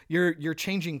then you're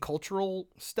changing cultural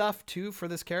stuff too for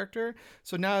this character.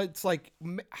 So now it's like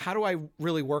how do I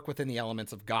really work within the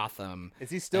elements of Gotham? Is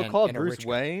he still and- called and a Bruce rich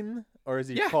guy? Wayne? Or is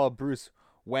he Yeah. called Bruce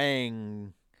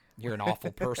Wang? You're an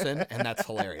awful person, and that's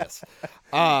hilarious.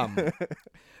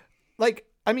 Like,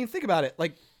 I mean, think about it.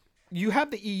 Like, you have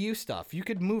the EU stuff. You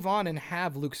could move on and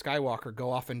have Luke Skywalker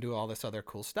go off and do all this other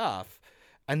cool stuff,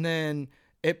 and then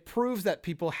it proves that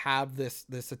people have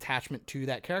this attachment to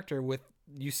that character. With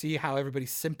you see how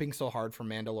everybody's simping so hard for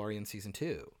Mandalorian season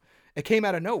 2. It came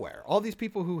out of nowhere. All these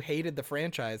people who hated the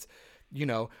franchise,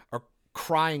 are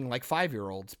crying like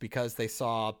 5-year-olds because they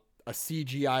saw a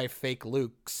CGI fake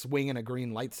Luke swinging a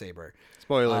green lightsaber.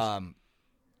 Spoilers.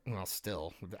 Well,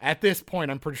 still at this point,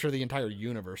 I'm pretty sure the entire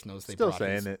universe knows they Still brought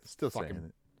saying his it. Still saying fucking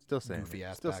it. Still saying goofy it.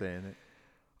 ass Still back. saying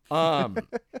it.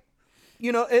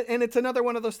 You know, and it's another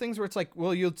one of those things where it's like,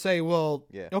 well, you'd say, well,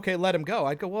 Yeah. okay, let him go.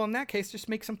 I'd go, well, in that case, just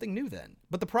make something new then.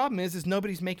 But the problem is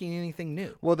nobody's making anything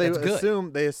new. Well, they That's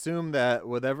good. assume that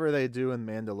whatever they do in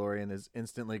Mandalorian is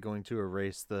instantly going to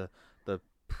erase the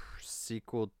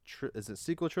sequel. Is it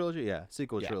sequel trilogy? Yeah,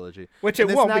 sequel Yeah. trilogy. Which And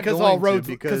it it's won't not because going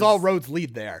to, all roads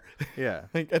lead there. Yeah.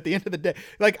 Like, at the end of the day,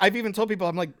 like I've even told people,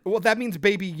 I'm like, well, that means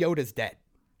Baby Yoda's dead,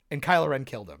 and Kylo Ren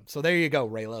killed him. So there you go,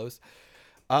 Raylos.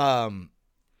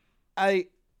 I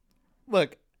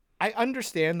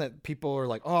understand that people are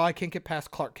like, oh, I can't get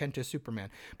past Clark Kent as Superman,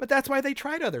 but that's why they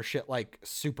tried other shit like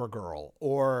Supergirl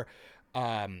or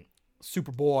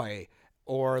Superboy.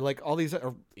 Or like all these,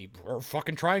 or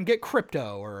fucking try and get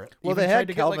Crypto, or Well, even they tried had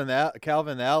to get, like,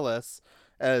 Calvin Ellis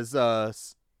as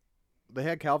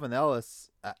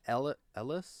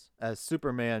Ellis as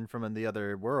Superman from the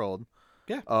other world.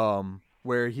 Yeah.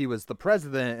 Where he was the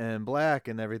president and black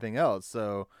and everything else.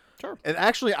 So, Sure. and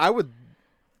actually, I would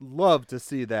love to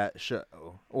see that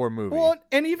show or movie. Well,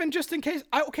 and even just in case,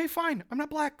 okay, fine. I'm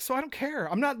not black, so I don't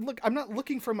care. I'm not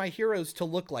looking for my heroes to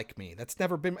look like me. That's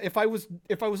never been. If I was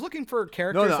looking for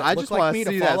characters that I look just like wanna me to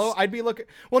see that follow, I'd be looking.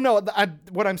 Well, no,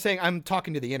 what I'm saying, I'm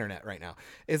talking to the internet right now.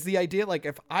 Is the idea like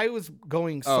if I was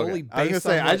going solely based I was gonna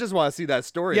say, on I just want to see that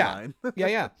storyline.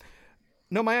 yeah.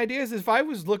 No, my idea is if I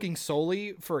was looking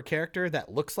solely for a character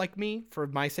that looks like me for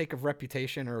my sake of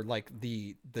reputation or like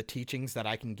the teachings that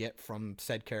I can get from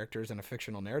said characters in a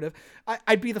fictional narrative,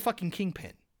 I'd be the fucking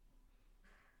Kingpin.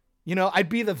 You know, I'd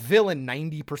be the villain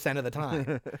 90% of the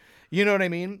time. You know what I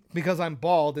mean? Because I'm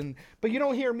bald, but you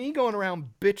don't hear me going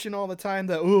around bitching all the time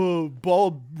that, oh,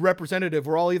 bald representative,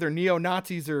 we're all either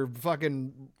neo-Nazis or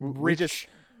fucking rich.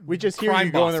 We just hear crime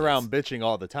you going bosses. around bitching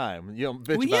all the time. You don't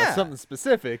bitch Well, about yeah. something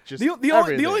specific. Just The only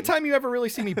everything. time you ever really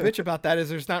see me bitch about that is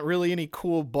there's not really any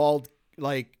cool bald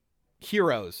like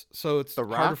heroes, so it's The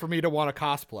harder Rock? for me to want to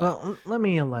cosplay. Well, let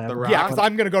me elaborate. Rock? Yeah, because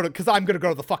I'm gonna go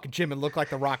to the fucking gym and look like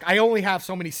The Rock. I only have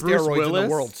so many Bruce steroids in the Willis?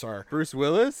 world, sir. Bruce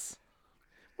Willis,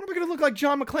 What am I gonna look like,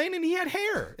 John McClane? And he had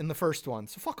hair in the first one,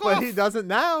 so fuck off. but he doesn't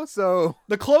now. So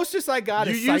The closest I got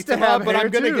You is used to Saitama, have but hair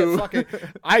I'm gonna too. get fucking.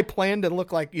 I plan to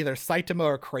look like either Saitama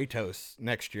or Kratos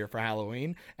next year for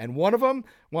Halloween, and one of them,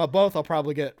 well, both I'll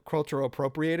probably get cultural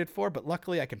appropriated for, but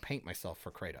luckily I can paint myself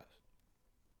for Kratos.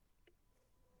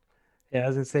 Yeah, I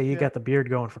was gonna say you got the beard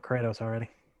going for Kratos already.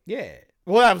 Yeah.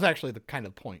 Well, that was actually the kind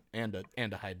of point, and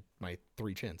to hide my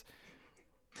 3 chins.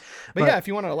 But yeah, if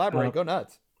you want to elaborate, go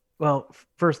nuts. Well,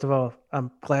 first of all,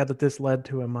 I'm glad that this led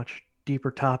to a much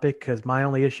deeper topic because my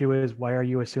only issue is why are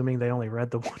you assuming they only read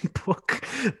the one book?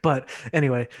 But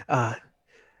anyway,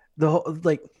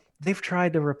 they've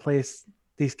tried to replace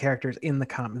these characters in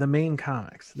the main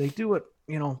comics. They do it,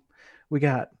 we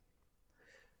got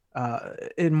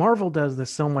and Marvel does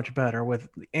this so much better with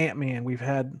Ant-Man. We've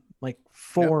had like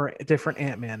 4 different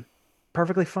Ant-Man.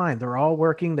 Perfectly fine. They're all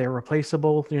working. They're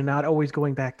replaceable. You're not always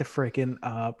going back to freaking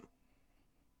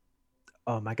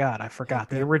oh my god, I forgot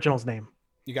the original's name.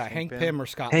 You got Hank Pym. Pym or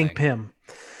Scott Hank Lang.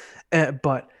 Pym.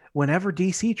 But whenever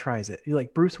DC tries it,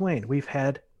 like Bruce Wayne, we've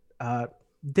had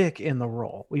Dick in the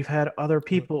role. We've had other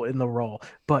people in the role.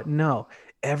 But no,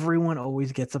 everyone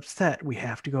always gets upset. We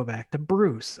have to go back to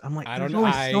Bruce. I'm like, I there's don't know.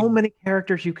 only so many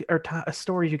characters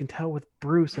stories you can tell with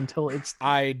Bruce until it's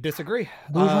I disagree.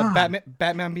 Move on.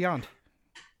 Batman Beyond.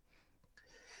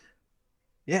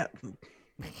 yeah.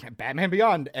 Batman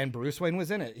Beyond, and Bruce Wayne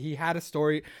was in it. He had a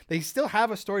story. They still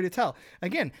have a story to tell.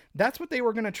 Again, that's what they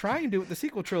were going to try and do with the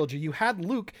sequel trilogy. You had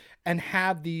Luke and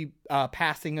have the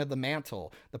passing of the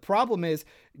mantle. The problem is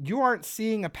you aren't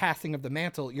seeing a passing of the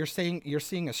mantle. You're seeing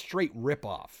a straight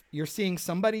ripoff. You're seeing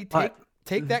somebody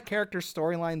take that character's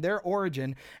storyline, their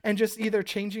origin, and just either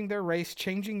changing their race,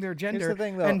 changing their gender, the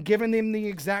thing, though. and giving them the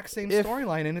exact same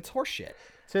storyline, and it's horseshit.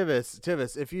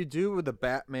 Tivis, if you do with the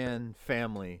Batman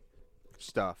family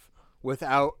stuff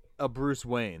without a Bruce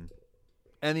Wayne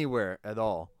anywhere at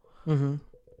all,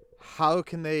 how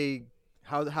can they?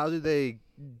 How do they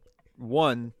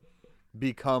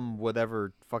become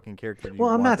whatever fucking character? You Well,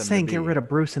 I'm want not them saying to get be? rid of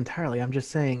Bruce entirely. I'm just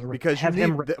saying because have you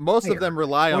him need, most of them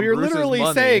rely on Well, you're Bruce's literally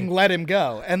money. saying let him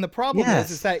go, and the problem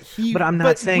is that he. But I'm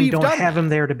not saying we've don't done have that. him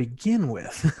there to begin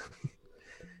with.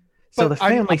 So the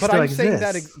family still I'm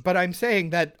exists. but I'm saying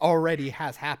that already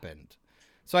has happened.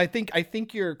 So I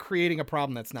think you're creating a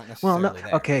problem that's not necessarily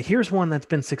there. Okay, here's one that's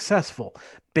been successful.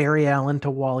 Barry Allen to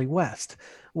Wally West.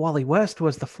 Wally West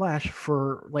was the Flash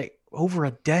for like over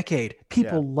a decade.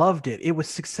 People loved it. It was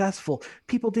successful.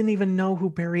 People didn't even know who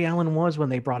Barry Allen was when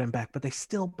they brought him back, but they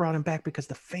still brought him back because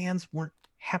the fans weren't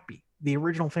happy. The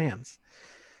original fans.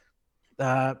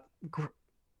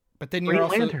 But then Green you're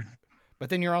also, Lantern. but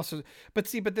then you're also, but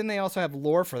see, but then they also have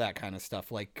lore for that kind of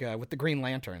stuff, like with the Green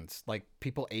Lanterns, like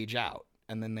people age out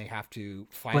and then they have to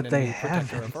find But a they new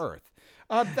protector haven't. of Earth.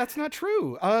 That's not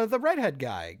true. The redhead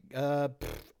guy,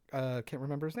 can't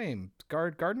remember his name.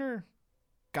 Gardner,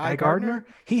 Guy Gardner,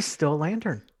 he's still a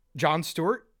Lantern. John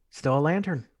Stewart, Still a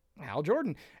Lantern. Hal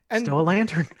Jordan, and Still a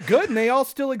Lantern. good, and they all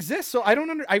still exist. So I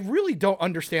really don't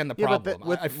understand the Yeah, but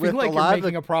problem. I with feel a like lot you're of the-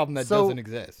 making a problem that so- doesn't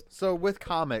exist. So with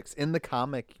comics, in the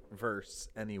comic verse,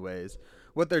 anyways,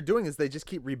 what they're doing is they just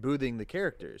keep rebooting the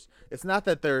characters. It's not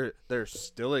that they're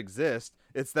still exist.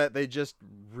 It's that they just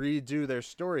redo their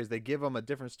stories. They give them a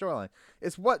different storyline.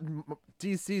 It's what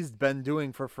DC's been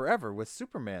doing for forever with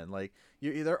Superman. Like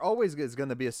there always is going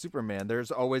to be a Superman.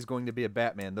 There's always going to be a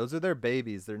Batman. Those are their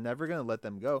babies. They're never going to let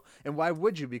them go. And why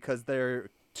would you? Because they're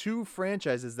two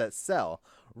franchises that sell,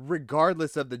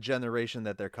 regardless of the generation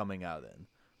that they're coming out in.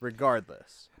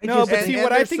 Regardless. No, but And- see, and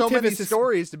what I there's think so many Tivis is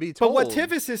stories to be But told. what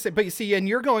Tivis is, but you see, and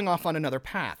you're going off on another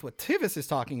path. What Tivis is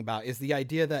talking about is the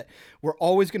idea that we're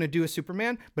always going to do a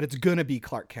Superman, but it's going to be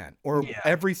Clark Kent. Or Yeah.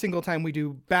 every single time we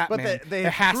do Batman, they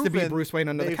it has to be proven- Bruce Wayne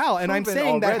under the they've cowl. And I'm proven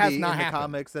saying that has already not in the happened.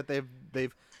 comics that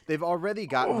they've already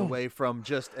gotten away from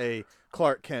just a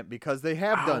Clark Kent because they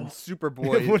have done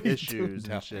Superboy What are you issues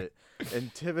doing and shit.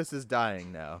 And Tivis is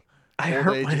dying now. I Old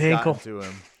hurt age my has gotten ankle. to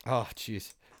him. Oh,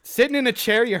 jeez. Sitting in a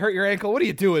chair, you hurt your ankle. What are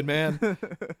you doing, man?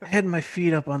 I had my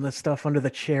feet up on the stuff under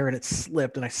the chair and it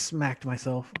slipped and I smacked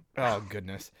myself. Oh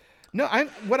goodness. No,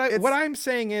 what I'm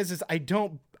saying is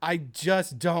I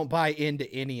just don't buy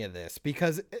into any of this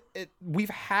because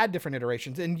we've had different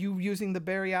iterations, and you using the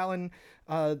Barry Allen,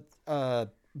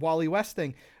 Wally West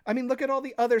thing. I mean, look at all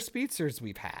the other speedsters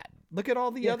we've had. Look at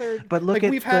all the other. but look like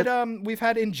at we've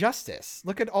had Injustice.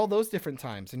 Look at all those different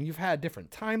times, and you've had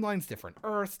different timelines, different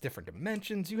Earths, different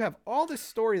dimensions. You have all this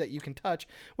story that you can touch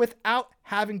without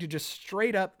having to just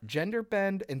straight up gender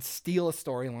bend and steal a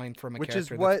storyline from a Which is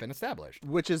character what- that's been established.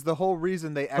 Which is the whole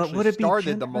reason they would actually it be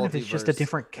started the gender if multiverse it's just a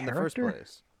different in the first character?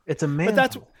 place. It's a mantle.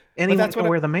 that's- Anyone that's can what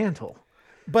wear the mantle.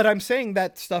 But I'm saying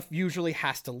that stuff usually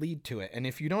has to lead to it. And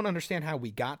if you don't understand how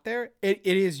we got there, it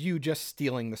is you just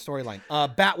stealing the storyline.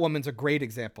 Batwoman's a great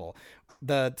example.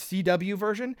 The CW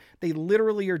version, they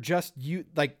literally are just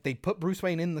they put Bruce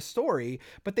Wayne in the story,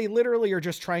 but they literally are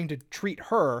just trying to treat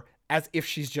her as if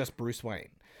she's just Bruce Wayne.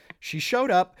 She showed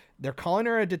up. They're calling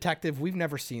her a detective. We've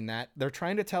never seen that. They're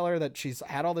trying to tell her that she's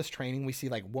had all this training. We see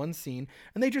like one scene,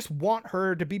 and they just want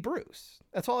her to be Bruce.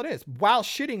 That's all it is, while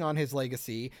shitting on his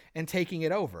legacy and taking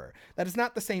it over. That is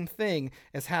not the same thing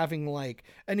as having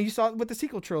and you saw it with the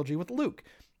sequel trilogy with Luke.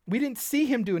 We didn't see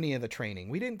him do any of the training.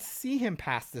 We didn't see him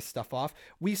pass this stuff off.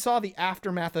 We saw the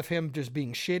aftermath of him just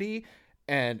being shitty,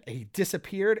 and he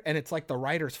disappeared, and it's like the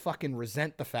writers fucking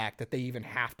resent the fact that they even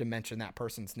have to mention that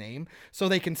person's name so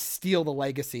they can steal the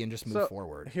legacy and just move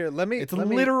forward. Here, It's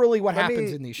literally what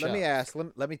happens in these shows.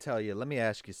 Let me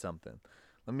ask you something.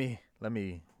 Let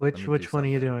me Which one are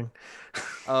you doing?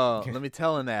 let me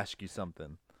tell and ask you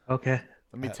something. Okay.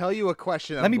 Let me tell you a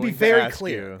question. let I'm me be going to very ask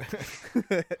clear.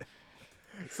 you.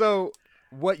 So,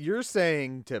 what you're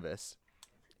saying, Tivis,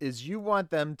 is you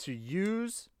want them to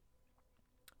use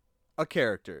a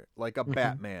character like a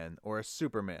Batman or a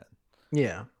Superman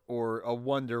Yeah. or a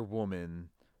Wonder Woman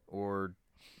or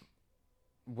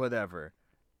whatever,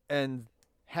 and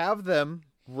have them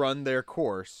run their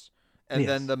course, and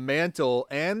then Yes. the mantle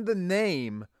and the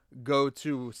name go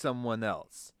to someone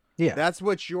else. Yeah. That's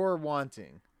what you're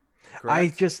wanting. I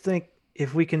Correct? just think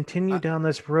if we continue down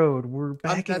this road, we're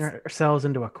backing that's- ourselves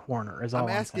into a corner. Is all I'm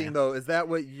I'm asking saying. though, is that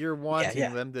what you're wanting yeah.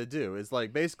 them to do? Is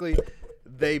like basically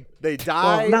they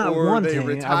die Well, not or one they thing.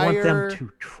 retire. I want them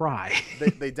to try.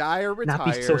 they die or Not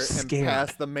retire be so and scared.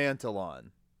 pass the mantle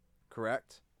on.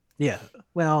 Correct? Yeah.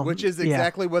 Well, Which is yeah.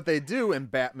 exactly what they do in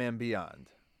Batman Beyond.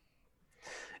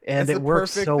 And that's it the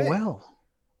works perfect so thing. well.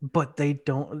 But they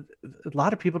don't. A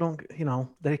lot of people don't. They don't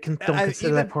I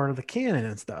consider that even- part of the canon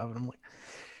and stuff. And I'm like,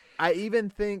 I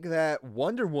even think that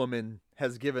Wonder Woman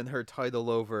has given her title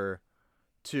over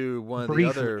to one of the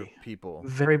other Briefly. people.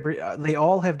 very brief. They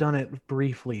all have done it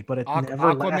briefly, but it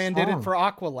never lasts Aquaman did long. it for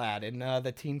Aqualad in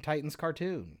the Teen Titans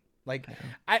cartoon. Like,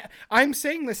 I'm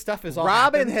saying this stuff is all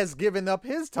Robin happened. has given up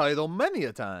his title many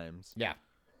a times. Yeah.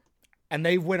 And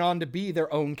they went on to be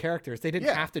their own characters. They didn't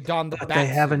Yeah. have to don the But bat they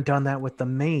suit. haven't done that with the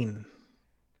main.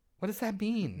 What does that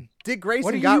mean? Dick What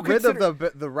Grayson do got you rid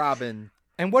of the Robin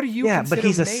And what do you Yeah, but consider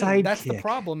he's a main? That's the sidekick.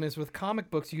 problem is with comic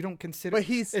books, you don't consider. But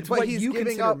he's it's but what he's you giving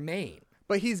consider up main.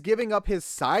 But he's giving up his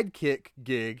sidekick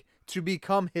gig to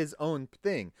become his own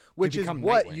thing, which is become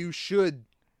what Nightwing.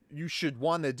 you should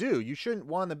want to do. You shouldn't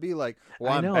want to be like,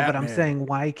 well, I I'm know, but I'm Batman. saying,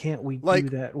 why can't we Like,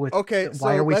 do that with? okay, why so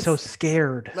are we so let's-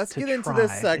 scared? Let's to get into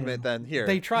this try segment and- then. Here,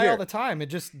 They try here. all the time. It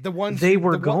just the ones They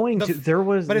were the one- going the to. f- There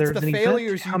was. but it's there's the an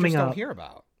failures event you coming just up. don't hear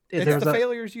about. Yeah, It's there's the a-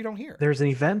 failures you don't hear. There's an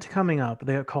event coming up.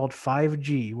 They're called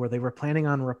 5G, where they were planning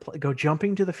on go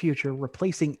jumping to the future,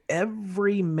 replacing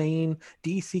every main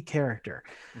DC character.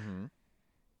 Mhm.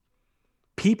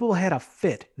 People had a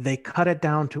fit. They cut it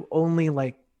down to only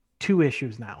like 2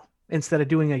 issues now, instead of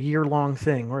doing a year-long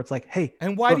thing where it's like, hey,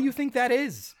 And why look, do you think that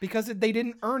is? Because they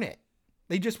didn't earn it.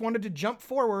 They just wanted to jump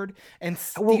forward and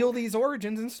Well, steal these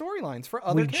origins and storylines for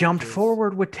other we jumped characters.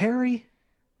 forward with Terry.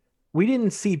 We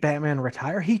didn't see Batman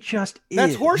retire. He just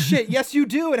That's is. horseshit. Yes, you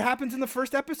do. It happens in the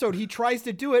first episode. He tries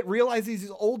to do it, realizes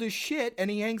he's old as shit, and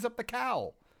he hangs up the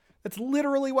cowl. That's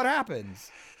literally what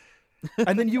happens.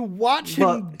 And then you watch him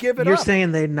Well, give it you're up.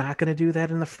 saying they're not going to do that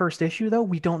in the first issue, though?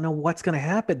 We don't know what's going to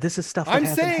happen. This is stuff that I'm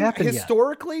hasn't saying happened yet.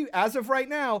 historically, as of right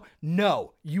now,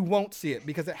 no, you won't see it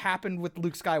because it happened with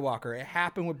Luke Skywalker. It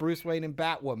happened with Bruce Wayne and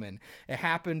Batwoman. It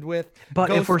happened with But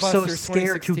if we're so Ghostbusters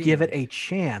scared to 2016. give it a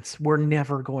chance, we're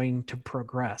never going to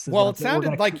progress. is Well, what it I'm saying. We're sounded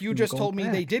gonna like keep you just going told me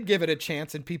they back. did give it a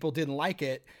chance and people didn't like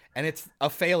it, and it's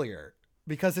a failure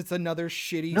because it's another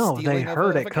shitty. No, they stealing of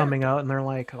heard a it coming out and they're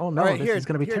like, "Oh no, All right, this here- is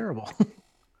going to be here- terrible."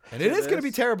 and it is going to be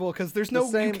This- terrible because there's no.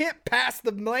 You same- can't pass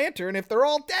the lantern if they're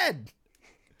all dead.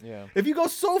 Yeah. If you go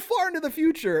so far into the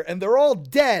future and they're all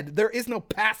dead, there is no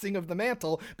passing of the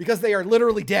mantle because they are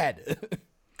literally dead.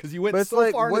 Because you went But it's so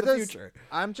like, far what into the does? future.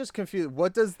 I'm just confused.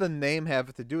 What does the name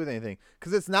have to do with anything?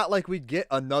 Because it's not like we'd get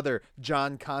another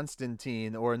John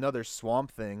Constantine or another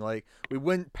Swamp Thing. Like we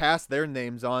wouldn't pass their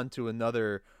names on to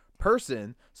another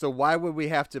person. So why would we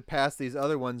have to pass these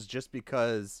other ones just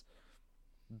because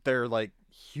they're like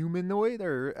humanoid?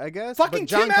 Or I guess Fucking But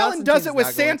John Tim Allen does it with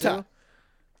Constantine's not going Santa.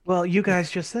 Well, you guys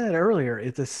just said earlier,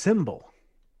 it's a symbol.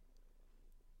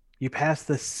 You pass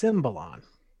the symbol on. to.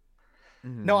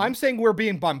 Mhm. No, I'm saying we're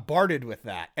being bombarded with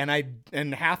that,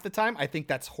 and half the time I think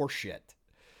that's horseshit.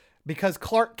 Because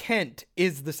Clark Kent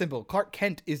is the symbol. Clark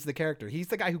Kent is the character. He's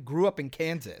the guy who grew up in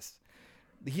Kansas.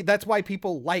 That's why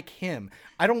people like him.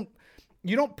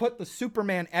 You don't put the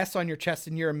Superman S on your chest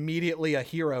and you're immediately a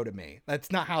hero to me.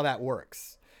 That's not how that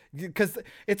works. Because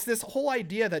it's this whole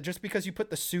idea that just because you put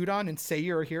the suit on and say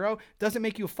you're a hero doesn't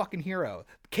make you a fucking hero.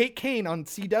 Kate Kane on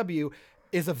CW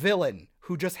is a villain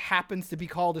who just happens to be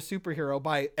called a superhero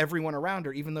by everyone around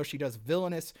her, even though she does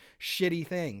villainous, shitty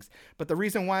things. But the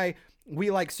reason why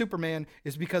we like Superman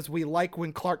is because we like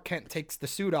when Clark Kent takes the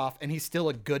suit off and he's still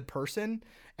a good person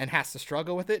and has to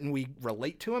struggle with it, and we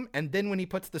relate to him. And then when he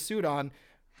puts the suit on,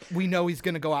 we know he's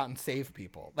going to go out and save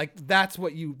people. Like that's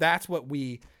what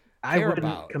we I care wouldn't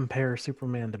about. compare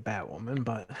Superman to Batwoman,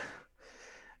 but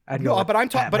I'd No, go with but I'm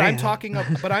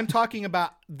Batman. talking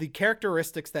about the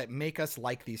characteristics that make us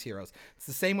like these heroes. It's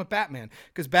the same with Batman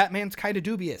because Batman's kind of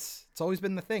dubious. It's always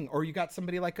been the thing. Or you got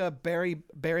somebody like a Barry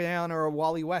Allen or a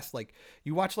Wally West. Like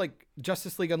you watch like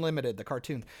Justice League Unlimited, the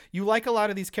cartoons. You like a lot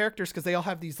of these characters because they all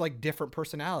have these like different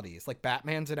personalities. Like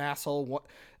Batman's an asshole.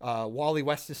 Wally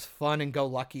West is fun and go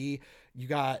lucky. You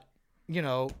got,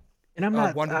 And I'm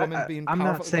not. Wonder Woman being I'm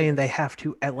powerful, not saying they have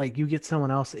to. Like you get someone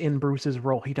else in Bruce's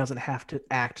role, he doesn't have to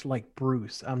act like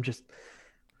Bruce. I'm just.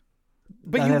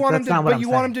 But you want him to. But you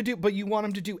want him to do. But you want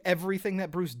him to do everything that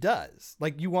Bruce does.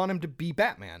 Like you want him to be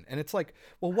Batman, and it's like,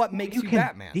 well, what makes you can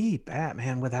Batman? be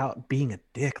Batman without being a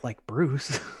dick like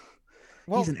Bruce.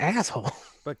 Well, He's an asshole.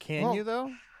 But can Well- you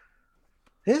though?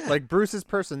 Yeah. Like Bruce's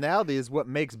personality is what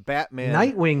makes Batman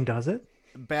Nightwing does it.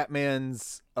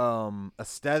 Batman's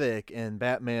aesthetic and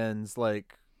Batman's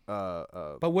like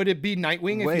But would it be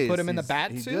Nightwing if ways. you put him in the He's-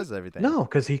 bat he suit? does everything. No,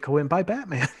 because he went by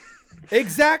Batman.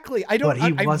 Exactly. I don't. But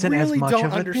he I wasn't as really much don't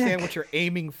of a understand dick. what you're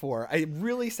aiming for. It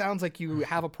really sounds like you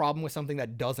have a problem with something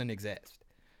that doesn't exist.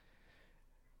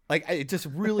 Like it just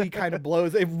really kind of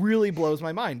blows. It really blows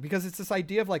my mind because it's this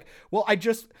idea of like, well,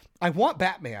 I want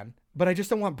Batman, but I just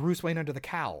don't want Bruce Wayne under the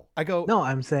cowl. I go, No,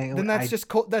 I'm saying then that's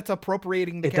that's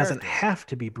appropriating the it doesn't character. have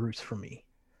to be Bruce for me.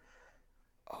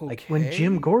 Okay. Like when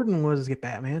Jim Gordon was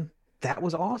Batman, that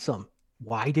was awesome.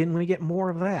 Why didn't we get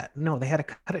more of that? No, they had to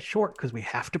cut it short because we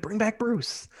have to bring back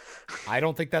Bruce. I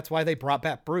don't think that's why they brought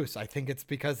back Bruce. I think it's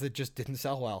because it just didn't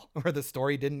sell well, or the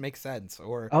story didn't make sense,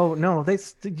 or Oh no,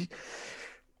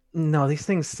 no, these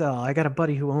things sell. I got a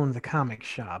buddy who owns a comic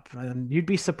shop, and you'd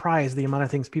be surprised the amount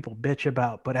of things people bitch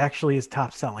about, but actually is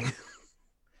top selling.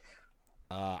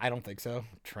 I don't think so.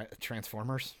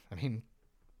 Transformers. I mean,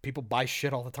 people buy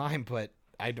shit all the time, but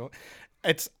I don't.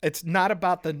 It's not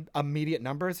about the immediate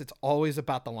numbers. It's always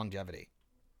about the longevity.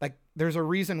 Like, there's a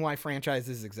reason why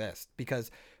franchises exist,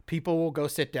 because people will go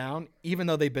sit down, even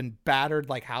though they've been battered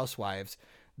like housewives,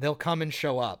 they'll come and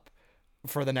show up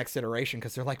for the next iteration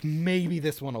because they're like, maybe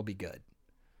this one will be good.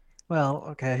 Well,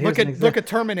 okay. Look at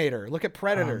Terminator, look at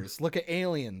Predators, look at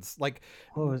Aliens. Like,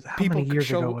 how people many years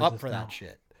ago show was up this for now? that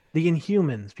shit. The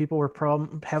Inhumans. People were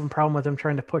having problem with them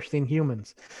trying to push the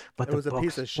Inhumans, but It the was a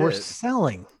piece books of were shit.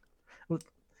 selling.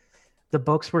 The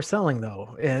books were selling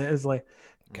though. And it's like,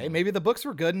 Okay, maybe the books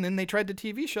were good, and then they tried the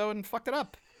TV show and fucked it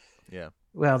up. Yeah.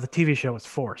 well, the TV show was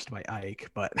forced by Ike,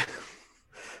 but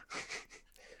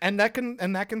And that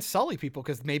can sully people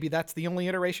because maybe that's the only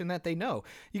iteration that they know.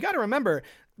 You got to remember,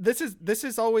 this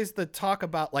is always the talk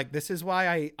about, like, this is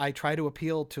why I try to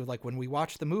appeal to, like, when we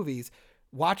watch the movies,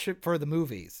 watch it for the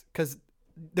movies, because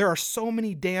there are so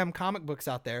many damn comic books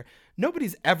out there.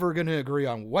 Nobody's ever going to agree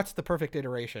on what's the perfect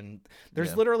iteration.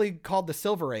 There's literally called the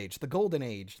Silver Age, the Golden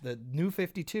Age, the New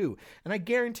 52, and I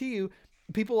guarantee you,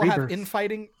 people will have Rebirth.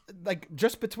 infighting, like,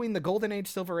 just between the Golden Age,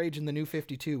 Silver Age, and the New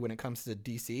 52 when it comes to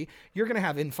DC. You're going to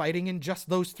have infighting in just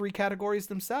those three categories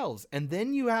themselves. And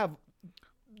then you have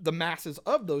the masses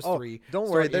of those three. Don't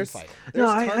worry. start There's infighting. No,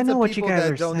 I tons know of what you people guys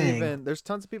that are don't saying. even. There's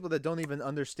tons of people that don't even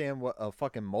understand what a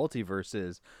fucking multiverse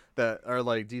is, that are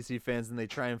like DC fans, and they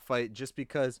try and fight just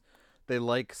because they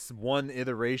like one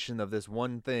iteration of this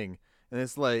one thing. And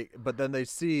it's like, but then they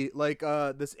see like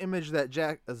this image that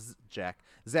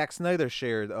Zack Snyder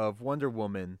shared of Wonder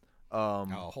Woman.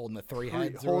 Holding the three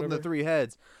heads. or Holding the whatever. three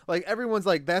heads. Like, everyone's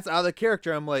like, that's out of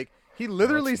character. I'm like, he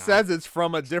literally it's not. says it's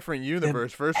from a different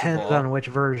universe. First of depends all, on which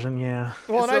version. Yeah.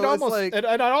 Well, and So I'd it's almost, like- and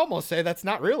I'd almost say that's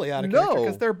not really out of character No.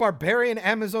 because they're barbarian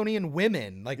Amazonian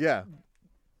women. Like, yeah.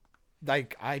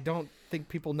 like I don't think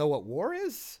people know what war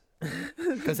is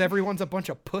because everyone's a bunch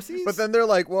of pussies. But then they're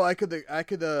like, well, I could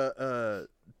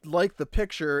like the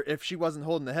picture if she wasn't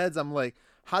holding the heads. I'm like,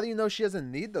 how do you know she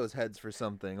doesn't need those heads for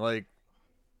something? Like,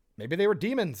 maybe they were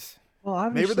demons. Well,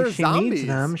 obviously they're she needs zombies.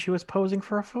 them. She was posing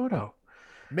for a photo.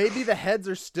 maybe the heads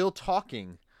are still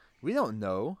talking. We don't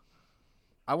know.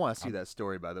 I want to see that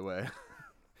story, by the way.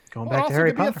 Going Well, back to also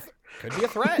Harry could be a Potter. could be a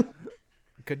threat.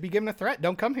 Could be given a threat.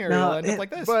 Don't come here. No, You'll end up it- like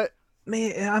this. But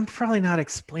I'm probably not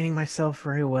explaining myself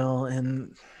very well,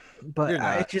 but You're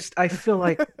not. I feel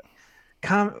like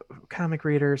comic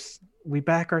readers, we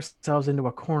back ourselves into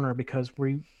a corner because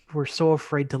we're so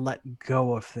afraid to let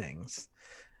go of things,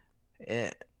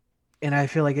 and I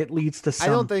feel like it leads to some. I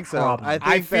don't think so. problem. I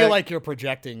I think feel that- like you're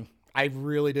projecting. I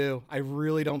really do. I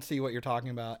really don't see what you're talking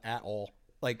about at all.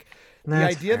 Like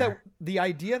That's the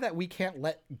idea that we can't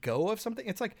let go of something.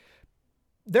 It's like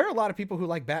there are a lot of people who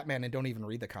like Batman and don't even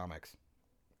read the comics.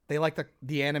 They like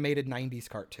the animated 90s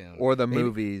cartoon or the Maybe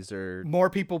movies, or More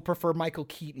people prefer Michael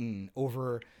Keaton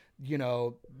over,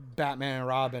 Batman and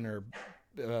Robin or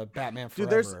Batman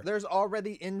Forever. dude, there's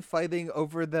already infighting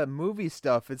over the movie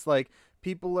stuff. It's like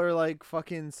people are like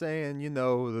fucking saying,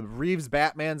 the Reeves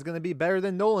Batman's gonna be better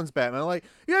than Nolan's Batman. I'm like,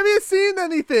 you haven't seen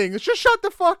anything. Just shut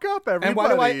the fuck up, everybody. And why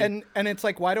do I and it's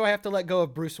like, why do I have to let go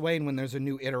of Bruce Wayne when there's a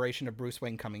new iteration of Bruce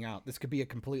Wayne coming out? This could be a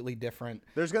completely different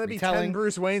There's gonna be 10 retelling.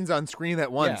 Bruce Waynes on screen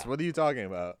at once. Yeah. What are you talking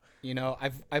about?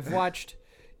 I've watched,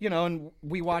 and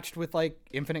we watched with like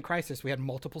Infinite Crisis. We had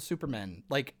multiple Supermen.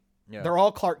 Like Yeah. they're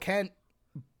all Clark Kent,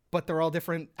 but they're all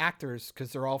different actors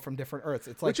because they're all from different Earths.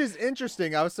 It's like Which is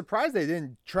interesting. I was surprised they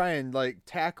didn't try and like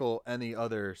tackle any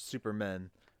other Supermen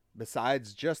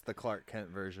besides just the Clark Kent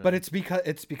version. but it's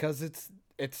because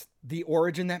it's the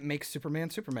origin that makes Superman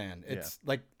Superman. It's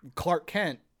like Clark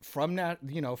Kent from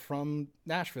from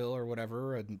Nashville or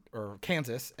whatever or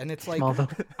Kansas, and it's like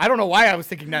Smallville. I don't know why I was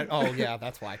thinking that. Oh yeah,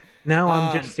 that's why. Now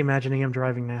I'm just imagining him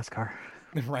driving NASCAR.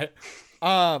 Right.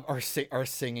 Or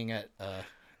singing at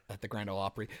the Grand Ole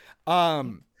Opry.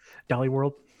 Dolly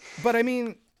World. But I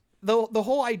mean, the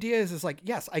whole idea is like,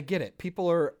 yes, I get it. People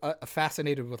are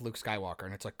fascinated with Luke Skywalker,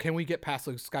 and it's like, can we get past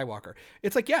Luke Skywalker?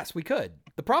 It's like, yes, we could.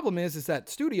 The problem is that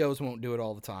studios won't do it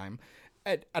all the time,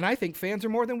 and I think fans are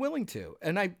more than willing to.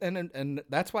 And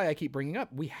that's why I keep bringing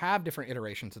up, we have different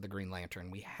iterations of the Green Lantern.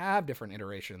 We have different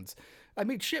iterations. I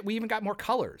mean, shit, we even got more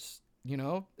colors.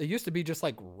 It used to be just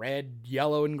like red,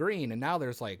 yellow, and green, and now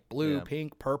there's like blue, Yeah.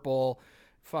 pink, purple,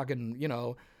 fucking,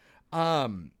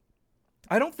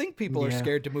 I don't think people are Yeah.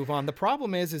 scared to move on. The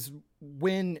problem is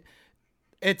when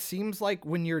it seems like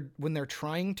when they're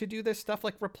trying to do this stuff,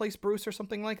 like replace Bruce or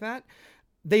something like that,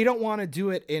 they don't want to do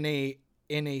it in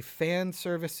a fan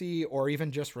servicey or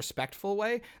even just respectful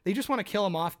way. They just want to kill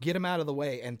him off, get him out of the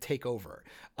way, and take over.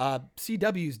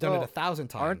 CW's done it Well, 1,000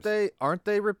 times. Aren't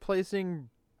they replacing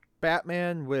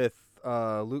Batman with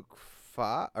Luke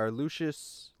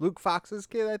Fox's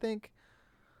kid, I think.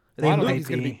 Well, I don't might think he's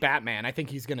going to be be. Batman. I think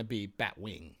he's going to be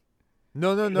Batwing.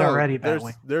 No. already There's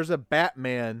Batwing. there's a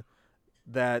Batman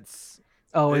that's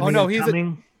Oh, Oh, is no, he he's a-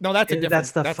 coming? No, that's a different.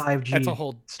 That's the 5G That's a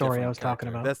whole story I different was talking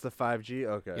character. about. that's the 5G.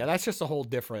 Okay. Yeah, that's just a whole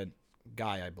different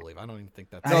guy, I believe. I don't even think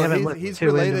that's. I haven't No, looked he's too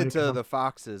into related it to because the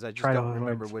Foxes. I just try to don't avoid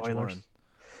remember which spoilers. one.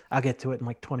 I'll get to it in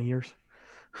like 20 years.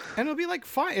 And it'll be like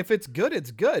fine if it's good,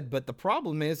 it's good. But the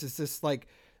problem is this like,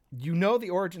 the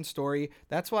origin story.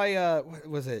 That's why what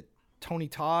was it Tony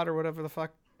Todd or whatever the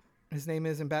fuck his name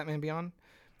is in Batman Beyond?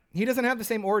 He doesn't have the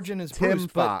same origin as Tim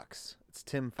Bruce. Fox. It's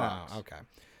Tim Fox. Oh, okay. Oh,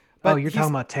 But you're he's-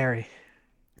 talking about Terry.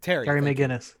 Terry Terry thank you.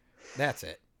 McGinnis. That's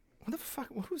it. What the fuck?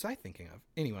 Who was I thinking of?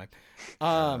 Anyway,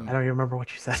 I don't even remember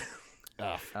what you said.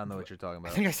 ugh, I don't know what you're talking I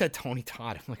about. think I said Tony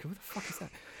Todd. I'm like, who the fuck is that?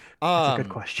 That's a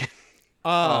good question.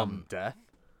 Death.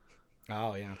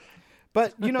 Oh yeah,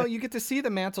 but you get to see the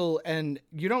mantle, and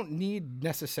you don't need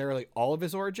necessarily all of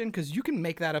his origin because you can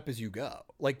make that up as you go.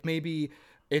 Like maybe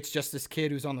it's just this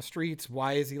kid who's on the streets.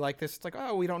 Why is he like this? It's like,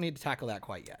 oh, we don't need to tackle that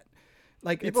quite yet.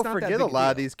 Like People it's not that forget big a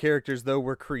lot of deal. these characters though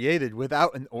were created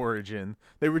without an origin.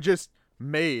 They were just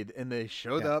made and they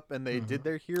showed up and they did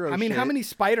their hero. I mean, how shit. many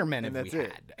Spider-Men have and we that's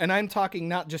it. had? And I'm talking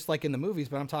not just like in the movies,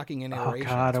 but I'm talking in Oh, iterations.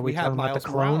 God, are we have talking about Miles the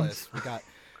clones? Morales.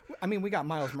 We got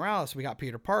Miles Morales. We got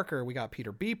Peter Parker. We got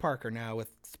Peter B. Parker now with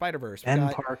Spider-Verse. Ben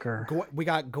Parker. We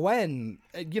got Gwen.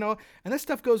 And this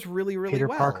stuff goes really, really Peter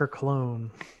well. Parker clone.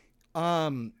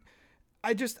 Ben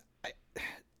Reilly.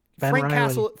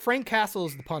 Frank Castle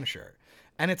is the Punisher,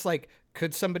 and it's like,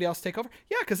 could somebody else take over?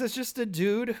 Yeah, because it's just a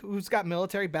dude who's got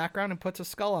military background and puts a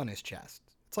skull on his chest.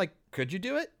 It's like, could you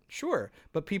do it? Sure,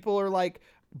 but people are like,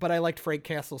 but I liked Frank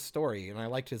Castle's story and I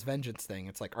liked his vengeance thing.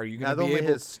 It's like, are you going Not to be only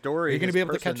able? his story, are you gonna his be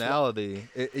able to catch personality.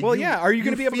 Well, yeah, are you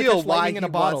gonna be able to feel catch why lightning in a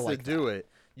he bottle wants like to do that? it?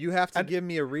 You have to give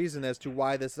me a reason as to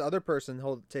why this other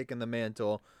person taking the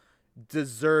mantle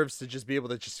deserves to just be able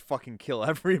to just fucking kill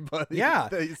everybody. Yeah,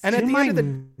 They- and at To the my end of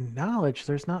the knowledge,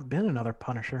 there's not been another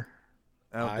Punisher.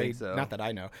 I don't think so. Not that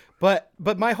I know. But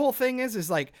my whole thing is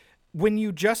like, when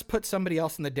you just put somebody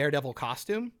else in the Daredevil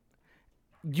costume,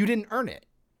 you didn't earn it.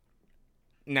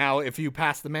 Now, if you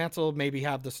pass the mantle, maybe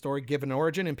have the story give an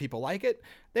origin and people like it,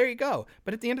 there you go.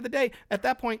 But at the end of the day, at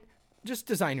that point, just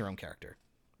design your own character.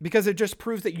 Because it just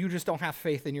proves that you just don't have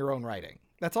faith in your own writing.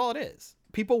 That's all it is.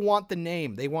 People want the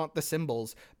name. They want the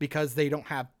symbols because they don't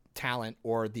have talent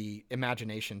or the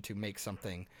imagination to make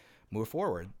something move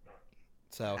forward.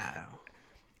 So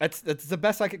that's the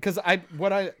best I could, because I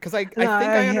think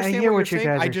I understand hear what you you're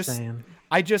saying. guys are saying.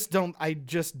 I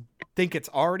just think it's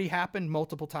already happened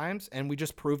multiple times, and we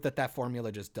just proved that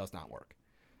formula just does not work.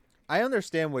 I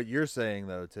understand what you're saying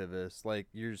though, Tivis. Like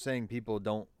you're saying people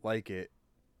don't like it,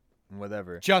 and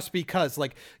whatever. Just because,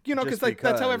 like, because Just like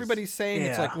that's how because. everybody's saying.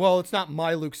 It's Yeah. like, well, it's not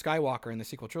my Luke Skywalker in the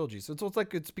sequel trilogy. So it's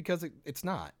like, it's because it's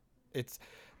not. It's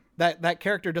that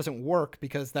character doesn't work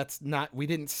because that's not. We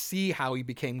didn't see how he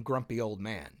became grumpy old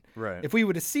man. Right. If we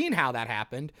would have seen how that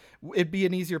happened, it'd be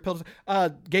an easier pill.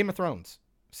 Game of Thrones,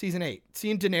 season 8.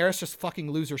 Seeing Daenerys just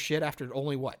fucking lose her shit after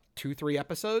only 2-3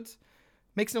 episodes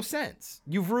makes no sense.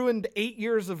 You've ruined 8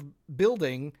 years of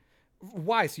building.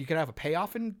 Why? So you could have a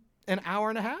payoff in an hour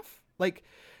and a half? Like,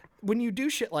 when you do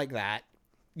shit like that,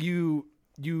 you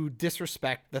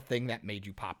disrespect the thing that made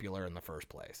you popular in the first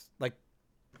place. Like,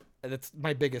 that's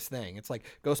my biggest thing. It's like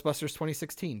Ghostbusters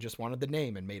 2016 just wanted the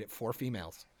name and made it 4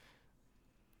 females.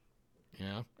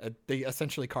 They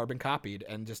essentially carbon copied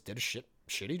and just did a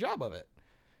shitty job of it.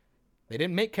 They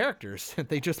didn't make characters.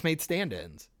 They just made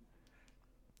stand-ins.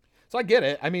 So I get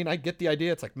it. I mean, I get the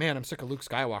idea. It's like, man, I'm sick of Luke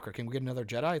Skywalker. Can we get another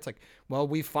Jedi? It's like, well,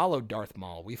 we followed Darth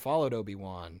Maul. We followed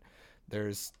Obi-Wan.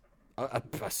 There's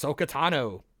Ahsoka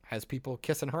Tano has people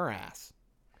kissing her ass.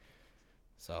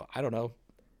 So I don't know.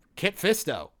 Kit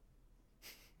Fisto.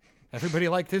 Everybody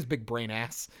liked his big brain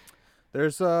ass.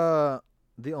 There's the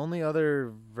only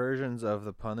other versions of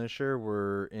the Punisher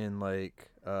were in like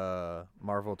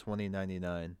Marvel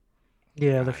 2099.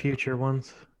 Yeah, the future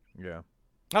ones. Yeah.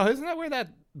 Oh, isn't that where that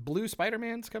blue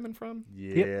Spider-Man's coming from?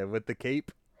 Yeah, with the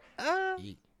cape.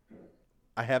 Ye-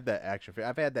 I have that action figure.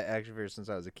 I've had that action figure since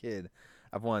I was a kid.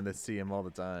 I've wanted to see him all the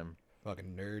time.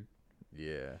 Fucking nerd.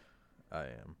 Yeah, I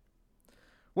am.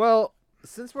 Well,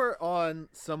 since we're on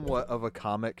somewhat of a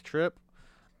comic trip,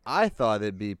 I thought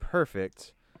it'd be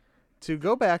perfect to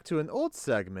go back to an old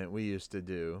segment we used to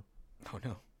do, Oh,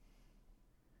 no.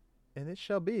 and it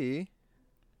shall be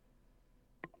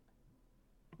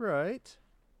right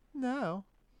now.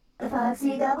 The fuck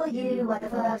CW, what the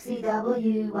fuck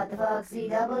CW, what the fuck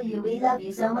CW, we love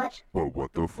you so much. But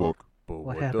what the fuck? But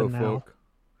What the happened now? fuck?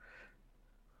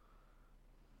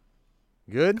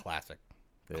 Good. Classic.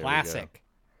 There we go. Classic.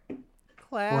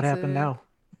 What happened now?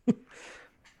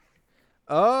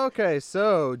 Okay,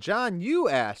 so John, you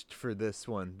asked for this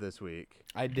one this week.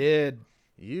 I did.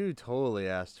 You totally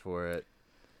asked for it.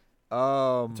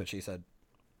 That's what she said.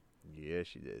 Yeah,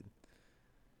 she did.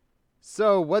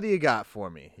 So, what do you got for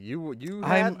me? You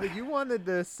wanted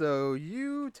this, so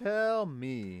you tell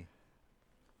me.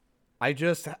 I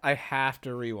have to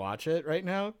rewatch it right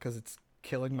now because it's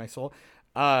killing my soul.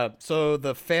 So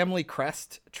the Family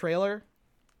Crest trailer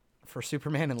for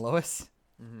Superman and Lois.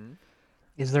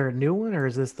 Is there a new one, or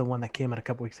is this the one that came out a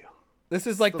couple weeks ago? This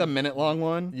is like the minute-long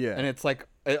one. Yeah. And it's like,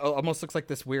 it almost looks like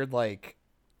this weird, like,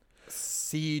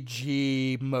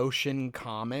 CG motion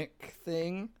comic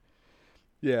thing.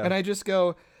 Yeah. And I just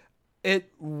go,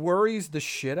 it worries the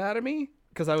shit out of me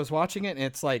because I was watching it and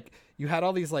it's like, you had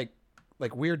all these, like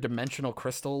weird dimensional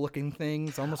crystal-looking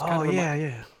things. Almost kind of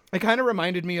Yeah. It kind of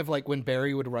reminded me of like when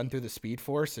Barry would run through the Speed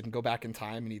Force and go back in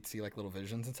time and he'd see like little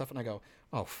visions and stuff. And I go,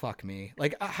 oh, fuck me.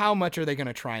 Like, how much are they going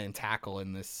to try and tackle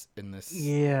in this?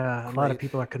 Yeah, a lot of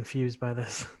people are confused by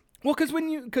this. Well, because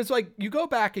you go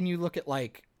back and you look at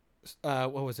like,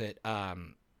 what was it? The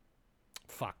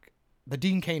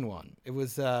Dean Cain one. It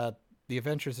was The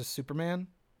Adventures of Superman.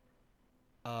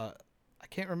 I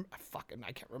can't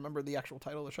remember the actual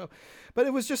title of the show, but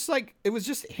it was just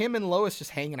him and Lois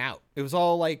just hanging out. It was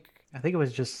all like, I think it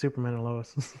was just Superman and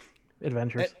Lois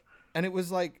adventures. and it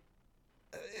was like,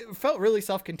 it felt really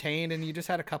self-contained, and you just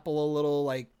had a couple of little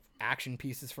like action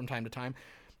pieces from time to time.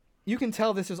 You can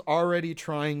tell this is already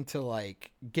trying to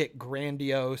like get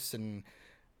grandiose, and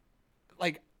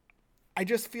like, I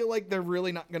just feel like they're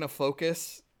really not going to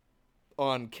focus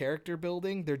on character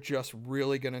building. They're just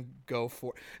really going to go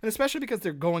for, and especially because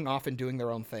they're going off and doing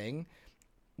their own thing.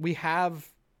 We have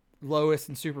Lois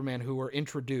and Superman who were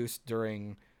introduced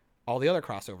during all the other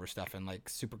crossover stuff and like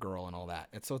Supergirl and all that.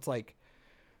 And so it's like,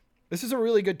 this is a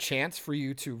really good chance for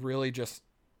you to really just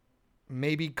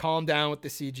maybe calm down with the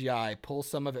CGI, pull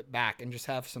some of it back, and just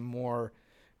have some more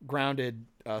grounded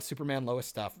Superman Lois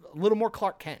stuff. A little more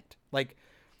Clark Kent. Like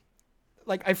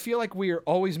I feel like we are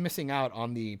always missing out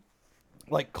on the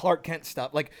like Clark Kent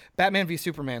stuff. Like Batman v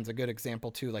Superman's a good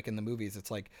example too. Like in the movies, it's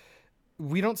like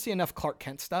we don't see enough Clark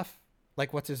Kent stuff.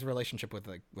 Like what's his relationship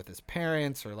with his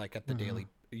parents, or like at the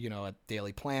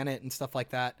Daily Planet and stuff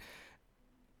like that.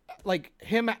 Like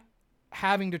him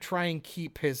having to try and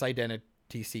keep his identity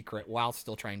secret while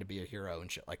still trying to be a hero and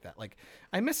shit like that. Like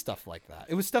I miss stuff like that.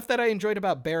 It was stuff that I enjoyed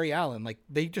about Barry Allen. Like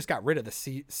they just got rid of the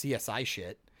CSI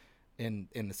shit in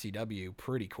the CW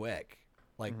pretty quick.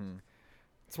 Like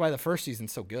that's why the first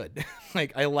season's so good.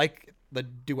 Like I like the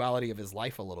duality of his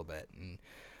life a little bit, and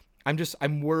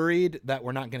I'm worried that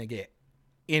we're not going to get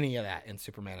any of that in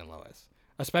Superman and Lois,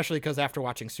 especially because after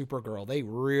watching Supergirl, they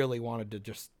really wanted to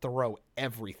just throw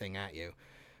everything at you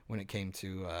when it came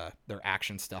to their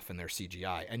action stuff and their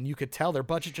CGI, and you could tell their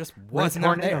budget just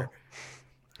wasn't there.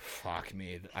 Fuck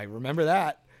me, I remember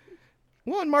that.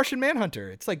 Well, in Martian Manhunter,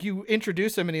 it's like you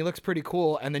introduce him and he looks pretty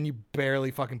cool, and then you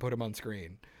barely fucking put him on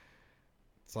screen.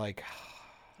 It's like,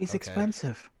 He's okay,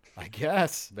 expensive. I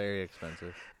guess. Very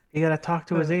expensive. You got to talk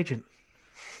to his agent.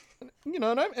 You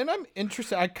know, and I'm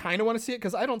interested. I kind of want to see it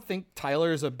because I don't think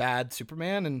Tyler is a bad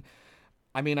Superman, and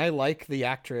I mean, I like the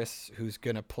actress who's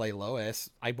gonna play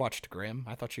Lois. I watched Grimm.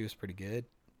 I thought she was pretty good.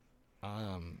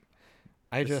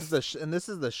 This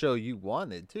is the show you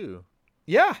wanted too.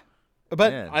 Yeah,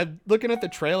 but Man. I'm looking at the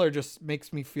trailer just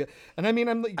makes me feel. And I mean,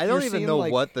 I don't even know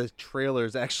like, what the trailer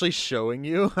is actually showing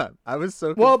you. I was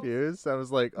so confused. I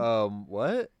was like,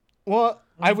 what? Well,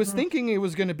 I was thinking it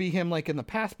was gonna be him like in the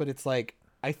past, but it's like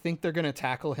I think they're gonna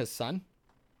tackle his son.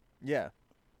 Yeah.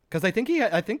 Because I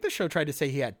think the show tried to say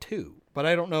he had two, but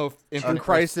I don't know if In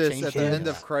Crisis, changed at the it. end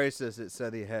of Crisis, it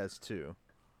said he has two.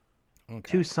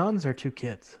 Okay. 2 sons or 2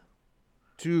 kids?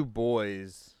 2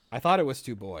 boys. I thought it was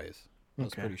 2 boys. I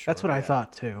was pretty sure. That's what I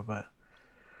thought too, but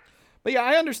But yeah,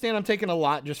 I understand I'm taking a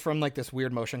lot just from like this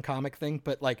weird motion comic thing,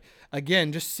 but like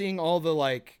again, just seeing all the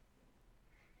like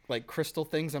crystal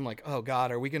things, I'm like, oh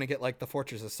god, are we gonna get like the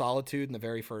Fortress of Solitude in the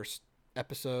very first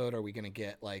episode? Are we gonna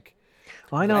get like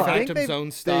well, I know. Phantom Zone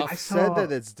They stuff? said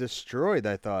that it's destroyed,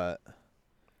 I thought.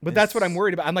 But that's what I'm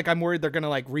worried about. I'm worried they're gonna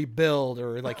like rebuild,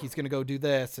 or like he's gonna go do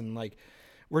this, and like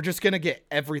we're just gonna get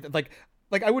everything.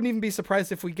 Like I wouldn't even be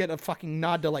surprised if we get a fucking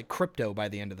nod to like Crypto by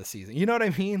the end of the season. You know what I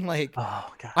mean? Like, Oh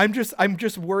god. I'm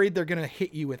just worried they're gonna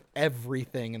hit you with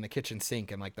everything in the kitchen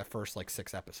sink in like the first like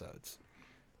 6 episodes.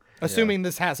 Assuming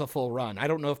this has a full run. I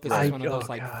don't know if this is one of those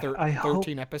like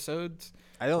 13 episodes.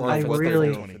 I don't know I what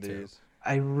really- they're doing for these.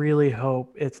 I really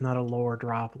hope it's not a lore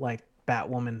drop like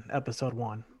Batwoman episode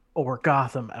 1 or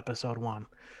Gotham episode 1.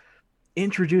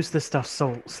 introduce this stuff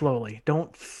so slowly.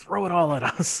 Don't throw it all at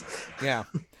us. Yeah.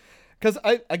 Because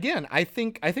I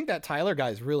think that Tyler guy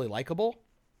is really likable.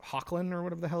 Hoechlin or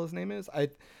whatever the hell his name is. I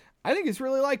think he's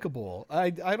really likable. I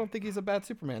don't think he's a bad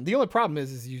Superman. The only problem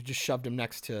is you just shoved him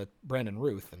next to Brandon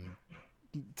Ruth, and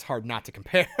it's hard not to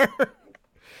compare.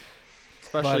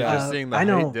 Especially But, just seeing the I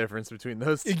know- height difference between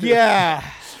those two. yeah.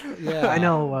 I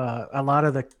know a lot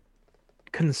of the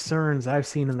concerns I've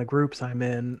seen in the groups I'm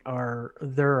in are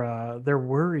they're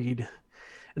worried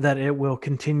that it will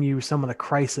continue some of the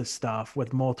crisis stuff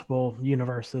with multiple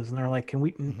universes, and they're like, can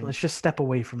we let's just step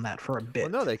away from that for a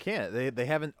bit. Well, no, they can't. They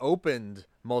haven't opened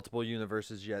multiple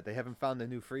universes yet. They haven't found a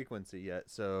new frequency yet.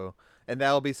 So, and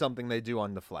that'll be something they do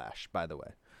on The Flash, by the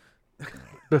way.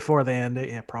 Before they end it,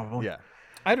 yeah, probably. Yeah.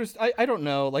 I don't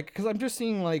know, like, because I'm just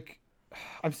seeing like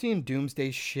I'm seeing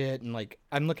Doomsday shit, and like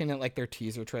I'm looking at like their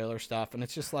teaser trailer stuff, and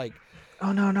it's just like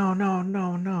Oh no.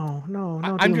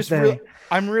 I'm just Doomsday.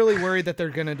 I'm really worried that they're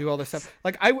gonna do all this stuff.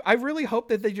 Like I really hope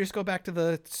that they just go back to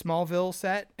the Smallville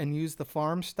set and use the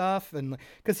farm stuff, and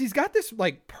because he's got this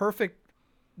like perfect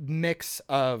mix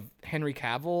of Henry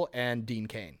Cavill and Dean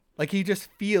Cain. Like he just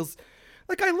feels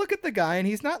like I look at the guy and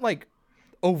he's not like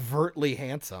overtly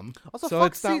handsome. Also, so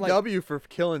fuck it's not CW for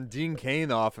killing Dean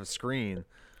Cain off of screen.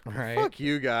 like right. Fuck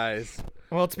you guys.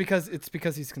 Well, it's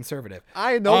because he's conservative.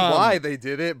 I know why they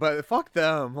did it, but fuck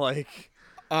them. Like,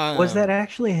 Was that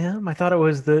actually him? I thought it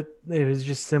was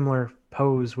just similar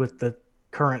pose with the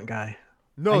current guy.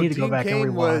 no, I need to go Dean back and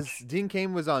Cain was rewatch. Dean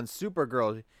Cain was on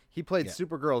Supergirl. He played Yeah.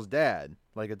 Supergirl's dad,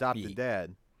 like adopted Ye-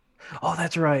 dad. Oh,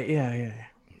 that's right. Yeah.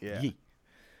 Yeah. Yeet.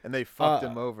 And they fucked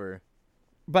him over.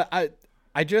 But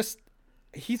I just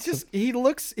he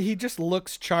just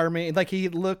looks charming. Like he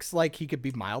looks like he could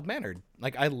be mild mannered.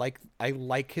 Like I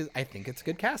like his. I think it's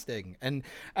good casting. And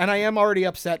I am already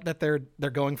upset that they're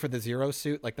going for the Zero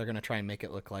suit. Like they're gonna try and make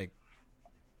it look like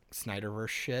Snyderverse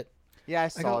shit. Yeah, I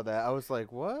saw go- that. I was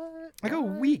like, what? I go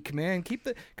weak, man. Keep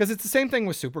the because it's the same thing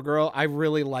with Supergirl. I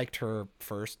really liked her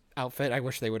first outfit. I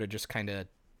wish they would have just kind of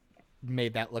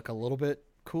made that look a little bit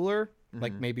cooler.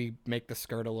 Like maybe make the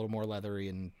skirt a little more leathery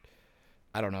and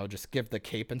I don't know, just give the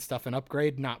cape and stuff an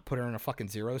upgrade, not put her in a fucking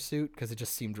Zero suit because it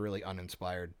just seemed really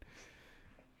uninspired.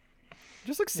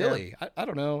 Just looks silly. I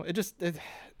don't know.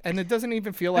 And it doesn't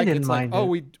even feel like didn't it's like, mind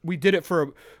oh, it. we did it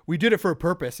for a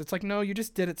purpose. It's like, no, you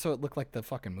just did it so it looked like the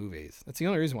fucking movies. That's the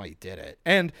only reason why you did it.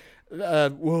 And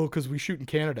well, because we shoot in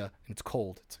Canada and it's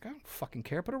cold. It's like I don't fucking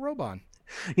care. Put a robe on.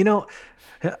 You know,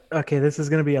 okay, this is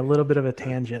going to be a little bit of a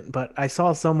tangent, but I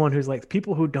saw someone who's like,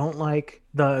 people who don't like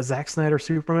the Zack Snyder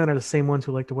Superman are the same ones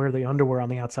who like to wear the underwear on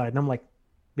the outside. And I'm like,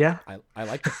 yeah, I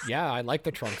like I like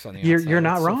the trunks on the you're outside.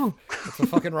 not What's wrong. What's so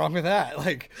fucking wrong with that?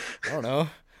 Like, I don't know.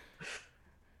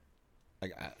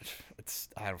 Like,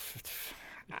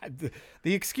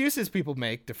 the excuses people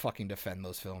make to fucking defend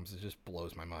those films, it just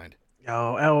blows my mind.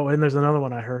 Oh, and there's another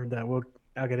one I heard that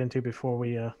I'll get into before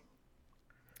we end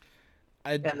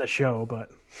the show,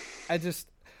 but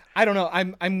I don't know.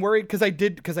 I'm worried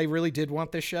because I really did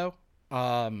want this show.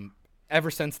 Ever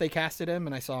since they casted him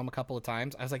and I saw him a couple of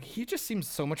times, I was like, he just seems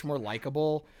so much more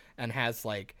likable and has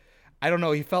like, I don't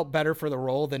know, he felt better for the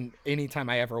role than any time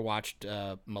I ever watched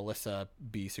Melissa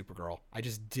be Supergirl. I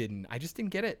just didn't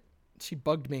get it. She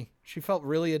bugged me. She felt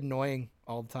really annoying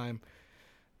all the time.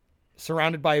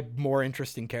 Surrounded by more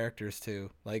interesting characters too.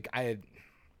 Like it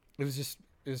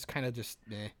was kind of just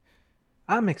meh.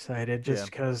 I'm excited just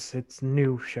because it's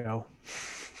new show.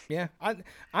 Yeah,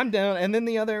 I'm down. And then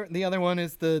the other one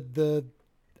is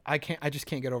I just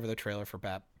can't get over the trailer for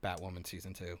Batwoman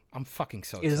season 2. I'm fucking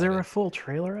so excited. Is there a full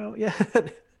trailer out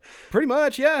yet? Pretty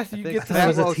much, yeah. You get to that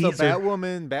was a so teaser.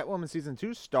 Batwoman season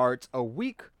 2 starts a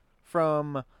week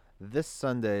from this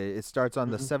Sunday. It starts on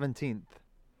the 17th.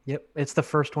 Yep, it's the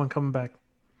first one coming back.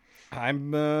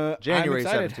 January I'm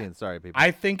excited. 17th. Sorry, people.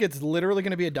 I think it's literally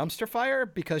going to be a dumpster fire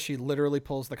because she literally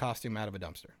pulls the costume out of a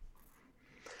dumpster.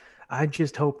 I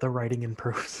just hope the writing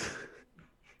improves.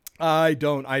 I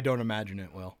don't imagine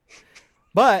it will.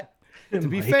 But to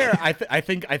be Mike. fair, I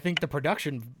think the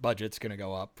production budget's going to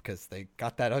go up because they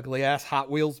got that ugly ass Hot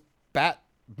Wheels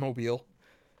Batmobile.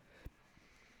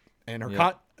 And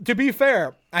to be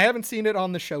fair, I haven't seen it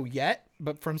on the show yet,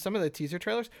 but from some of the teaser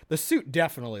trailers, the suit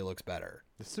definitely looks better.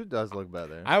 The suit does look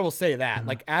better. I will say that.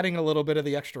 Like adding a little bit of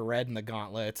the extra red in the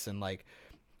gauntlets and like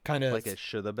kind of Like it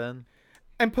should have been.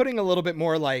 and putting a little bit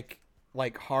more like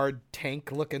hard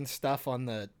tank looking stuff on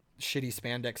the shitty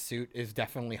spandex suit is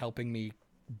definitely helping me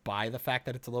buy the fact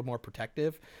that it's a little more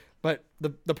protective. But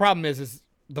the problem is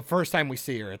the first time we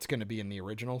see her, it's going to be in the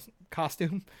original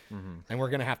costume, and we're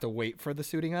going to have to wait for the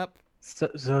suiting up. So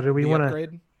do we The want to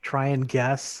upgrade. try and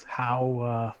guess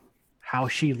how how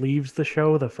she leaves the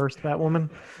show, the first Batwoman.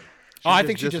 I just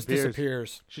think she just disappears.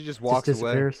 disappears. She just Just walks away.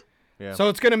 disappears. Yeah. So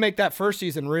it's gonna make that first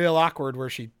season real awkward, where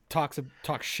she talks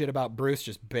shit about Bruce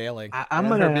just bailing. I'm And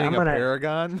her gonna, being I'm a gonna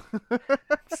paragon.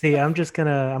 see. I'm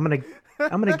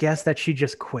gonna guess that she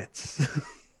just quits.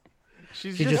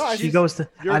 She's she just, she goes to.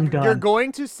 I'm done. You're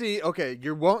going to see. Okay,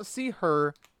 you won't see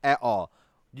her at all.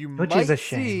 Which is a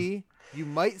shame. You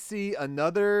might see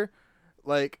another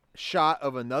like shot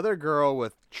of another girl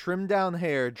with trimmed down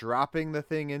hair dropping the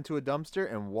thing into a dumpster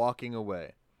and walking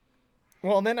away.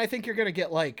 Well, and then I think you're gonna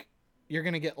get like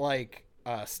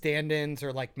stand-ins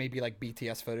or like maybe like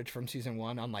BTS footage from season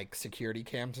 1 on like security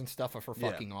cams and stuff of her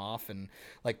fucking off, and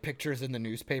like pictures in the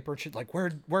newspaper and shit, like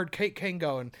where'd Kate Kane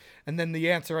go, and then the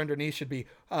answer underneath should be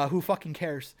who fucking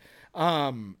cares.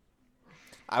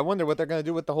 I wonder what they're gonna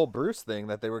do with the whole Bruce thing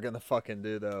that they were gonna fucking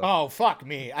do though. Oh fuck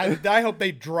me! I hope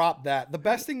they drop that. The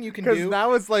best thing you can Because do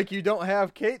now it's like you don't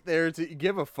have Kate there to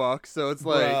give a fuck, so it's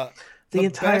like bruh, the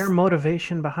entire best-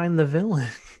 motivation behind the villain.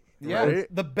 Yeah, Right?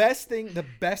 the best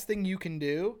thing you can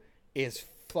do is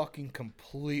fucking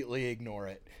completely ignore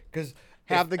it. Because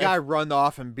have the guy run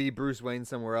off and be Bruce Wayne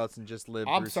somewhere else and just live.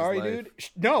 I'm Bruce's sorry, life. dude.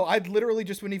 No, I'd literally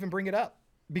just wouldn't even bring it up,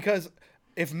 because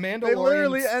if They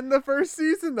literally Mandalorian, end the first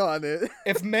season on it.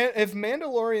 if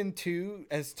Mandalorian 2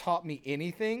 has taught me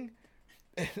anything,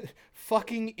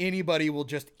 fucking anybody will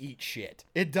just eat shit.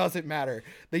 It doesn't matter.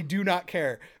 They do not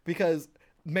care, because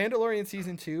Mandalorian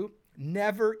season 2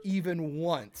 never even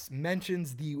once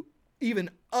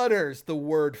utters the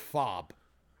word fob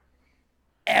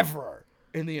ever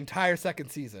in the entire second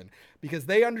season, because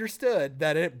they understood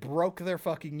that it broke their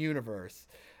fucking universe,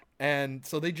 and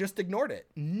so they just ignored it,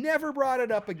 never brought it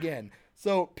up again.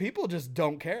 So people just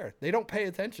don't care, they don't pay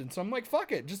attention. So I'm like,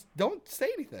 fuck it, just don't say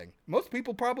anything. Most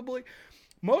people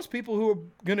who are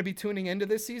going to be tuning into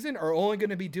this season are only going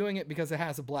to be doing it because it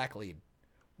has a black lead.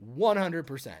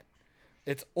 100%.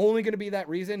 It's only going to be that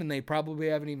reason, and they probably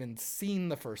haven't even seen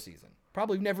the first season.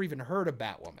 Probably never even heard of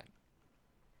Batwoman.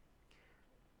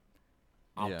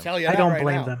 I'll tell you that I don't right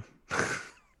blame now. them.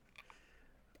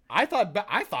 I thought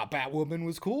Batwoman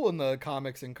was cool in the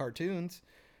comics and cartoons,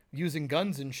 using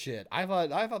guns and shit. I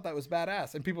thought that was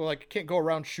badass. And people are like, can't go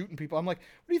around shooting people. I'm like,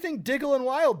 what do you think Diggle and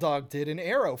Wild Dog did in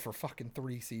Arrow for fucking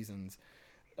 3 seasons?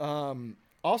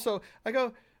 Also,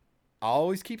 I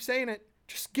always keep saying it,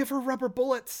 just give her rubber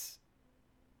bullets.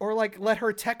 Or like let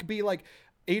her tech be like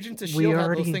Agents of S.H.I.E.L.D.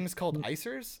 have those things called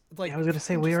icers. Like, I was gonna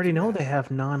say we already know they have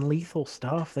non-lethal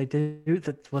stuff. They do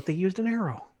that's what they used in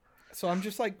Arrow. So I'm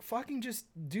just like, fucking just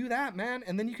do that, man.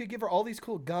 And then you could give her all these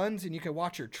cool guns, and you could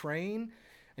watch her train,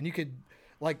 and you could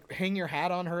like hang your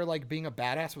hat on her like being a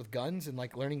badass with guns and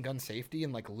like learning gun safety,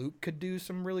 and like Luke could do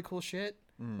some really cool shit.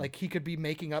 Like he could be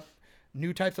making up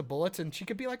new types of bullets, and she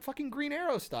could be like fucking Green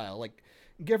Arrow style. Like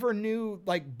give her new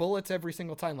like bullets every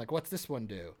single time. Like, what's this one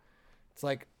do? It's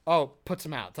like, oh, puts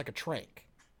them out. It's like a trank.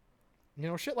 You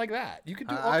know, shit like that. You could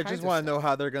do all I kinds just of want to stuff. know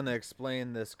how they're gonna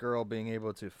explain this girl being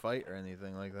able to fight or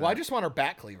anything like that. Well, I just want her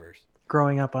bat cleavers.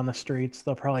 Growing up on the streets,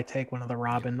 they'll probably take one of the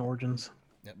Robin origins.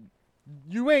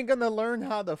 You ain't gonna learn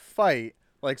how to fight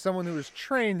like someone who was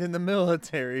trained in the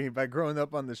military by growing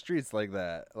up on the streets like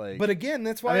that. Like, But again,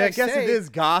 that's why I mean, I guess say, it is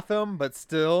Gotham, but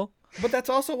still. But that's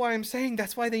also why I'm saying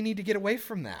that's why they need to get away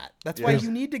from that. That's why Yes. you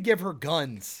need to give her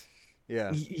guns.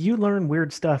 Yeah. You learn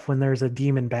weird stuff when there's a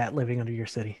demon bat living under your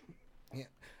city. Yeah.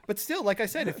 But still, like I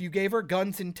said, if you gave her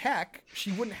guns and tech,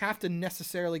 she wouldn't have to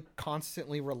necessarily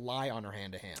constantly rely on her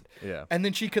hand to hand. Yeah. And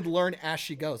then she could learn as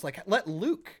she goes. Like, let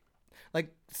Luke,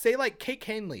 like, say, like, Kate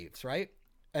Kane leaves, right?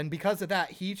 And because of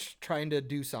that, he's trying to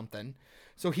do something.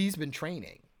 So he's been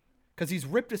training. Because he's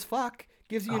ripped as fuck.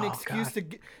 Gives you an excuse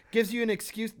God. gives you an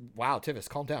excuse. Wow, Tivis,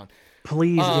 calm down.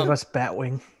 Please give us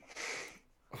Batwing.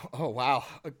 Oh, wow.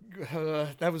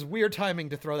 That was weird timing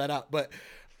to throw that out. But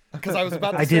because I was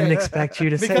about to I say. didn't expect you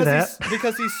to say that.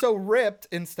 Because he's so ripped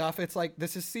and stuff. It's like,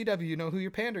 this is CW, you know who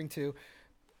you're pandering to.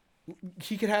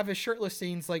 He could have his shirtless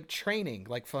scenes like training,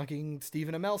 like fucking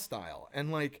Stephen Amell style.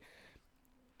 And like,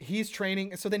 he's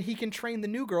training. So then he can train the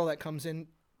new girl that comes in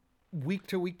week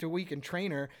to week to week and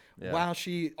train her while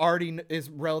she already is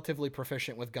relatively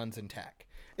proficient with guns and tech.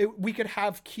 We could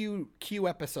have Q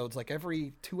episodes, like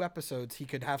every 2 episodes, he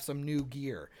could have some new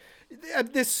gear.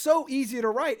 It's so easy to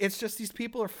write. It's just these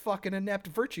people are fucking inept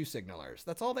virtue signalers.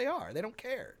 That's all they are. They don't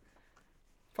care.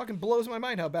 Fucking blows my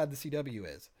mind how bad the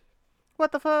CW is.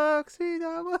 What the fuck,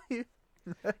 CW?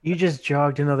 You just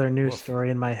jogged another news story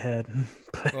in my head.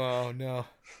 Oh, no.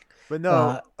 But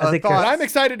no, I think But thoughts- I'm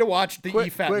excited to watch the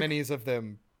Quick- EFAT quick- minis of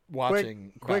them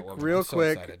watching quick, Batwoman. real I'm so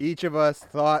quick. excited. Each of us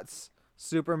thoughts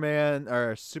Superman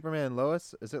and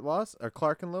Lois. Is it Lois or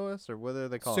Clark and Lois or what are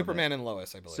they called? Superman and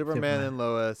Lois, I believe. Superman and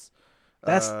Lois.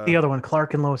 That's the other one,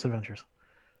 Clark and Lois Adventures.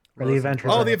 Or the Lois and Adventures.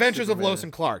 Clark. Oh, of- the Adventures of Superman. Lois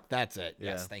and Clark. That's it.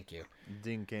 Yeah. Yes, thank you.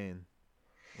 Dean Cain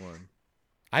one.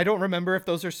 I don't remember if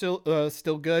those are still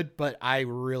good, but I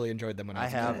really enjoyed them when I I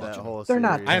was a kid have that watching them. whole. They're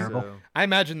not series, terrible. so- I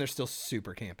imagine they're still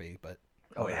super campy, but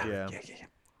Oh yeah. Yeah. Yeah.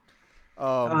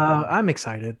 Um, I'm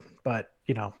excited, but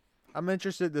I'm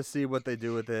interested to see what they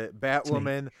do with it.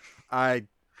 Batwoman, I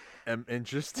am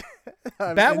interested.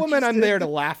 Batwoman, I'm there to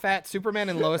laugh at. Superman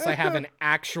and Lois, I have an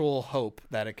actual hope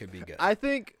that it could be good. I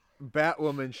think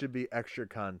Batwoman should be extra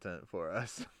content for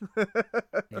us. There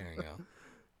you go.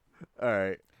 All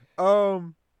right.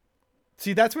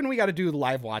 See, that's when we got to do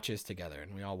live watches together,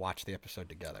 and we all watch the episode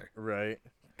together. Right.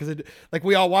 Because like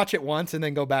we all watch it once and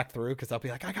then go back through. Because I'll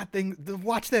be like, I got things.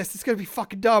 Watch this. It's gonna be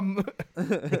fucking dumb.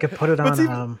 they could put it But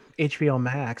on see- HBO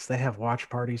Max. They have watch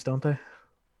parties, don't they?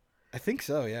 I think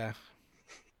so. Yeah.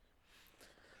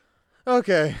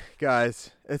 Okay,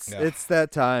 guys, it's Yeah. it's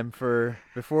that time for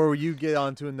before you get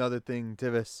on to another thing,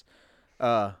 Tivis.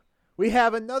 We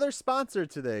have another sponsor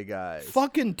today, guys.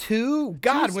 Fucking two.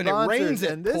 God, Two when it sponsors, rains,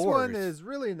 it and this one pours. is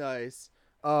really nice.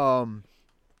 We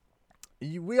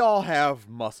all have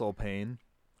muscle pain,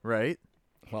 right?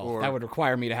 Well, or- that would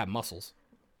require me to have muscles.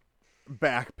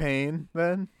 Back pain,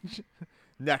 then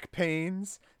neck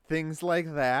pains, things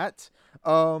like that.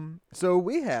 So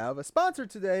we have a sponsor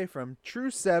today from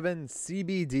True 7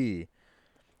 CBD,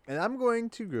 and I'm going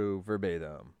to go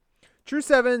verbatim. True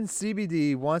 7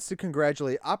 CBD wants to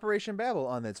congratulate Operation Babel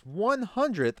on its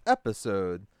 100th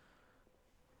episode.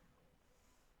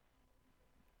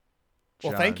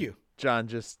 Well, thank you. John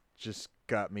just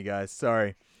got me, guys.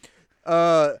 Sorry.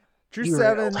 True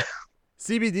Derailed. 7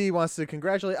 CBD wants to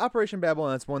congratulate Operation Babel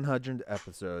on its 100th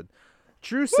episode.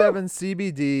 True 7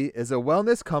 CBD is a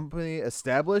wellness company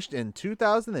established in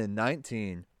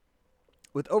 2019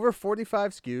 with over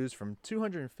 45 SKUs from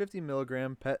 250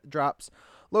 milligram pet drops,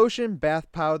 lotion,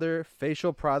 bath powder,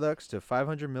 facial products to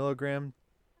 500 milligram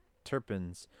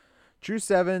terpenes. True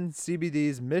 7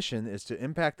 CBD's mission is to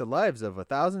impact the lives of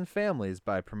 1,000 families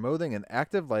by promoting an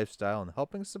active lifestyle and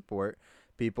helping support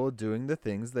people doing the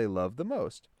things they love the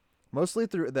most, mostly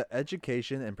through the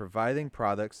education and providing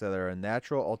products that are a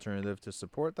natural alternative to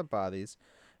support the body's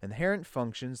inherent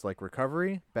functions like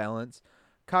recovery, balance,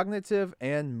 cognitive,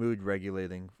 and mood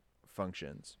regulating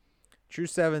functions. True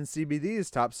 7 CBD's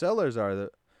top sellers are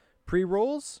the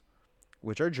pre-rolls,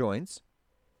 which are joints,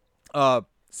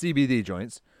 CBD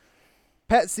joints,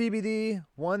 Pet CBD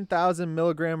 1,000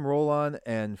 milligram roll-on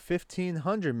and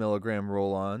 1,500 milligram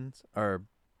roll-ons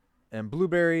and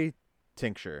blueberry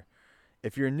tincture.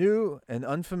 If you're new and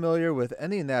unfamiliar with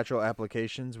any natural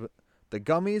applications, the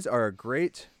gummies are a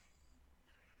great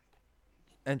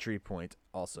entry point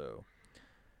also.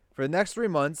 For the next 3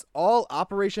 months, all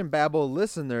Operation Babel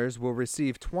listeners will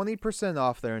receive 20%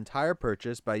 off their entire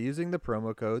purchase by using the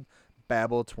promo code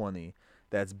BABBLE20.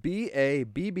 That's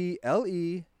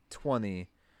BABBLE 20.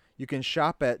 You can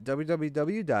shop at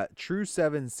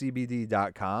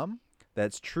www.true7cbd.com.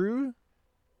 That's true,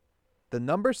 the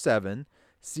number 7,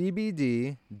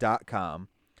 CBD.com.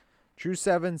 True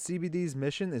 7 CBD's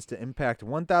mission is to impact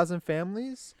 1,000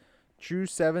 families. True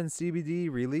 7 CBD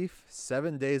relief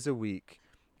 7 days a week.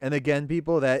 And again,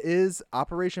 people, that is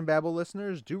Operation Babel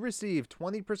listeners do receive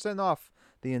 20% off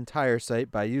the entire site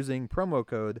by using promo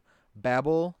code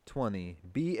BABBLE20.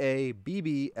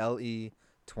 BABBLE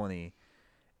 20.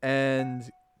 And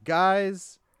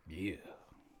guys,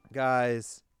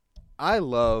 I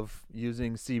love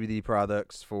using CBD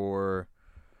products for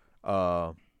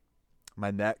my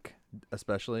neck,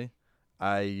 especially.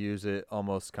 I use it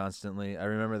almost constantly. I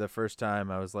remember the first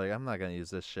time I was like, I'm not going to use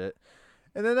this shit.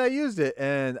 And then I used it,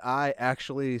 and I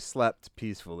actually slept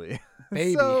peacefully.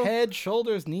 Baby, So- head,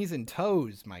 shoulders, knees, and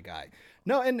toes, my guy.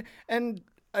 No, and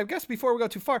I guess before we go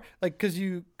too far, like,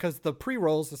 because the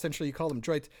pre-rolls, essentially you call them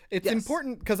joints, it's Yes.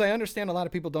 important because I understand a lot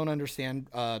of people don't understand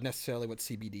necessarily what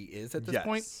CBD is at this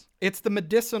point. Yes. It's the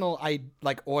medicinal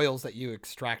like oils that you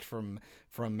extract from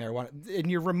marijuana,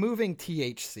 and you're removing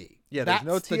THC. Yeah, there's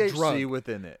no That's the THC drug.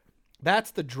 within it.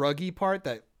 That's the druggy part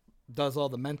that does all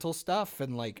the mental stuff,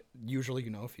 and like usually,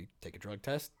 if you take a drug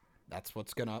test, that's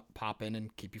what's gonna pop in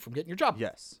and keep you from getting your job.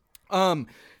 Yes.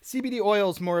 CBD oil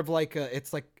is more of like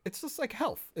it's just like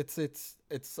health. It's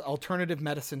alternative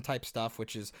medicine type stuff,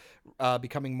 which is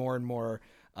becoming more and more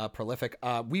prolific.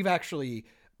 We've actually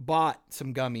bought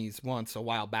some gummies once a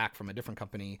while back from a different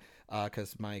company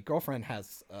because my girlfriend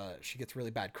has she gets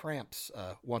really bad cramps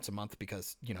once a month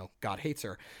because God hates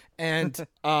her, and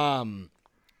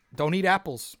don't eat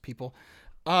apples, people.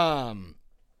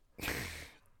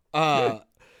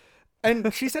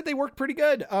 And she said they worked pretty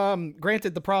good.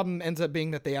 Granted, the problem ends up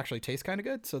being that they actually taste kind of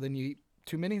good. So then you eat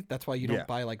too many. That's why you don't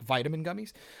buy like vitamin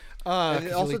gummies. And 'cause it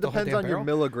you'll also eat the whole depends damn on your barrel.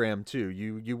 milligram too.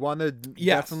 You want to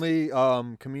Yes. definitely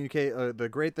communicate. The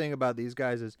great thing about these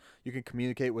guys is you can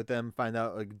communicate with them, find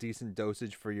out a decent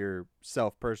dosage for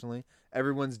yourself personally.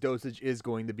 Everyone's dosage is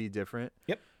going to be different.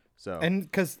 Yep. So And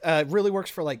because it really works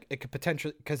for like, it could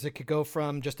potentially, because it could go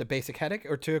from just a basic headache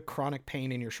or to chronic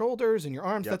pain in your shoulders and your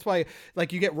arms. Yep. That's why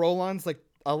like you get roll-ons. Like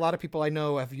a lot of people I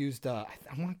know have used, I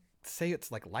want to say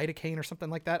it's like lidocaine or something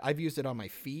like that. I've used it on my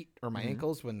feet or my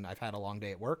ankles when I've had a long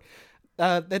day at work.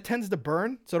 That tends to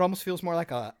burn, so it almost feels more like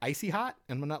a icy hot,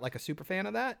 and I'm not like a super fan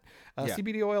of that. Yeah.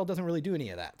 CBD oil doesn't really do any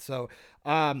of that. So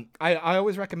I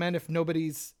always recommend, if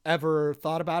nobody's ever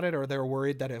thought about it or they're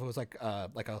worried that it was like a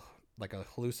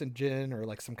hallucinogen or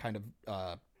like some kind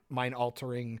of mind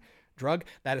altering drug,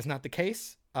 that is not the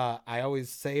case. I always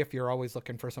say, if you're always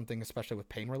looking for something, especially with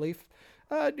pain relief,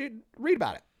 dude, read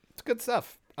about it. It's good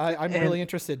stuff. I'm really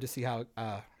interested to see how it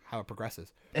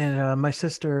progresses. And my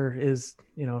sister is,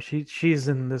 she's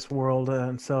in this world,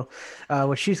 and so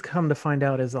what she's come to find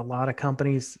out is a lot of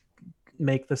companies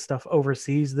make this stuff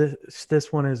overseas.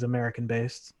 This one is American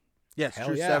based. yes, Hell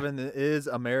True yeah. 7 is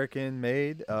American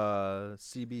made.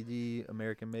 CBD,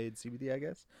 American made CBD, I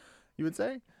guess you would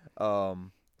say.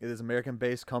 It is American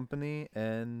based company,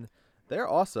 and they're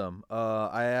awesome.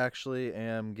 I actually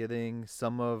am getting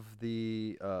some of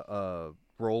the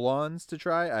roll-ons to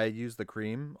try. I use the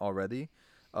cream already,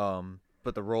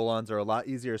 but the roll-ons are a lot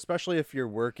easier, especially if you're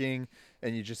working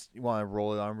and you just want to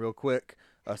roll it on real quick,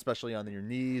 especially on your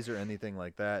knees or anything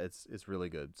like that. It's really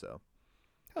good. So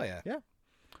Hell yeah. yeah.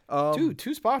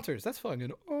 Two sponsors. That's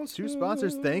fucking awesome. Two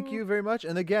sponsors. Thank you very much.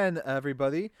 And again,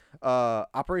 everybody,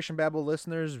 Operation Babble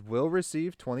listeners will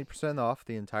receive 20% off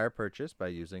the entire purchase by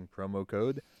using promo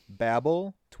code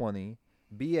BABBLE20,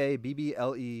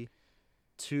 BABBLE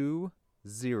 20,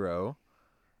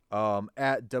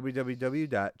 at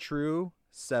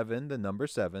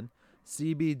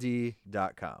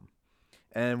www.true7cbd.com.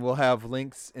 And we'll have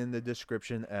links in the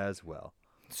description as well.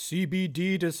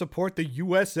 CBD to support the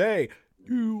USA.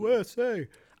 USA.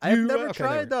 I've never Okay,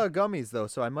 tried there gummies though,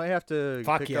 so I might have to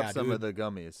Fuck pick yeah, up some of dude. the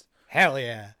gummies. Hell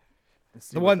yeah. and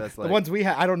see The what that's the like. ones we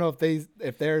had, I don't know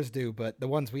if theirs do, but the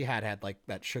ones we had like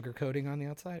that sugar coating on the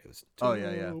outside. It was Oh,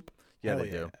 yeah, yeah. dope. Yeah, Hell they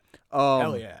yeah. do.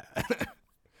 Hell yeah.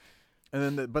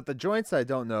 And then, but the joints I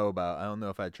don't know about. I don't know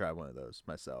if I'd try one of those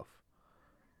myself.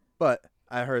 But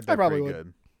I heard they're probably pretty would.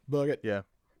 good. Bug it. Yeah,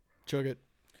 Chug it.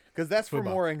 because that's for Food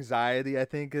more anxiety. I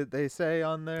think they say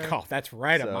on there. Oh, that's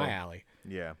right up So- my alley.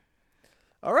 Yeah.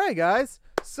 All right, guys.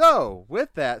 So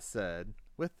with that said,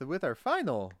 with our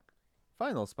final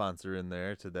sponsor in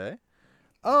there today,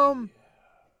 now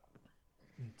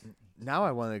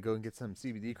I want to go and get some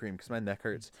CBD cream because my neck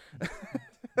hurts.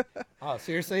 Oh,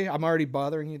 seriously? I'm already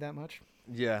bothering you that much?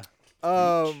 Yeah.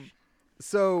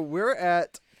 So we're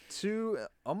at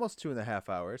almost 2.5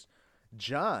 hours.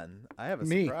 John, I have a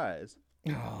Me. surprise.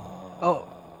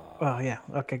 Oh, yeah.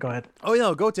 Okay, go ahead. Oh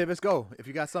no, go Tibbs, go. If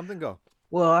you got something, go.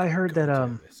 Well, I heard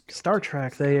that Star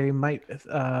Trek, they're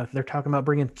talking about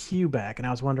bringing Q back, and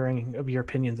I was wondering of your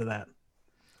opinions of that.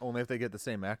 Only if they get the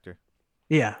same actor.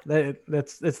 Yeah,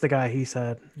 it's the guy. He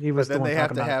said he was But the then one they have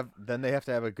talking to about.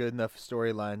 have a good enough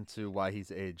storyline to why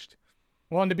he's aged.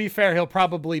 Well, and to be fair, he'll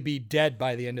probably be dead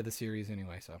by the end of the series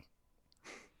anyway. So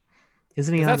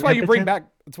Isn't he? that's on why you bring Impotent?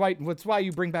 back. That's why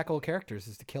you bring back old characters,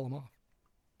 is to kill them off.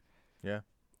 Yeah.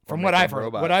 From make what them I've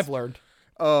heard, what robots. I've learned.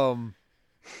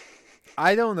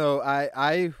 I don't know.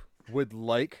 I would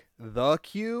like the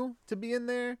Q to be in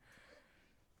there,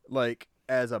 like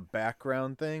as a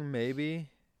background thing. Maybe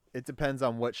it depends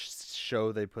on what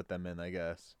show they put them in, I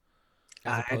guess.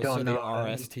 As I opposed don't to know. the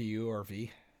RSTU or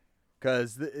V.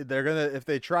 Because they're gonna, if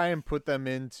they try and put them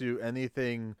into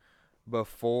anything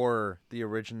before the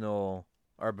original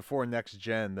or before next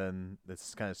gen, then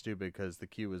it's kind of stupid because the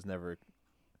Q was never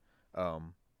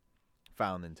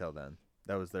found until then.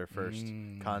 That was their first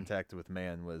contact with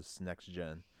man, was next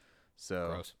gen. So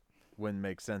Gross. wouldn't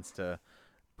make sense to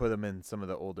put them in some of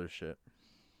the older shit.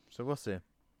 So we'll see.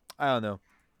 I don't know.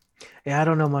 Yeah, I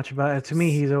don't know much about it. To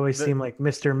me, he's always The- seemed like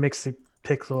Mr.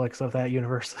 Mixopixelix of that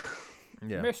universe.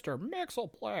 Yeah. Mr.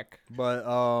 Mixelplick. But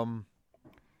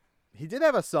he did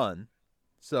have a son,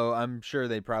 so I'm sure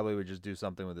they probably would just do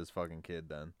something with his fucking kid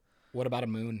then. What about a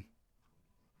moon?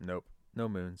 Nope. No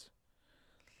moons.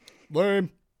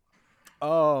 Lame.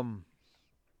 Um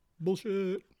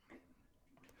Bullshit.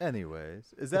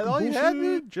 Anyways, is that all you had,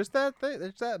 dude? Just that thing?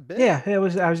 There's that bit? Yeah, it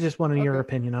was. I was just wanting your Okay.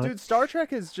 opinion on Dude, it. Star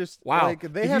Trek is just Wow. like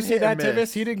they Did have you see hit that, and miss.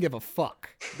 Tivis? He didn't give a fuck.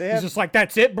 They He's have- just like,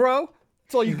 that's it, bro?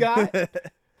 That's all you got?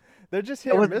 They're just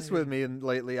hit or miss with me and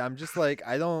lately. I'm just like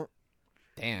I don't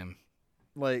Damn.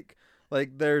 like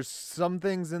there's some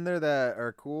things in there that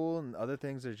are cool and other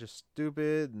things are just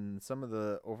stupid and some of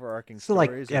the overarching So, like,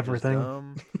 stories are everything. just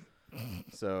dumb.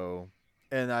 So,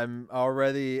 and I'm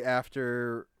already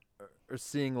after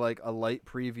seeing like a light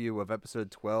preview of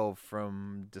episode 12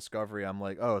 from Discovery. I'm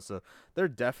like, oh, so they're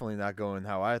definitely not going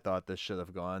how I thought this should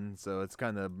have gone. So it's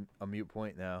kind of a mute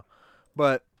point now.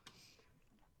 But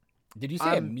Did you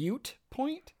say a mute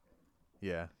point?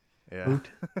 yeah. Moot.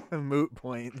 Moot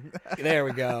point. There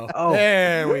we go. Oh.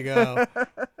 There we go.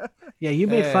 Yeah, you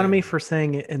made fun of me Hey. for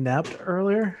saying inept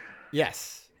earlier.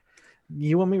 Yes.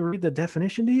 You want me to read the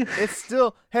definition to you? It's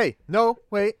still, hey, no,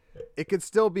 wait. It could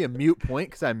still be a mute point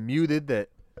because I muted that.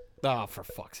 Oh, for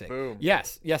fuck's sake. Boom.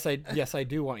 Yes, I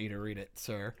do want you to read it,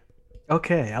 sir.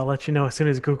 Okay, I'll let you know as soon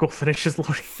as Google finishes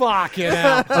loading. Fuck it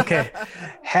out. Okay,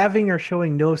 having or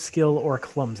showing no skill or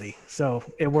clumsy. So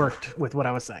it worked with what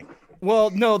I was saying.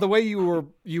 Well, no, the way you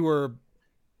were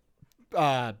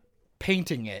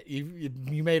painting it,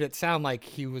 you made it sound like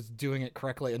he was doing it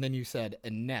correctly, and then you said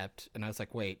inept, and I was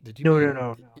like, wait, did you? No, mean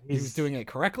no. He was He's doing it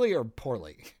correctly or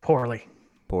poorly? poorly.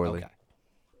 Poorly. Okay.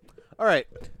 All right.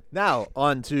 Now,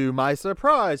 on to my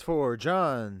surprise for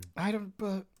John, I don't.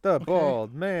 the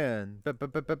bald man.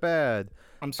 Bad.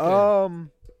 I'm scared.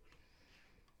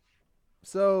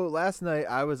 So last night,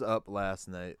 I was up last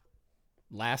night.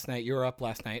 Last night you were up.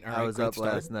 Last night. All right, I was great up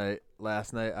start. last night.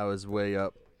 Last night, I was way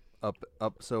up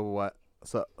so what?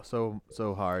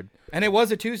 So hard. And it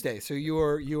was a Tuesday, so you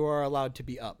are allowed to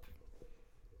be up.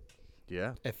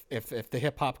 Yeah. If the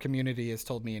hip hop community has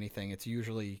told me anything, it's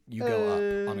usually you go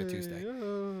up on a Tuesday.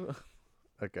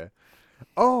 Okay.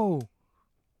 Oh,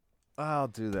 I'll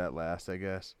do that last, I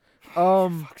guess.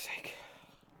 Fuck's sake.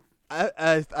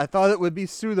 I thought it would be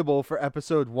suitable for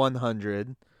episode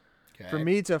 100 Okay. for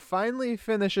me to finally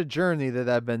finish a journey that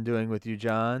I've been doing with you,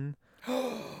 John.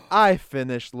 I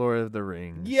finished Lord of the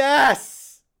Rings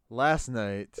Yes. last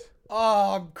night,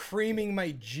 Oh, I'm creaming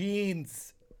my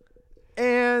jeans.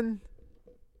 and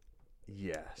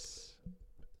yes,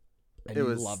 And It you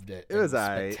was- loved it. it was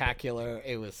aight. spectacular.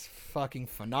 It was fucking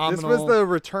this phenomenal. was the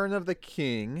Return of the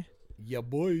King. yeah,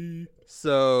 boy.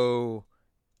 So,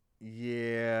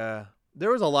 yeah,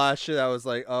 there was a lot of shit. I was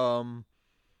like,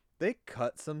 they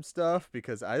cut some stuff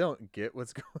because I don't get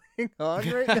what's going on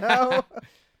right now.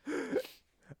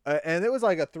 And it was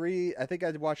like I think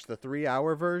I watched the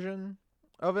 3-hour version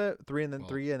of it, Well,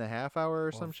 3.5 hour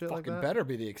or some shit like fucking that. better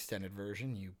be the extended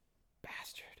version, you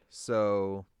bastard.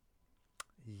 So,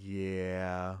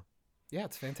 yeah, Yeah,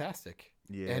 it's fantastic.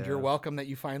 yeah. And you're welcome that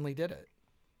you finally did it.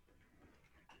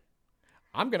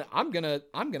 I'm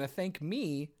gonna thank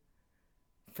me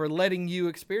for letting you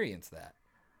experience that.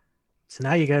 So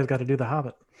now you guys got to do The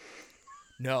Hobbit.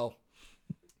 No.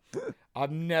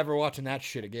 I'm never watching that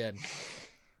shit again.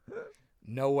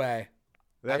 No way.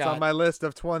 That's got- on my list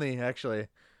of 20, actually.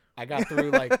 I got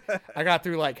through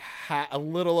like a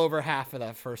little over half of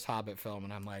that first Hobbit film,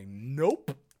 and I'm like,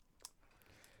 nope.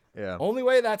 Yeah. Only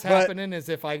way that's But- happening is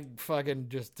if I fucking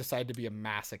just decide to be a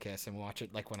masochist and watch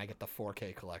it like when I get the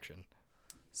 4K collection.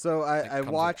 So that I comes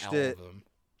with watched all it. of them.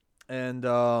 And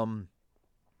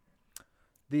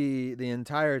the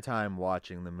entire time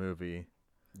watching the movie,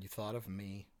 You thought of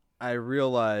me. I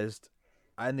realized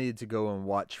I need to go and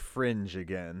watch Fringe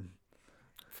again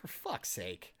For fuck's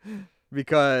sake.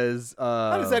 because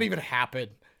How does that even happen?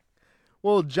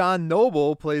 well, John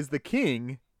Noble plays the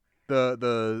king,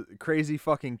 the crazy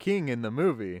fucking king in the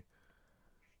movie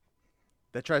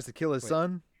that tries to kill his Wait.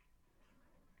 son.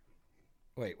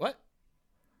 Wait, what?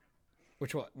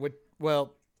 Which one?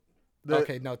 Well, The-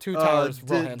 okay, no, Two Towers.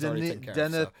 De- Rohan's already taken care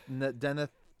of. So.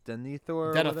 Denethor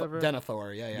or whatever.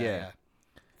 Denethor, yeah. Yeah.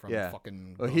 From Yeah.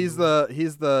 fucking. Well, he's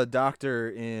the doctor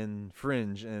in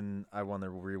Fringe, and I want to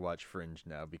rewatch Fringe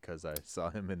now because I saw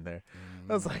him in there.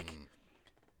 I was like,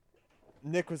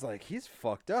 Nick was like, he's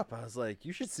fucked up. I was like,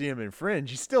 you should see him in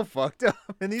Fringe. He's still fucked up,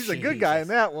 and he's a good guy in Jesus.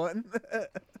 that one.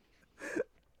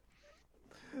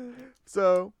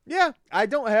 So yeah, I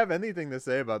don't have anything to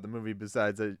say about the movie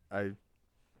besides it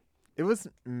was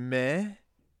meh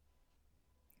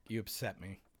You upset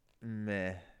me.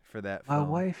 for that My film.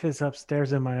 wife is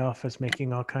upstairs in my office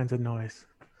making all kinds of noise.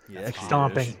 Yeah, That's she fine.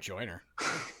 Stomping. You should join her.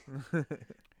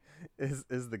 is.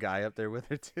 Is the guy up there with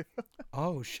her too?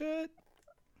 Oh shit.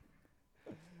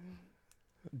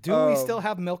 Do we Um, still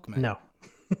have milkmen? No.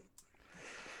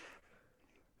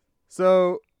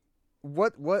 So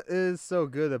What is so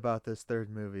good about this third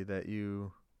movie that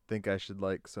you think I should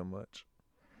like so much?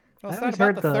 Well, it's I not always about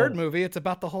heard the the- third movie. It's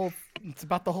about the whole. It's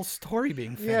about the whole story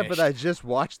being finished. Yeah, but I just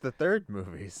watched the third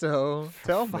movie, so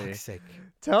tell For me. fuck's sake.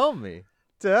 Tell me.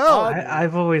 Tell me.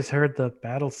 I've always heard the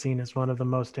battle scene is one of the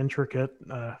most intricate,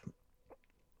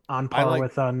 on par like-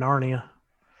 with Narnia.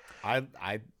 I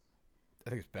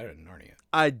think it's better than Narnia.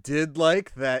 I did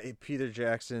like that Peter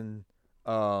Jackson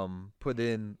put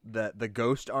in that the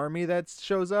ghost army that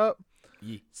shows up.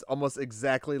 Yee. It's almost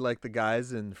exactly like the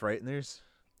guys in Frighteners.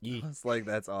 Yee. It's like,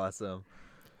 that's awesome.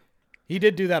 He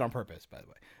did do that on purpose, by the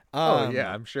way. Oh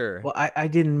yeah, I'm sure. Well, I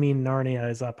didn't mean Narnia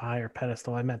is up higher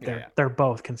pedestal. I meant Yeah. they're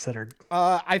both considered.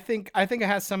 I think it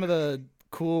has some of the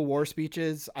cool war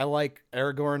speeches. I like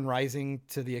Aragorn rising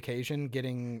to the occasion,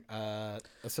 getting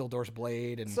Isildur's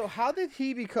blade, and So how did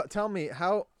he become? Tell me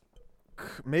how.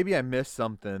 Maybe I missed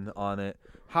something on it.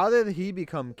 How did he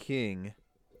become king?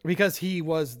 because he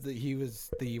was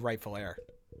the rightful heir.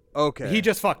 Okay. He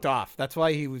just fucked off. That's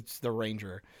why he was the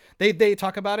ranger. They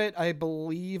talk about it, I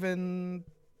believe, in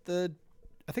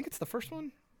I think it's the first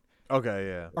one, Okay.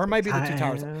 Yeah. or it might be the Two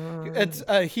Towers. I-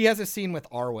 It's he has a scene with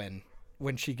Arwen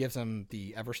when she gives him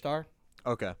the Everstar,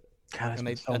 Okay. God, it's and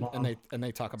been so long.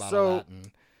 they talk about So- all that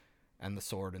and the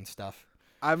sword and stuff.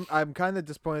 I'm kind of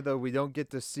disappointed though we don't get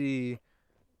to see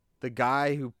the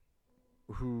guy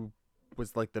who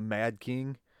was like the Mad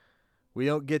King. We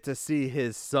don't get to see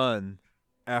his son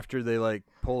after they like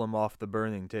pull him off the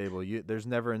burning table. There's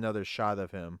never another shot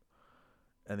of him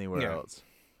anywhere Yeah. else.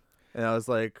 And I was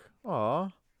like, "Aw,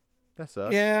 that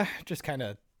sucks." Yeah, just kind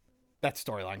of that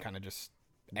storyline kind of just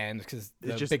ends because It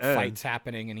the just big ends. fight's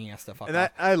happening and he has to fuck And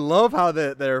off. I love how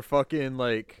their fucking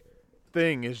like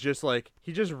thing is just like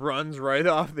he just runs right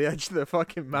off the edge of the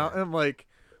fucking mountain. I'm like,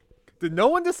 did no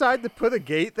one decide to put a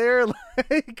gate there?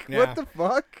 Like, Yeah. what the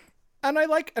fuck? And I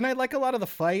like a lot of the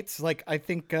fights. Like I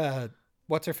think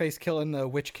what's her face killing the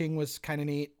Witch King was kind of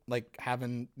neat. Like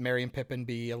having Merry and Pippin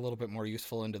be a little bit more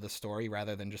useful into the story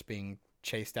rather than just being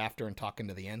chased after and talking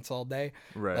to the Ents all day.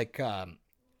 Right.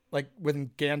 Like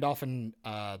when Gandalf and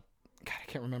God, I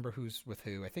can't remember who's with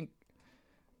who. I think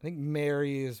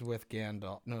Merry is with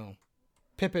Gandalf. No,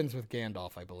 Pippin's with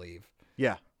Gandalf, I believe.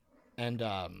 Yeah. And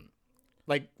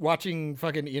like watching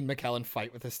fucking Ian McKellen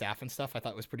fight with his staff and stuff, I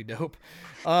thought was pretty dope.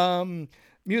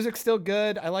 Music's still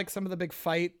good. I like some of the big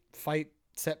fight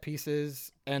set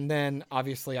pieces, and then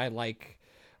obviously I like,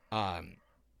 I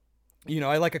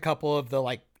like a couple of the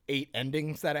like 8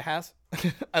 endings that it has.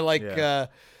 I like, Yeah.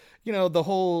 the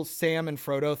whole Sam and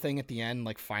Frodo thing at the end,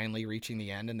 like finally reaching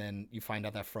the end, and then you find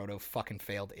out that Frodo fucking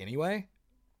failed anyway.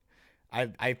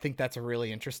 I think that's a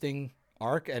really interesting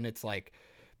arc, and it's like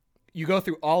you go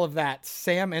through all of that.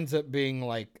 Sam ends up being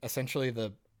like essentially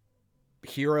the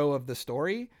hero of the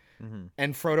story, Mm-hmm.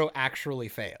 and Frodo actually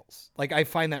fails. Like I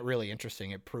find that really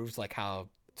interesting. It proves like how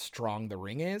strong the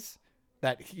ring is.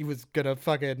 That he was gonna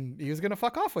fuck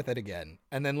off with it again,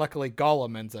 and then luckily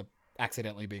Gollum ends up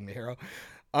accidentally being the hero.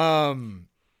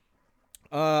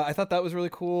 I thought that was really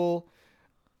cool.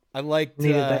 I liked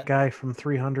Needed that guy from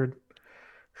 300.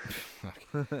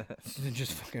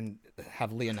 just fucking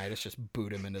have Leonidas just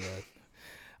boot him into the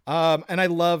and I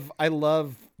love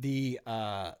the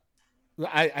I'm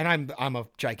a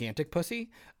gigantic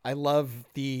pussy. I love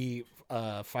the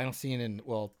final scene in,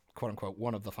 well, quote unquote,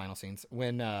 one of the final scenes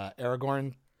when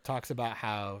Aragorn talks about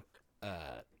how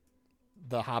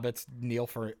the hobbits kneel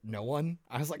for no one.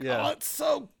 I was like, Yeah. oh, it's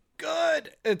so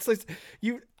good. It's like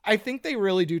I think they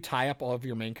really do tie up all of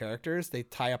your main characters. They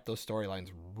tie up those storylines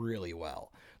really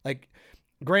well. Like,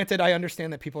 granted, I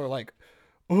understand that people are like,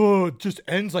 oh, it just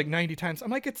ends like 90 times. I'm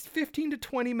like, it's 15 to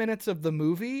 20 minutes of the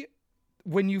movie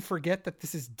when you forget that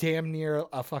this is damn near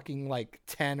a fucking like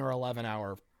 10 or 11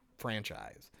 hour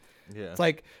franchise. Yeah. It's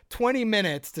like 20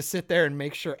 minutes to sit there and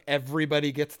make sure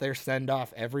everybody gets their send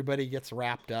off, everybody gets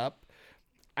wrapped up.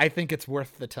 I think it's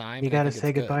worth the time. You and I got to think say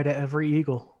it's good. goodbye to every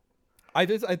eagle. I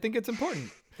think it's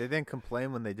important, They didn't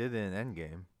complain when they did it in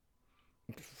Endgame.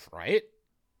 right?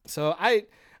 So I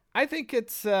think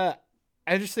it's I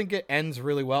just think it ends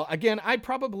really well. Again, I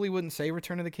probably wouldn't say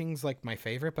Return of the King's like my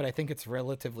favorite, but I think it's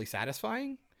relatively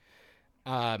satisfying.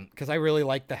 Because I really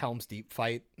like the Helm's Deep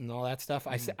fight and all that stuff.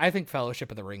 I think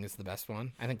Fellowship of the Ring is the best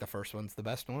one. I think the first one's the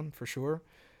best one for sure.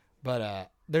 But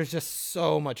there's just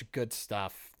so much good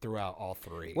stuff throughout all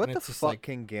three. What And the it's just fuck like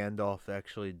can Gandalf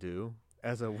actually do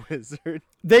as a wizard?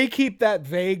 they keep that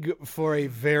vague for a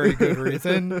very good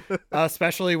reason,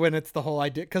 especially when it's the whole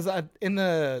idea. Because in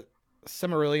the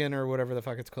Silmarillion or whatever the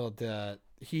fuck it's called,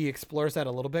 he explores that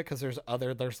a little bit because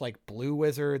there's like blue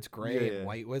wizards, gray Yeah. and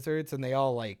white wizards, and they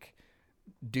all like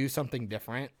do something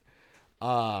different.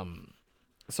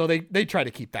 So they try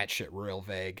to keep that shit real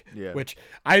vague. Yeah. Which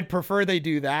I'd prefer they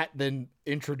do that than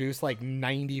introduce like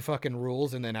 90 fucking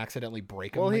rules and then accidentally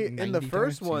break them. Well, like in the 90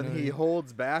 first times, you one, know what I he mean?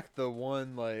 holds back the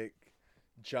one like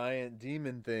giant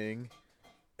demon thing,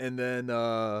 and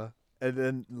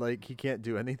then like he can't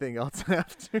do anything else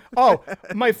after. Oh,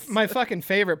 my fucking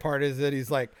favorite part is that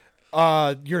he's like,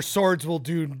 your swords will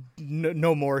do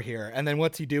no more here. And then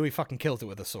what's he do? He fucking kills it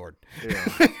with a sword. Yeah,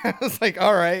 I was like,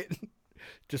 all right.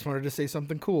 Just wanted to say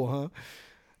something cool, huh?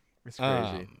 it's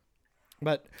crazy.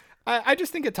 But I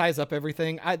just think it ties up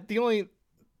everything.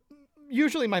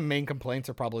 Usually my main complaints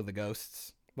are probably the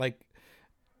ghosts. Like,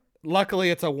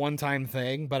 luckily it's a one-time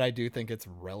thing, but I do think it's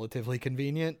relatively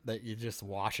convenient that it just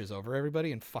washes over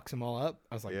everybody and fucks them all up.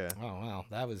 I was like, Yeah. oh wow,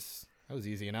 that was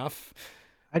easy enough.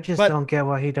 I just But- don't get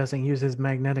why he doesn't use his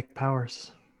magnetic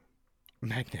powers.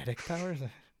 Magnetic powers?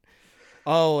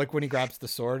 Oh, like when he grabs the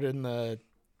sword in the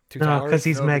two No, towers? because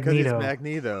he's No, because Magneto.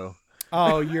 Magneto.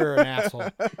 Oh, you're an asshole.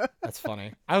 That's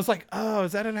funny. I was like, oh,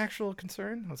 is that an actual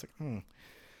concern? I was like,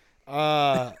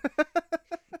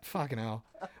 fucking hell.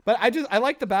 But I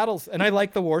like the battles and I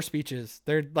like the war speeches.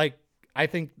 They're like, I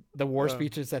think the war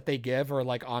speeches that they give are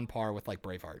like on par with like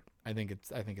Braveheart. I think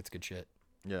it's good shit.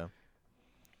 Yeah.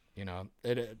 You know,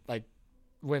 it like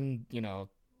when, you know,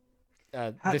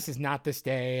 this is not this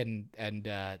day. And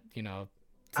you know,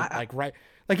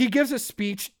 like he gives a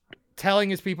speech telling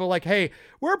his people like, hey,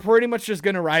 we're pretty much just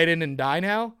going to ride in and die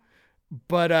now,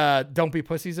 but don't be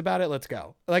pussies about it. Let's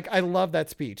go. Like, I love that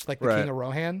speech. Like the Right. King of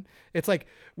Rohan. It's like,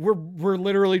 we're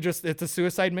literally just, it's a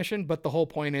suicide mission. But the whole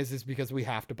point is because we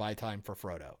have to buy time for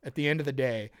Frodo. At the end of the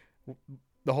day,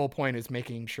 the whole point is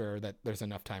making sure that there's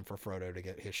enough time for Frodo to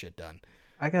get his shit done.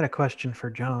 I got a question for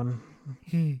John.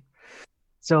 Hmm.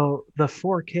 So the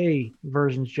 4K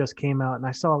versions just came out, and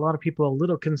I saw a lot of people a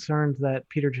little concerned that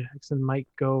Peter Jackson might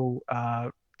go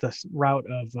route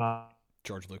of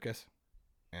George Lucas.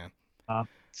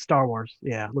 Star Wars.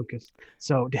 Yeah, Lucas.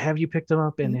 So have you picked them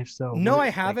up? And if so, No, what- I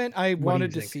like, haven't. I what do wanted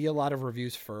you to think? see a lot of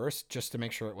reviews first just to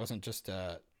make sure it wasn't just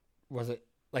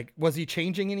was he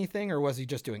changing anything or was he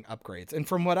just doing upgrades? And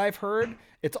from what I've heard,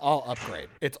 it's all upgrade.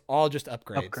 It's all just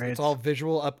upgrades. Upgrades. It's all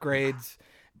visual upgrades.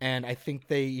 And I think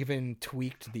they even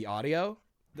tweaked the audio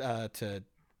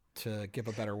to give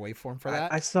a better waveform for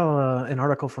that. I saw an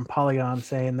article from Polygon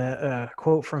saying that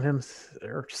quote from him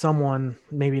or someone,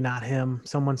 maybe not him,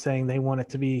 someone saying they want it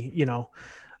to be, you know,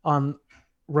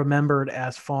 remembered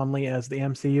as fondly as the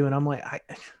MCU. And I'm like,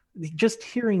 just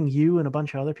hearing you and a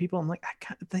bunch of other people, I'm like,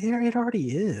 there it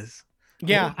already is.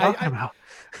 Yeah, What are you talking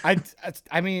about?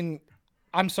 I mean,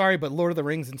 I'm sorry, but Lord of the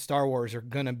Rings and Star Wars are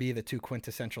gonna be the two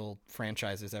quintessential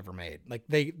franchises ever made. Like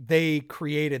they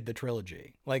created the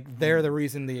trilogy. Like they're the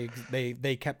reason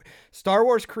they kept Star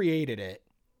Wars created it,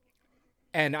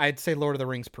 and I'd say Lord of the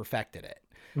Rings perfected it.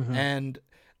 Mhm. And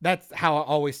that's how I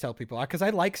always tell people, because I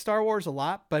like Star Wars a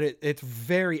lot, but it's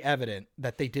very evident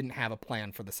that they didn't have a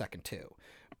plan for the second two.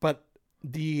 But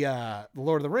the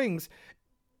Lord of the Rings.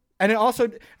 And it also,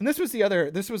 and this was the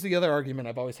other argument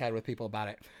I've always had with people about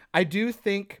it. I do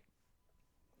think,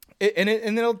 and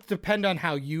it'll depend on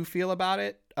how you feel about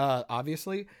it,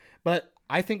 obviously. But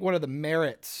I think one of the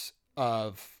merits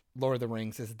of Lord of the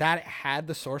Rings is that it had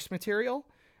the source material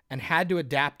and had to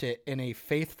adapt it in a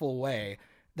faithful way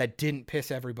that didn't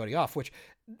piss everybody off. Which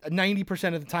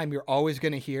 90% of the time you're always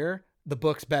going to hear the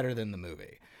book's better than the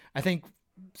movie. I think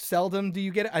seldom do you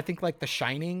get it. I think like The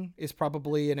Shining is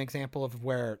probably an example of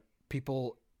where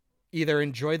people either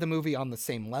enjoy the movie on the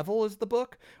same level as the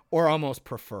book or almost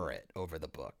prefer it over the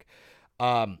book.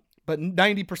 But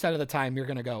 90% of the time you're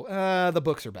going to go, the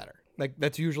books are better. Like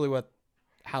that's usually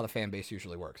how the fan base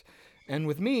usually works. And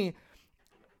with me,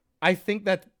 I think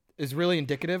that is really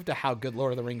indicative to how good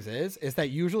Lord of the Rings is that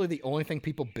usually the only thing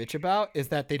people bitch about is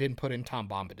that they didn't put in Tom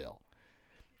Bombadil,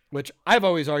 which I've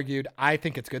always argued. I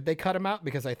think it's good they cut him out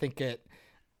because I think it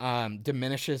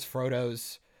diminishes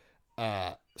Frodo's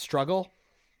struggle,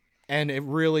 and it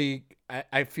really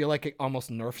I feel like it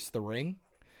almost nerfs the ring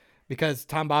because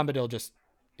Tom Bombadil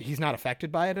he's not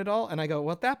affected by it at all. And I go,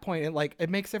 well, at that point it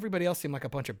makes everybody else seem like a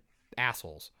bunch of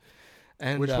assholes.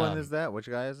 And Which one is that? Which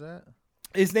guy is that?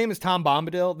 his name is Tom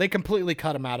Bombadil. They completely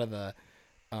cut him out of the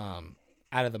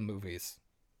movies.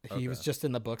 He was just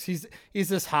in the books. He's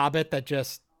this hobbit that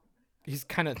he's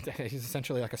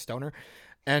essentially like a stoner.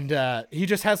 And he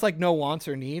just has like no wants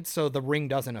or needs, so the ring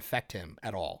doesn't affect him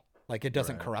at all. Like it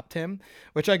doesn't corrupt him,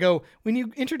 which I go, when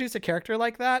you introduce a character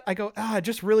like that, I go, it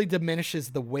just really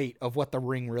diminishes the weight of what the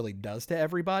ring really does to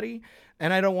everybody.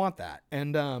 And I don't want that.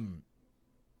 And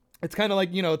it's kind of like,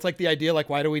 it's like the idea, like,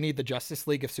 why do we need the Justice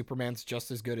League if Superman's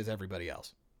just as good as everybody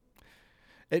else?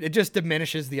 It just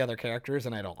diminishes the other characters,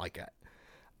 and I don't like it.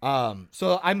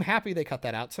 So I'm happy they cut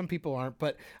that out. Some people aren't,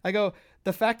 but I go,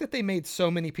 the fact that they made so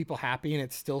many people happy and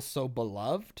it's still so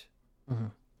beloved,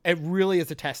 it really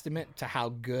is a testament to how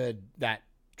good that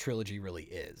trilogy really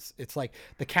is. It's like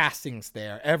the casting's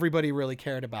there. Everybody really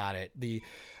cared about it. The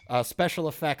special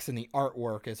effects and the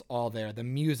artwork is all there. The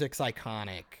music's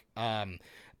iconic.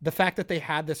 The fact that they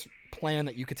had this plan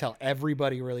that you could tell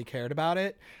everybody really cared about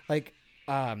it. Like,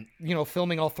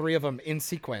 filming all three of them in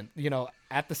sequence,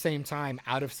 at the same time,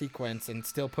 out of sequence, and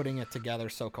still putting it together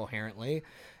so coherently.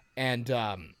 And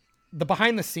the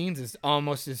behind the scenes is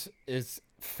almost as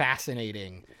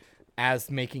fascinating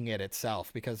as making it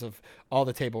itself, because of all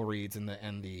the table reads and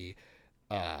the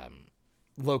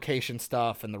location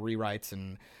stuff and the rewrites,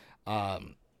 and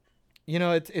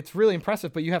it's really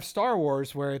impressive. But you have Star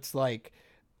Wars, where it's like,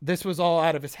 this was all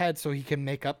out of his head so he can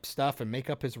make up stuff and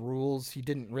make up his rules. He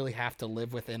didn't really have to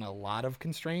live within a lot of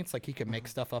constraints. Like, he could make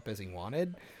stuff up as he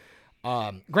wanted.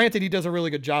 Granted, he does a really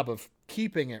good job of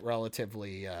keeping it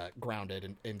relatively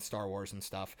grounded in Star Wars and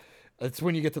stuff. It's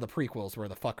when you get to the prequels where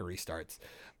the fuckery starts.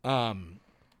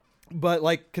 But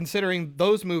like, considering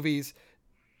those movies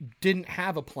didn't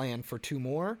have a plan for 2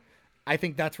 more, I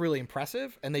think that's really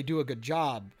impressive, and they do a good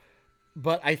job.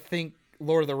 But I think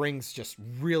Lord of the Rings just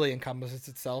really encompasses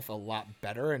itself a lot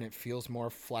better, and it feels more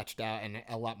fleshed out and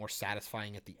a lot more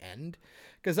satisfying at the end.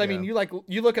 Because I mean, you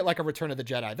look at like a Return of the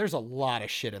Jedi. There's a lot of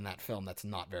shit in that film that's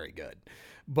not very good,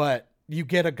 but you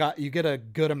get a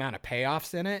good amount of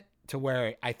payoffs in it to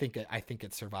where I think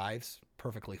it survives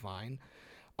perfectly fine.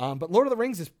 But Lord of the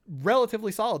Rings is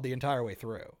relatively solid the entire way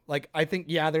through. Like, I think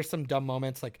there's some dumb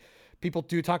moments. Like, people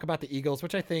do talk about the Eagles,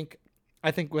 which I think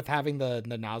with having the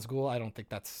Nazgul, I don't think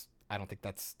that's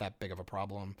that big of a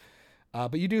problem.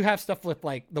 But you do have stuff with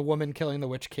like the woman killing the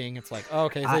Witch King. It's like, oh,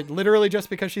 okay, is it literally just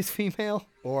because she's female,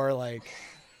 or like,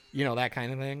 that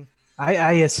kind of thing?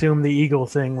 I assume the eagle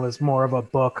thing was more of a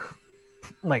book.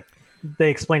 Like,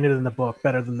 they explained it in the book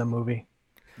better than the movie.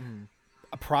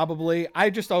 Probably. I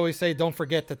just always say, don't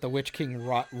forget that the Witch King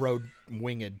rode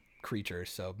winged creatures.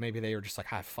 So maybe they were just like,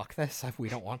 fuck this. We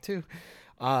don't want to.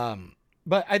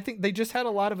 But I think they just had a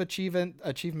lot of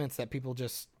achievements that people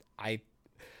just, I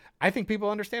think people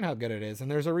understand how good it is, and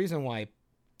there's a reason why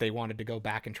they wanted to go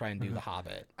back and try and do The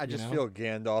Hobbit. I just feel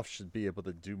Gandalf should be able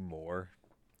to do more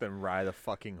than ride a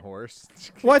fucking horse.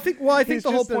 Well, I think He's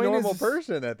the whole just point a normal is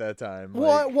person at that time.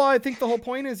 Well, I think the whole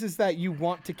point is that you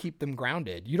want to keep them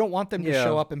grounded. You don't want them to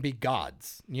show up and be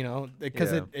gods,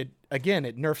 because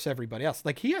it nerfs everybody else.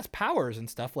 Like, he has powers and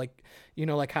stuff, like,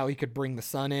 like how he could bring the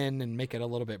sun in and make it a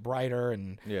little bit brighter,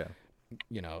 and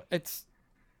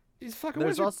he's fucking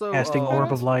There's wizard. also Casting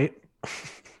orb of light.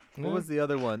 What was the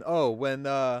other one? Oh, when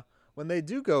they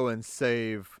do go and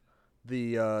save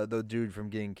the dude from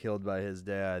getting killed by his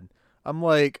dad, I'm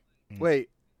like, wait,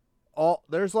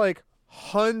 there's like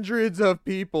hundreds of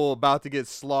people about to get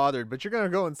slaughtered, but you're gonna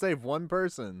go and save one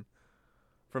person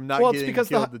from not getting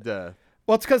killed to death.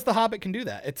 Well, it's because The Hobbit can do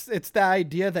that. It's the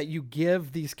idea that you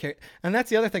give these characters, and that's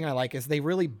the other thing I like, is they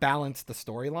really balance the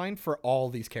storyline for all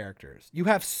these characters. You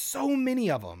have so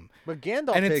many of them. But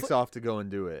Gandalf takes off to go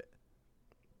and do it.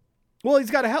 Well,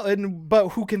 he's got to help, but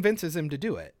who convinces him to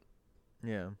do it?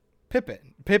 Yeah.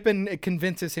 Pippin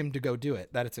convinces him to go do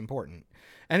it, that it's important.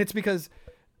 And it's because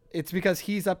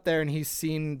he's up there and he's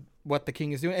seen what the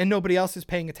king is doing, and nobody else is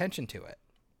paying attention to it.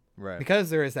 Right. Because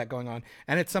there is that going on,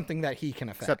 and it's something that he can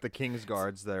affect. Except the king's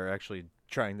guards that are actually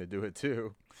trying to do it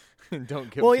too. And don't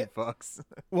give two fucks.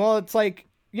 Well, it's like,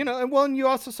 and you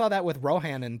also saw that with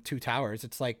Rohan and Two Towers.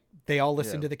 It's like they all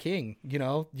listen to the king.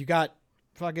 You got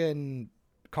fucking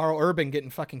Carl Urban getting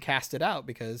fucking casted out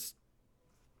because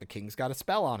the king's got a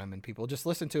spell on him, and people just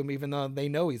listen to him even though they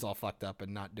know he's all fucked up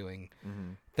and not doing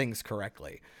things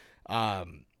correctly.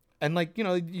 And like,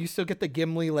 you still get the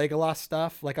Gimli Legolas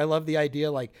stuff. Like, I love the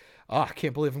idea, like, oh, I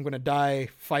can't believe I'm going to die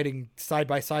fighting side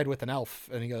by side with an elf.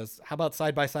 And he goes, how about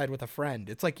side by side with a friend?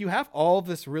 It's like, you have all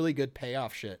this really good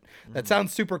payoff shit. That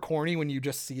sounds super corny when you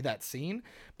just see that scene.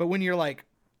 But when you're like,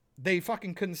 they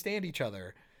fucking couldn't stand each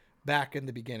other back in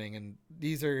the beginning. And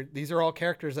these are all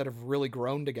characters that have really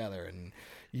grown together. And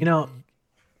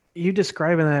you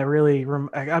describing that really,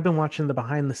 I've been watching the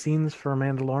behind the scenes for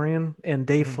Mandalorian, and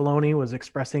Dave Filoni was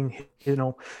expressing,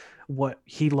 what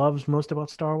he loves most about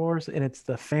Star Wars, and it's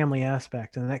the family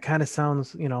aspect. And that kind of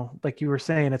sounds, like you were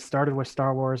saying, it started with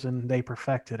Star Wars and they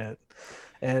perfected it.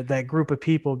 That group of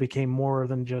people became more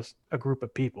than just a group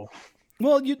of people.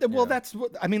 Well, that's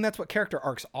what character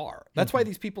arcs are. That's why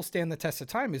these people stand the test of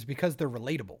time, is because they're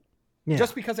relatable. Yeah.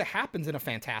 Just because it happens in a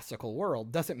fantastical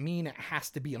world doesn't mean it has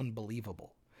to be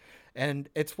unbelievable. And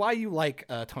it's why you like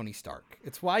Tony Stark.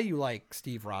 It's why you like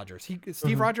Steve Rogers.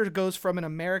 Steve Rogers goes from an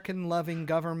American loving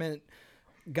government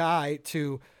guy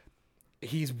to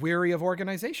he's weary of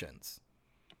organizations,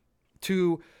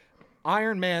 to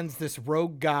Iron Man's this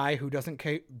rogue guy who doesn't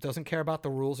care about the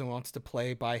rules and wants to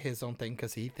play by his own thing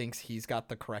because he thinks he's got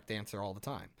the correct answer all the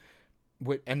time.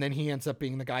 And then he ends up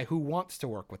being the guy who wants to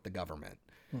work with the government.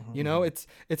 You know, it's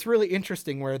really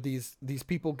interesting where these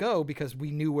people go because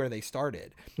we knew where they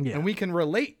started. Yeah. And we can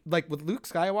relate, like with Luke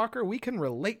Skywalker, we can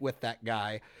relate with that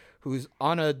guy who's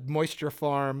on a moisture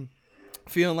farm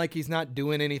feeling like he's not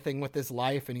doing anything with his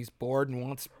life and he's bored and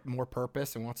wants more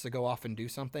purpose and wants to go off and do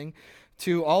something,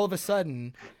 to all of a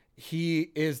sudden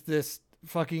he is this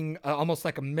fucking almost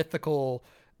like a mythical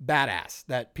badass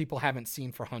that people haven't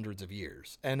seen for hundreds of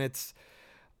years. And it's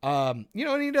and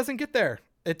he doesn't get there.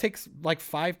 It takes like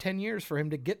 5-10 years for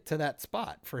him to get to that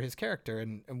spot for his character,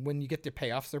 and when you get to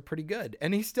payoffs, they're pretty good.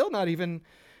 And he's still not even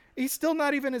as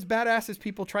badass as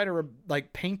people try to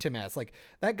paint him as. Like,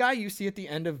 that guy you see at the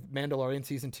end of Mandalorian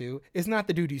season 2 is not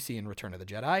the dude you see in Return of the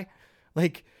Jedi.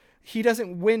 Like, he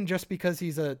doesn't win just because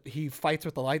he fights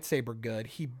with the lightsaber good.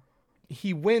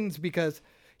 He wins because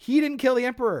he didn't kill the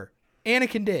Emperor.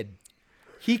 Anakin did.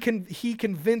 He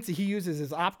uses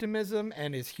his optimism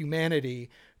and his humanity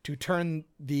to turn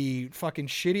the fucking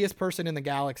shittiest person in the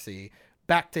galaxy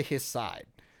back to his side.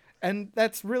 And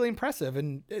that's really impressive.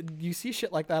 And you see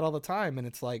shit like that all the time. And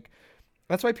it's like,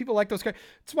 that's why people like those guys.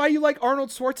 It's why you like Arnold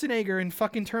Schwarzenegger in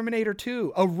fucking Terminator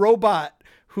 2, a robot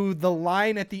who the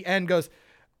line at the end goes,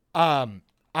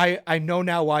 I know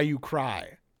now why you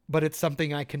cry, but it's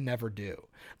something I can never do.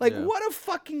 Like, what a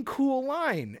fucking cool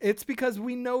line. It's because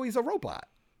we know he's a robot.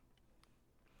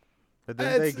 But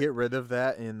then they get rid of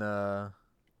that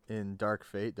in Dark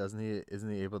Fate, doesn't he?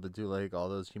 Isn't he able to do like all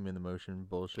those human emotion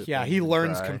bullshit? Yeah, things he and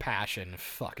learns cry? compassion.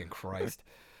 Fucking Christ.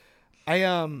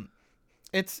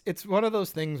 It's one of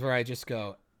those things where I just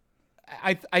go,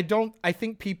 I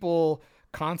think people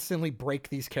constantly break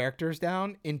these characters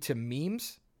down into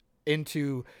memes,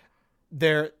 into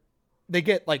they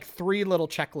get like 3 little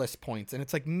checklist points, and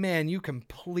it's like, man, you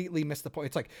completely missed the point.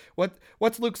 It's like,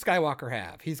 what's Luke Skywalker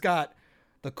have? He's got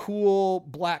the cool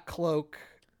black cloak,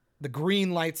 the green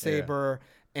lightsaber,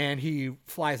 and he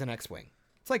flies an X-Wing.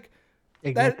 It's like,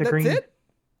 that's it?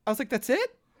 I was like, that's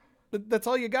it? That's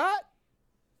all you got?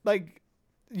 Like,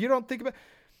 you don't think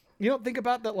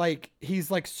about that, like, he's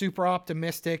like super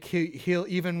optimistic. He'll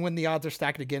even when the odds are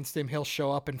stacked against him, he'll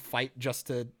show up and fight just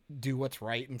to do what's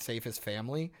right and save his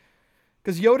family.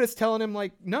 Because Yoda's telling him,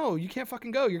 like, no, you can't fucking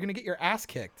go. You're going to get your ass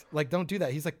kicked. Like, don't do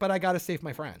that. He's like, but I got to save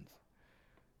my friends.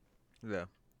 Yeah.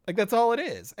 Like, that's all it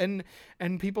is. And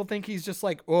people think he's just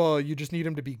like, oh, you just need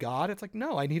him to be God. It's like,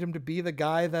 no, I need him to be the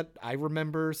guy that I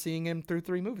remember seeing him through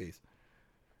 3 movies.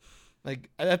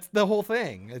 Like, that's the whole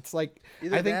thing. It's like,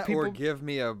 Either I think that people or give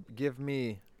me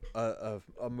a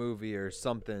movie or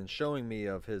something showing me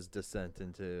of his descent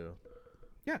into,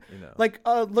 like,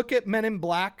 look at Men in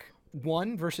Black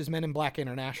 1 versus Men in Black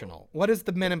International. What is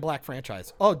the Men in Black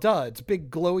franchise? Oh, duh, it's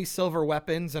big glowy silver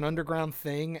weapons, an underground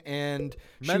thing, and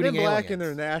Men shooting in Black aliens.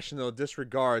 International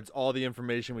disregards all the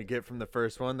information we get from the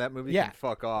first one. That movie can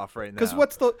fuck off right now. Because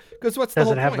what's the Does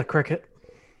whole it have point? the cricket?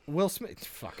 Will Smith,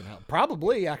 fucking hell,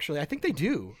 probably. Actually, I think they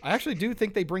do. I actually do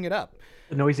think they bring it up.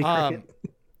 The noisy cricket?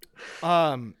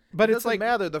 But It it's doesn't like,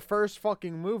 matter. The first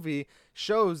fucking movie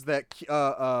shows that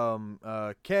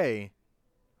K,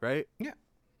 right?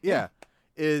 Yeah.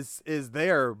 Is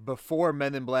there before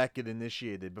Men in Black get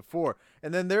initiated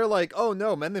and then they're like, oh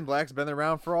no, Men in Black's been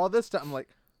around for all this time. I'm like,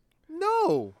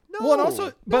 no. well,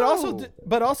 and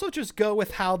but also just go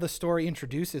with how the story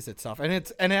introduces itself, and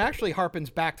it actually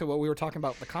harpens back to what we were talking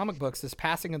about with the comic books, this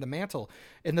passing of the mantle.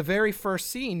 In the very first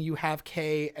scene, you have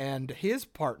Kay and his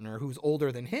partner, who's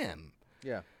older than him,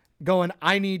 going,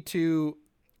 I need to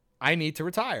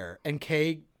retire, and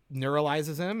Kay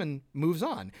neuralizes him and moves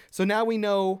on. So now we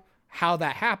know how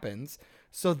that happens.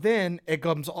 So then it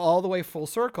comes all the way full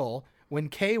circle when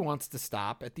Kay wants to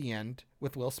stop at the end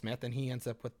with Will Smith, and he ends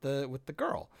up with the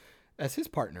girl as his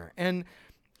partner. And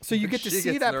so you get to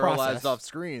see that process off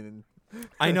screen.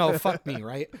 I know, fuck me,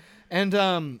 right?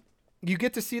 And you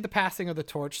get to see the passing of the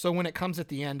torch. So when it comes at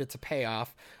the end, it's a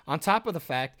payoff. On top of the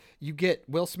fact, you get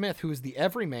Will Smith, who is the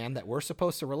everyman that we're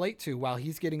supposed to relate to while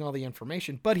he's getting all the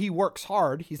information, but he works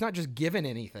hard. He's not just given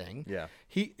anything. Yeah.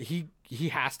 He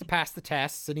has to pass the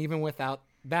tests, and even without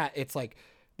that, it's like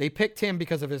they picked him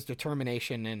because of his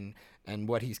determination and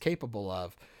what he's capable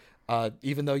of.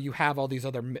 Even though you have all these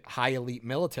other high elite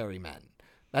military men,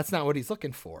 that's not what he's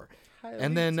looking for.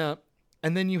 And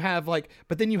then you have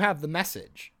but then you have the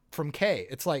message from Kay.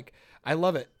 It's like, I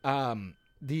love it.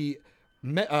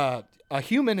 a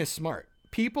human is smart.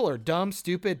 People are dumb,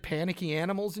 stupid, panicky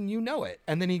animals, and you know it.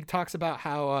 And then he talks about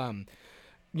how,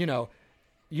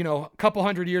 a couple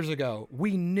hundred years ago,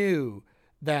 we knew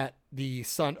that the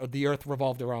earth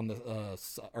revolved around the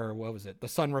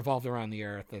sun revolved around the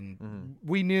earth, and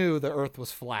we knew the earth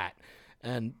was flat,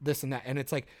 and this and that. And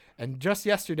it's like, and just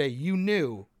yesterday, you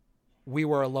knew we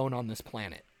were alone on this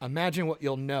planet. Imagine what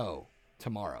you'll know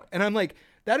tomorrow. And I'm like,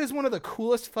 that is one of the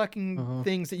coolest fucking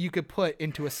things that you could put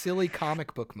into a silly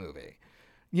comic book movie.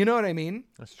 You know what I mean?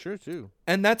 That's true too.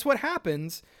 And that's what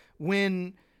happens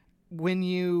when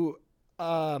you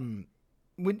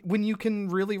when you can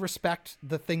really respect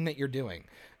the thing that you're doing.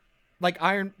 Like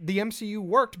the MCU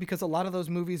worked because a lot of those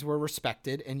movies were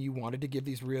respected, and you wanted to give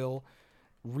these real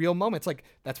moments. Like,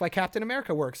 that's why Captain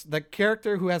America works. The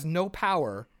character who has no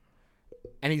power,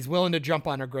 and he's willing to jump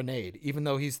on a grenade, even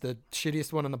though he's the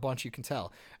shittiest one in the bunch, you can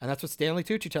tell. And that's what Stanley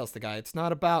Tucci tells the guy. It's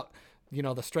not about,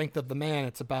 the strength of the man.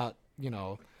 It's about,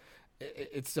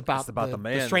 it's about the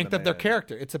man, the strength of their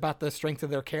character. It's about the strength of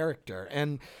their character.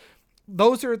 And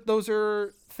those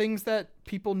are things that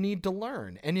people need to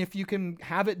learn. And if you can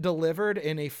have it delivered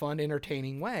in a fun,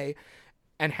 entertaining way,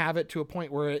 and have it to a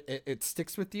point where it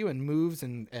sticks with you and moves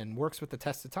and works with the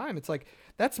test of time, it's like,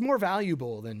 that's more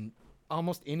valuable than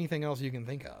almost anything else you can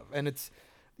think of. And it's,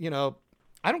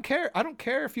 I don't care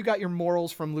if you got your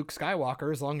morals from Luke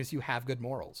Skywalker, as long as you have good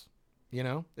morals.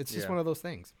 It's just one of those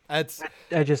things. I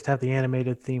just have the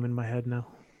animated theme in my head now.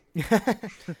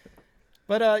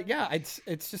 But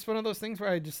it's just one of those things where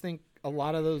I just think a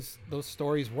lot of those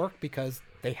stories work because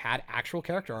they had actual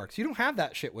character arcs. You don't have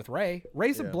that shit with Rey.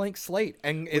 Rey's a blank slate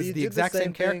and is the exact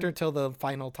same character until the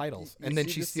final titles, and then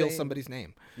she steals somebody's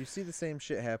name. You see the same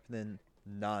shit happening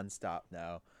nonstop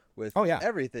now with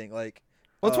everything. Like,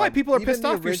 well, that's why people are pissed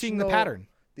off. You're seeing the pattern.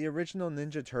 The original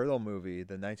Ninja Turtle movie,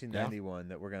 the 1991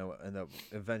 that we're gonna end up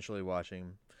eventually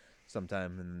watching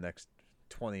sometime in the next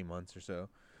 20 months or so.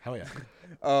 Hell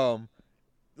yeah.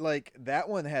 Like, that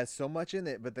one has so much in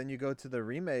it, but then you go to the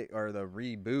remake or the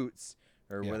reboots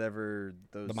or whatever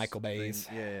those, the Michael Bay's,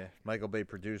 Michael Bay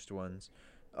produced ones.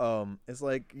 It's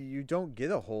like you don't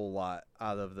get a whole lot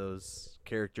out of those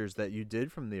characters that you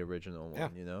did from the original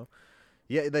one.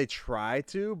 Yeah, they try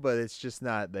to, but it's just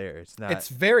not there. It's not. It's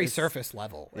very surface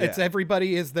level. Yeah. It's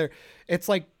everybody is there. It's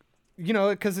like,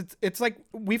 because it's like,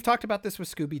 we've talked about this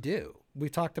with Scooby Doo. We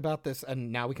talked about this,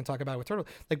 and now we can talk about it with Turtles.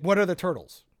 Like, what are the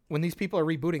Turtles? When these people are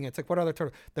rebooting it, it's like, what are the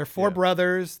Turtles? They're four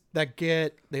brothers that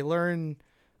they learn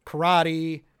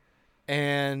karate,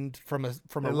 and from a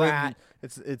rat.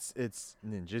 It's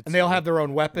ninjutsu. And they all have their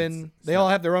own weapon. They all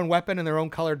have their own weapon and their own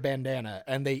colored bandana,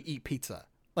 and they eat pizza.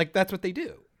 Like, that's what they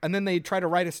do. And then they try to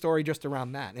write a story just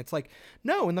around that. And it's like,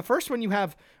 no, in the first one you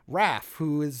have Raph,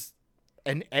 who is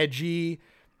an edgy,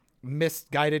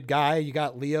 misguided guy. You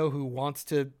got Leo, who wants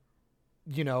to,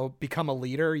 become a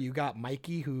leader. You got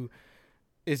Mikey, who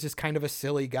is just kind of a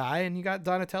silly guy. And you got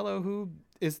Donatello, who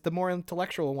is the more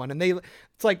intellectual one. And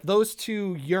it's like those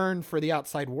two yearn for the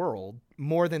outside world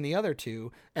more than the other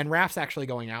two. And Raph's actually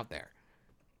going out there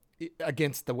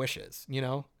against the wishes,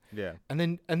 Yeah. And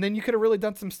then you could have really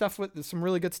done some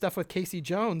really good stuff with Casey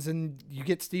Jones, and you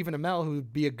get Stephen Amell,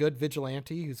 who'd be a good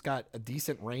vigilante, who's got a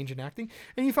decent range in acting,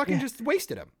 and you fucking just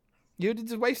wasted him. You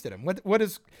just wasted him. What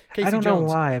is Casey Jones? I don't know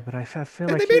why, but I feel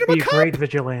like he'd be a great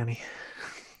vigilante.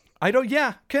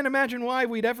 Can't imagine why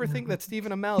we'd ever think that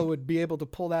Stephen Amell would be able to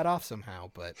pull that off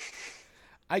somehow, but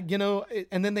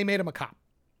and then they made him a cop.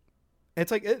 It's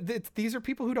like, these are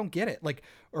people who don't get it. Like,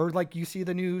 or like you see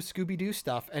the new Scooby-Doo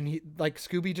stuff, and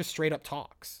Scooby just straight up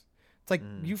talks. It's like,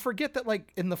 you forget that,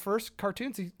 like, in the first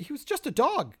cartoons, he was just a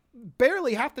dog.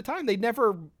 Barely half the time. They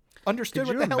never understood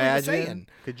what the hell he was saying.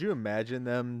 Could you imagine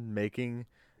them making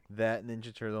that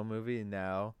Ninja Turtle movie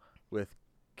now with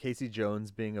Casey Jones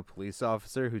being a police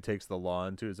officer who takes the law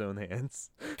into his own hands?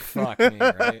 Fuck me,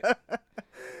 right?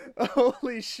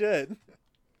 Holy shit.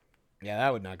 Yeah,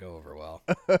 that would not go over well.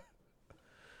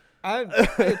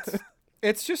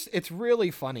 It's really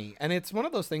funny, and it's one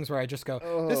of those things where I just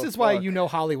go, this is why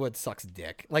Hollywood sucks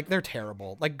dick. Like, they're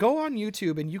terrible. Like, go on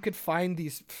YouTube and you could find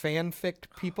these fanfic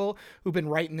people who've been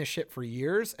writing this shit for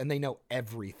years, and they know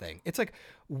everything. It's like,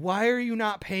 why are you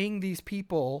not paying these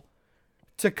people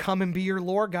to come and be your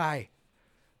lore guy?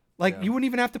 Like, you wouldn't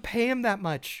even have to pay him that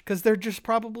much, because they're just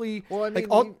probably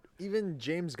even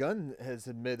James Gunn has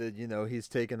admitted, he's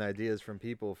taken ideas from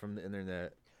people from the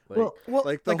internet.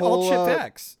 Like Alt Shift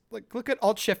X. Like, look at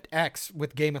Alt Shift X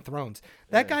with Game of Thrones.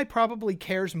 That guy probably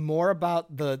cares more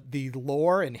about the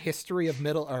lore and history of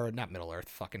not Middle Earth,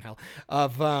 fucking hell,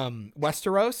 of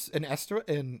Westeros and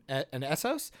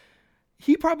Essos.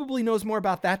 he probably knows more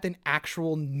about that than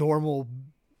actual normal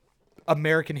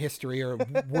American history or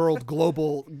world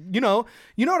global, you know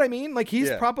what I mean? Like he's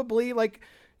Yeah. probably like,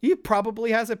 he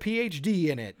probably has a PhD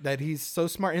in it, that he's so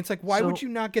smart. And it's like, why So- would you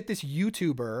not get this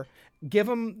YouTuber, give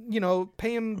him,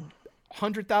 pay him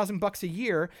 $100,000 a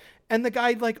year, and the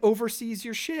guy like oversees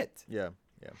your shit? Yeah.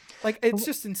 Like, it's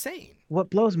just insane. What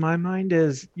blows my mind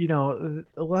is, a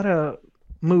lot of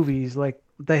movies, like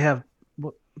they have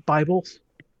Bibles.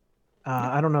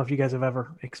 I don't know if you guys have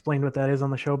ever explained what that is on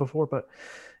the show before, but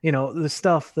the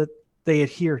stuff that they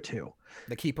adhere to.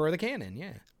 The keeper of the canon,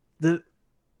 yeah.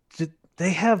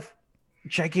 They have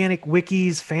gigantic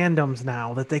wikis, fandoms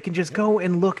now that they can just go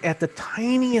and look at the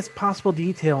tiniest possible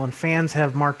detail, and fans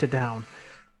have marked it down.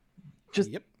 Just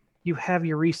Yep. you have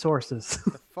your resources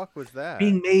The fuck was that?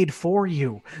 being made for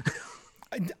you.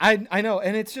 I know,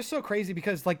 and it's just so crazy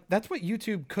because like that's what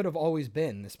YouTube could have always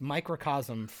been, this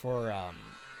microcosm for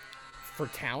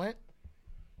talent.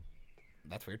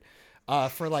 That's weird.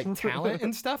 For like talent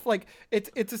and stuff. Like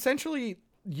it's essentially,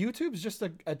 YouTube's just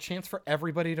a chance for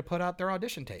everybody to put out their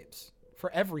audition tapes for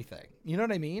everything. You know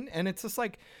what I mean? And it's just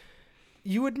like,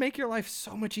 you would make your life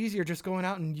so much easier just going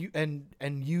out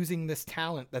and using this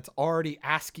talent that's already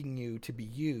asking you to be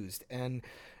used. And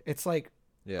it's like,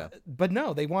 Yeah. but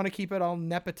no, they want to keep it all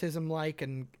nepotism like,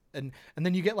 and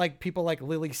then you get like people like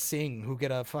Lily Singh who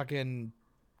get a fucking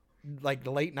like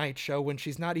late night show when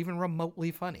she's not even remotely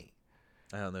funny.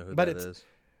 I don't know who But that it's- is.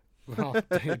 Well,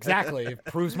 exactly. It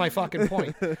proves my fucking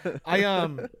point.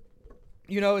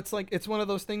 It's like, it's one of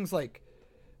those things like,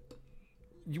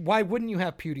 why wouldn't you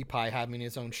have PewDiePie having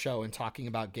his own show and talking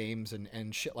about games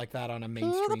and shit like that on a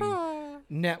mainstream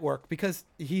network? Because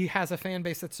he has a fan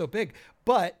base that's so big,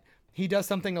 but he does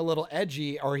something a little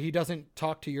edgy, or he doesn't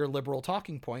talk to your liberal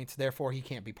talking points, therefore he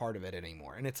can't be part of it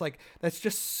anymore. And it's like, that's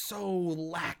just so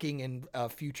lacking in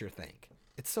future think.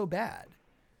 It's so bad.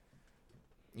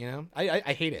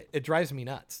 I hate it. It drives me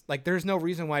nuts. Like, there's no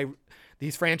reason why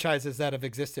these franchises that have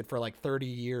existed for like 30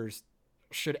 years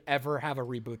should ever have a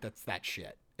reboot that's that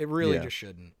shit. It really Yeah. just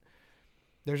shouldn't.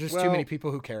 There's just too Well- many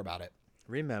people who care about it.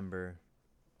 Remember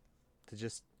to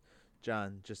just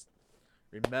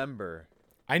remember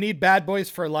I need Bad Boys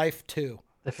for Life too.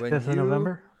 The When 5th of you-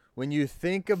 November. when you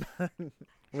think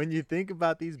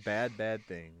about these bad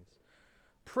things,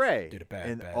 pray Did a bad,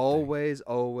 and bad thing.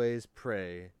 always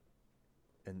pray,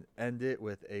 and end it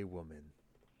with a woman.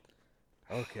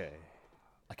 Okay.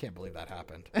 I can't believe that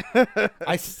happened.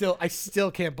 I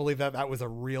still can't believe that was a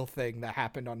real thing that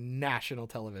happened on national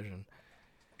television.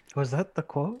 Was that the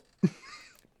quote?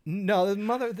 No,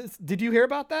 did you hear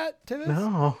about that, Tivis?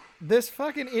 No. This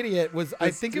fucking idiot was. I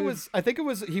This think dude- it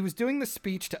was. He was doing the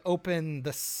speech to open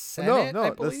the Senate. No. I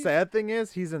The believe. sad thing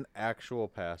is, he's an actual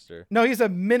pastor. No, he's a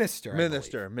minister. I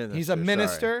Minister, believe. minister, He's a sorry.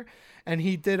 minister, and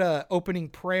he did a opening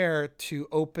prayer to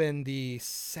open the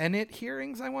Senate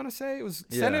hearings. I want to say it was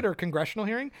Yeah. Senate or congressional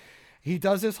hearing. He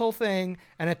does this whole thing,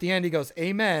 and at the end he goes,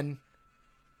 "Amen,"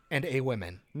 and "A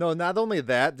women." No, not only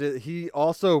that, he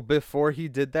also, before he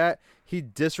did that, he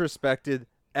disrespected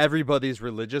everybody's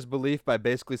religious belief by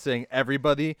basically saying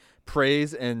everybody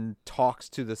prays and talks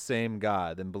to the same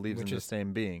God and believes Which in the is-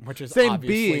 same being. which is same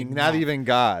obviously being, not not- even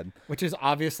God. Which is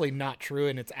obviously not true,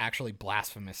 and it's actually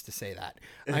blasphemous to say that.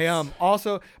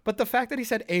 Also, but the fact that he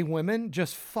said "a women"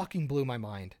 just fucking blew my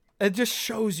mind. It just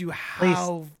shows you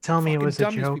how tell me it fucking was a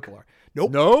dumb these joke. people are.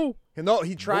 Nope. No,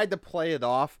 he tried to play it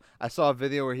off. I saw a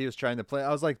video where he was trying to play.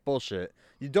 I was like, bullshit.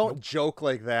 You don't joke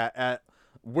like that at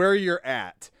where you're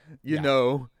at. You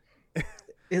know.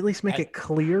 At least make it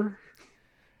clear.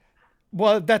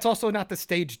 Well, that's also not the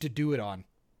stage to do it on.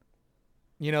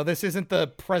 This isn't the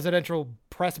presidential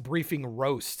press briefing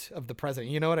roast of the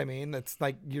president. You know what I mean? It's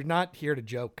like, you're not here to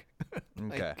joke.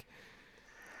 Okay. Like,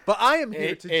 But I am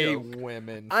here to a joke.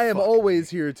 women. I am Fuck always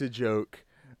here to joke,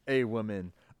 a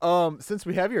woman. Since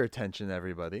we have your attention,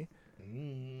 everybody,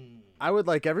 I would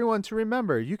like everyone to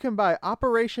remember you can buy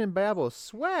Operation Babel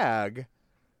swag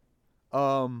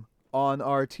on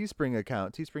our Teespring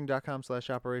account,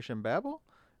 teespring.com/Operation Babel,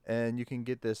 and you can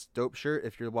get this dope shirt.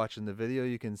 If you're watching the video,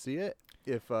 you can see it.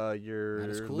 If you're Not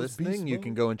as cool as listening, Beast you Mode.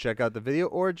 can go and check out the video,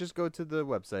 or just go to the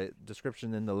website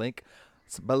description in the link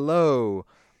below.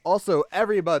 Also,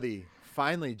 everybody,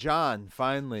 finally,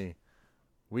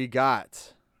 we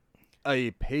got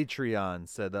a Patreon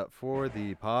set up for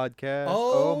the podcast.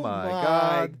 Oh, my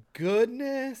God.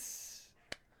 goodness.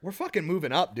 We're fucking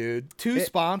moving up, dude. Two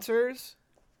sponsors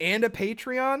and a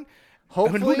Patreon.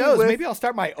 Hopefully, Who knows? with- Maybe I'll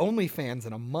start my OnlyFans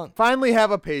in a month. finally have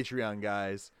a Patreon,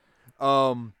 guys.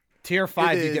 Tier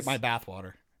 5, you is- get my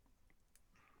bathwater.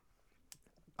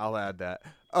 I'll add that.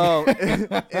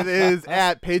 It is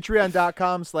at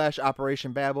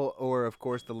patreon.com/Operation Babel, or of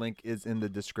course the link is in the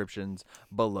descriptions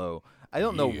below. I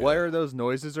don't know where those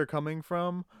noises are coming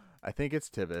from. I think it's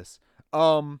Tivis.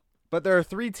 But there are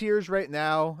 3 tiers right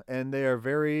now, and they are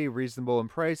very reasonable in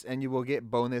price, and you will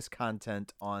get bonus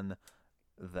content on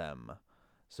them.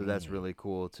 So that's really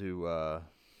cool to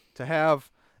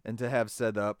have and to have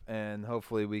set up, and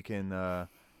hopefully we can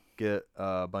get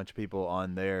a bunch of people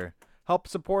on there. Help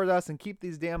support us and keep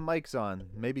these damn mics on.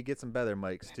 Maybe get some better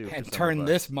mics too. And turn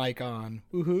this mic on.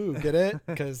 Woohoo! Get it?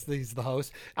 Because he's the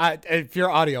host. If you're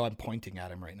audio, I'm pointing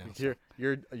at him right now. So.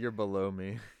 You're below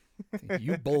me.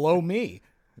 You below me,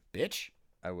 bitch.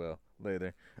 I will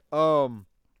later. Yeah.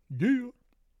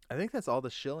 I think that's all the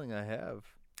shilling I have.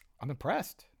 I'm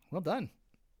impressed. Well done.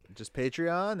 Just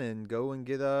Patreon and go and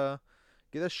get a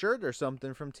shirt or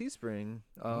something from Teespring.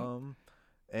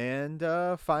 And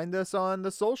find us on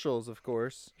the socials, of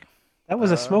course. That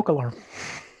was a smoke alarm.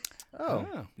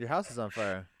 Oh, your house is on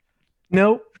fire.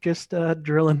 Nope, just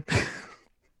drilling.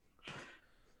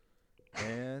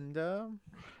 And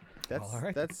that's All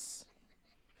right. that's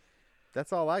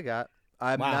all I got.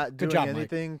 I'm Wow, not good doing job, Mike.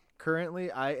 anything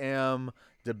currently. I am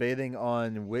debating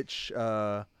on which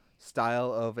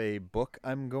style of a book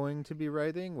I'm going to be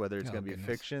writing, whether it's Oh, going to be goodness.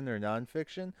 fiction or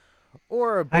nonfiction,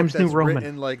 or a book Times New that's Roman.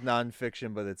 written like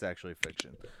nonfiction but it's actually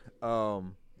fiction.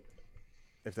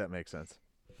 If that makes sense.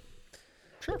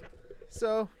 Sure.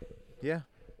 So, yeah.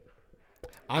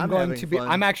 I'm having fun.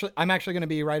 I'm actually going to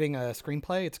be writing a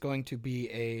screenplay. It's going to be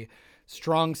a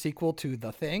strong sequel to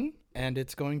The Thing, and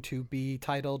it's going to be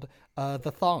titled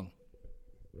The Thong.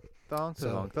 Thong,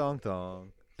 So- thong, thong,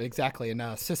 thong. Exactly.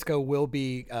 And Cisco will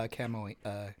be camoing.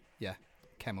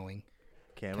 Camoing.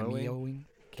 Cameoing.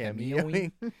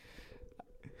 Cameoing.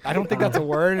 I don't think that's a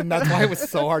word, and that's why it was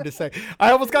so hard to say.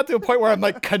 I almost got to a point where I'm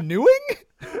like, canoeing?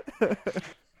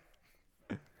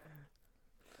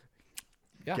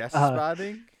 Yeah. Guest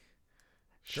spotting.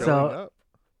 Showing so- up.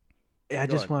 Yeah,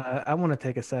 Go I want to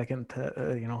take a second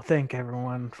to thank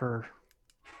everyone for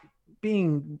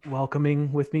being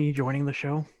welcoming with me joining the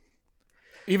show,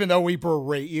 Even though we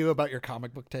berate you about your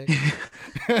comic book take.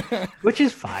 which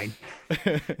is fine.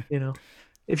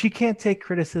 If you can't take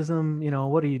criticism,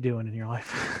 what are you doing in your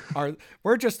life?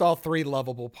 We're just all 3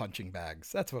 lovable punching bags.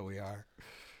 That's what we are.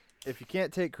 If you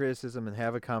can't take criticism and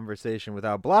have a conversation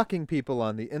without blocking people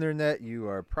on the internet, you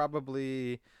are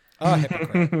probably A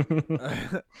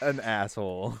hypocrite. an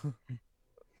asshole.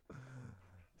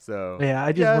 So Yeah,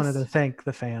 I just wanted to thank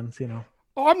the fans.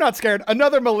 Oh, I'm not scared.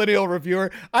 Another millennial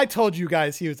reviewer. I told you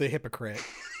guys he was a hypocrite.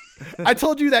 I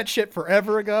told you that shit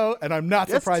forever ago, and I'm not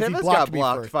Yes, surprised he Tivis blocked got me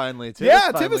blocked first. finally.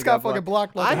 Yeah, finally Tivis got fucking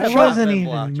blocked. I Like have I a not wasn't been even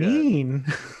blocked yet. mean.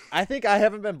 I think I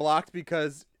haven't been blocked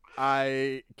because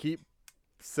I keep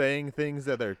saying things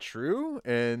that are true,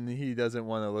 and he doesn't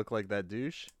want to look like that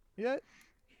douche yet.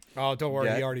 Oh, don't worry.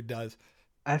 Yeah. He already does.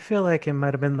 I feel like it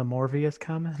might have been the Morbius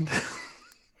comment.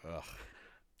 Ugh.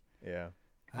 Yeah.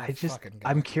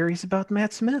 I'm curious about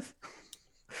Matt Smith.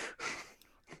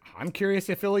 I'm curious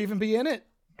if he'll even be in it.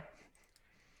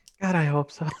 God, I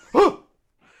hope so.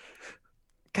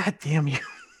 God damn you.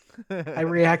 I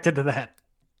reacted to that.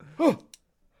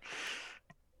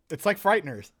 It's like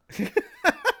Frighteners.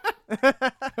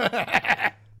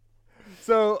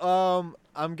 So,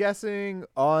 I'm guessing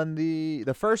on the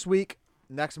first week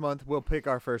next month we'll pick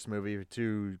our first movie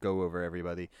to go over,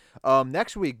 everybody.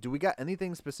 Next week, do we got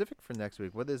anything specific for next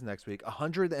week? What is next week?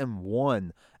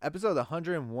 101. Episode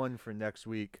 101 for next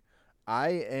week.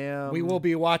 We will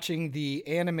be watching the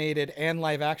animated and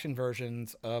live action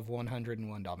versions of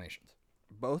 101 Dalmatians.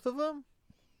 both of them?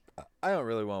 I don't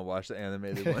really want to watch the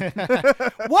animated one.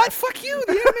 What? Fuck you.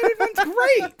 The animated one's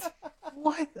great.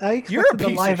 What? I You're a expected the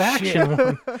piece live of action shit.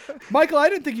 one. Michael, I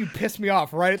didn't think you pissed me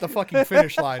off right at the fucking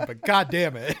finish line, but god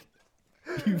damn it.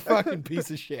 You fucking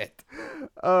piece of shit.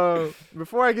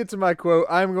 Before I get to my quote,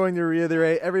 I'm going to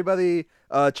reiterate, everybody,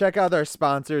 check out our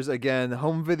sponsors again.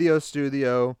 Home Video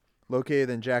Studio, located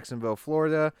in Jacksonville,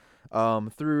 Florida.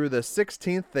 Through the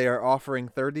 16th, they are offering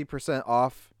 30%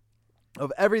 off of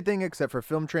everything except for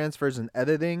film transfers and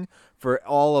editing for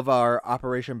all of our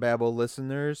Operation Babel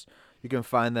listeners. You can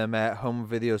find them at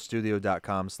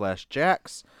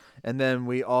homevideostudio.com/Jax. And then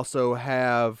we also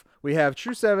have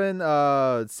True 7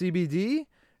 CBD.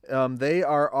 They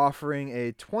are offering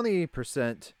a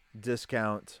 20%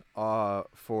 discount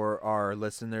for our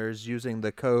listeners using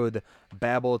the code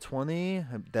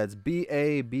BABBLE20. That's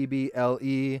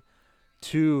BABBLE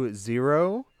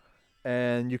 20.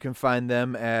 And you can find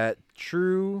them at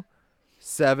True7,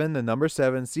 the number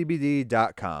 7,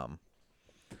 CBD.com.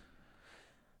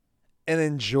 And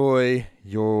enjoy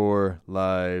your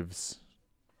lives.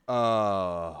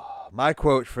 My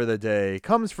quote for the day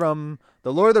comes from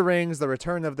The Lord of the Rings, The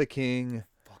Return of the King.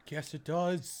 Fuck yes, it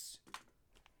does.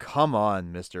 Come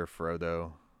on, Mr.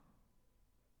 Frodo.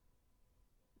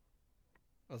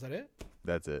 Was that it?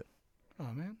 That's it.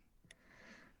 Oh, man.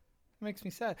 It makes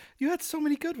me sad. You had so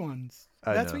many good ones.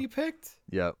 I That's know. what you picked?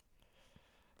 Yep.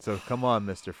 So come on,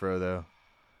 Mr. Frodo.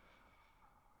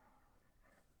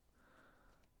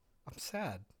 I'm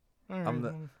sad. All right, I'm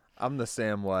well, I'm the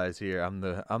Samwise here. I'm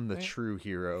the Thank- true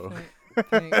hero.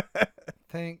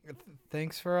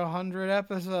 Thanks for 100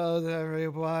 episodes,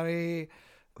 everybody.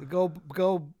 Go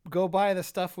buy the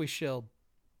stuff we shilled.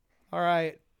 All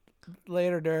right,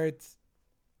 later, nerds.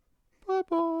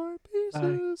 Bye-bye,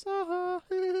 pieces.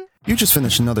 You just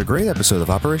finished another great episode of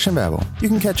Operation Babel. You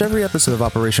can catch every episode of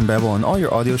Operation Babel on all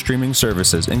your audio streaming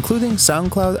services, including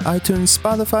SoundCloud, iTunes,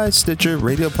 Spotify, Stitcher,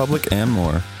 Radio Public, and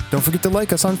more. Don't forget to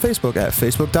like us on Facebook at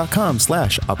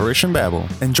facebook.com/Operation Babel.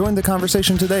 And join the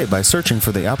conversation today by searching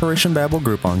for the Operation Babel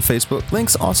group on Facebook.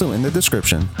 Links also in the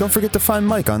description. Don't forget to find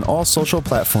Mike on all social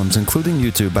platforms, including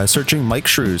YouTube, by searching Mike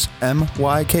Shrews,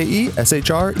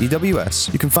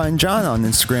 MYKESHREWS. You can find John on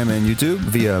Instagram and YouTube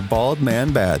via Bald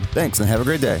Man Bad. Thanks and have a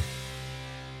great day.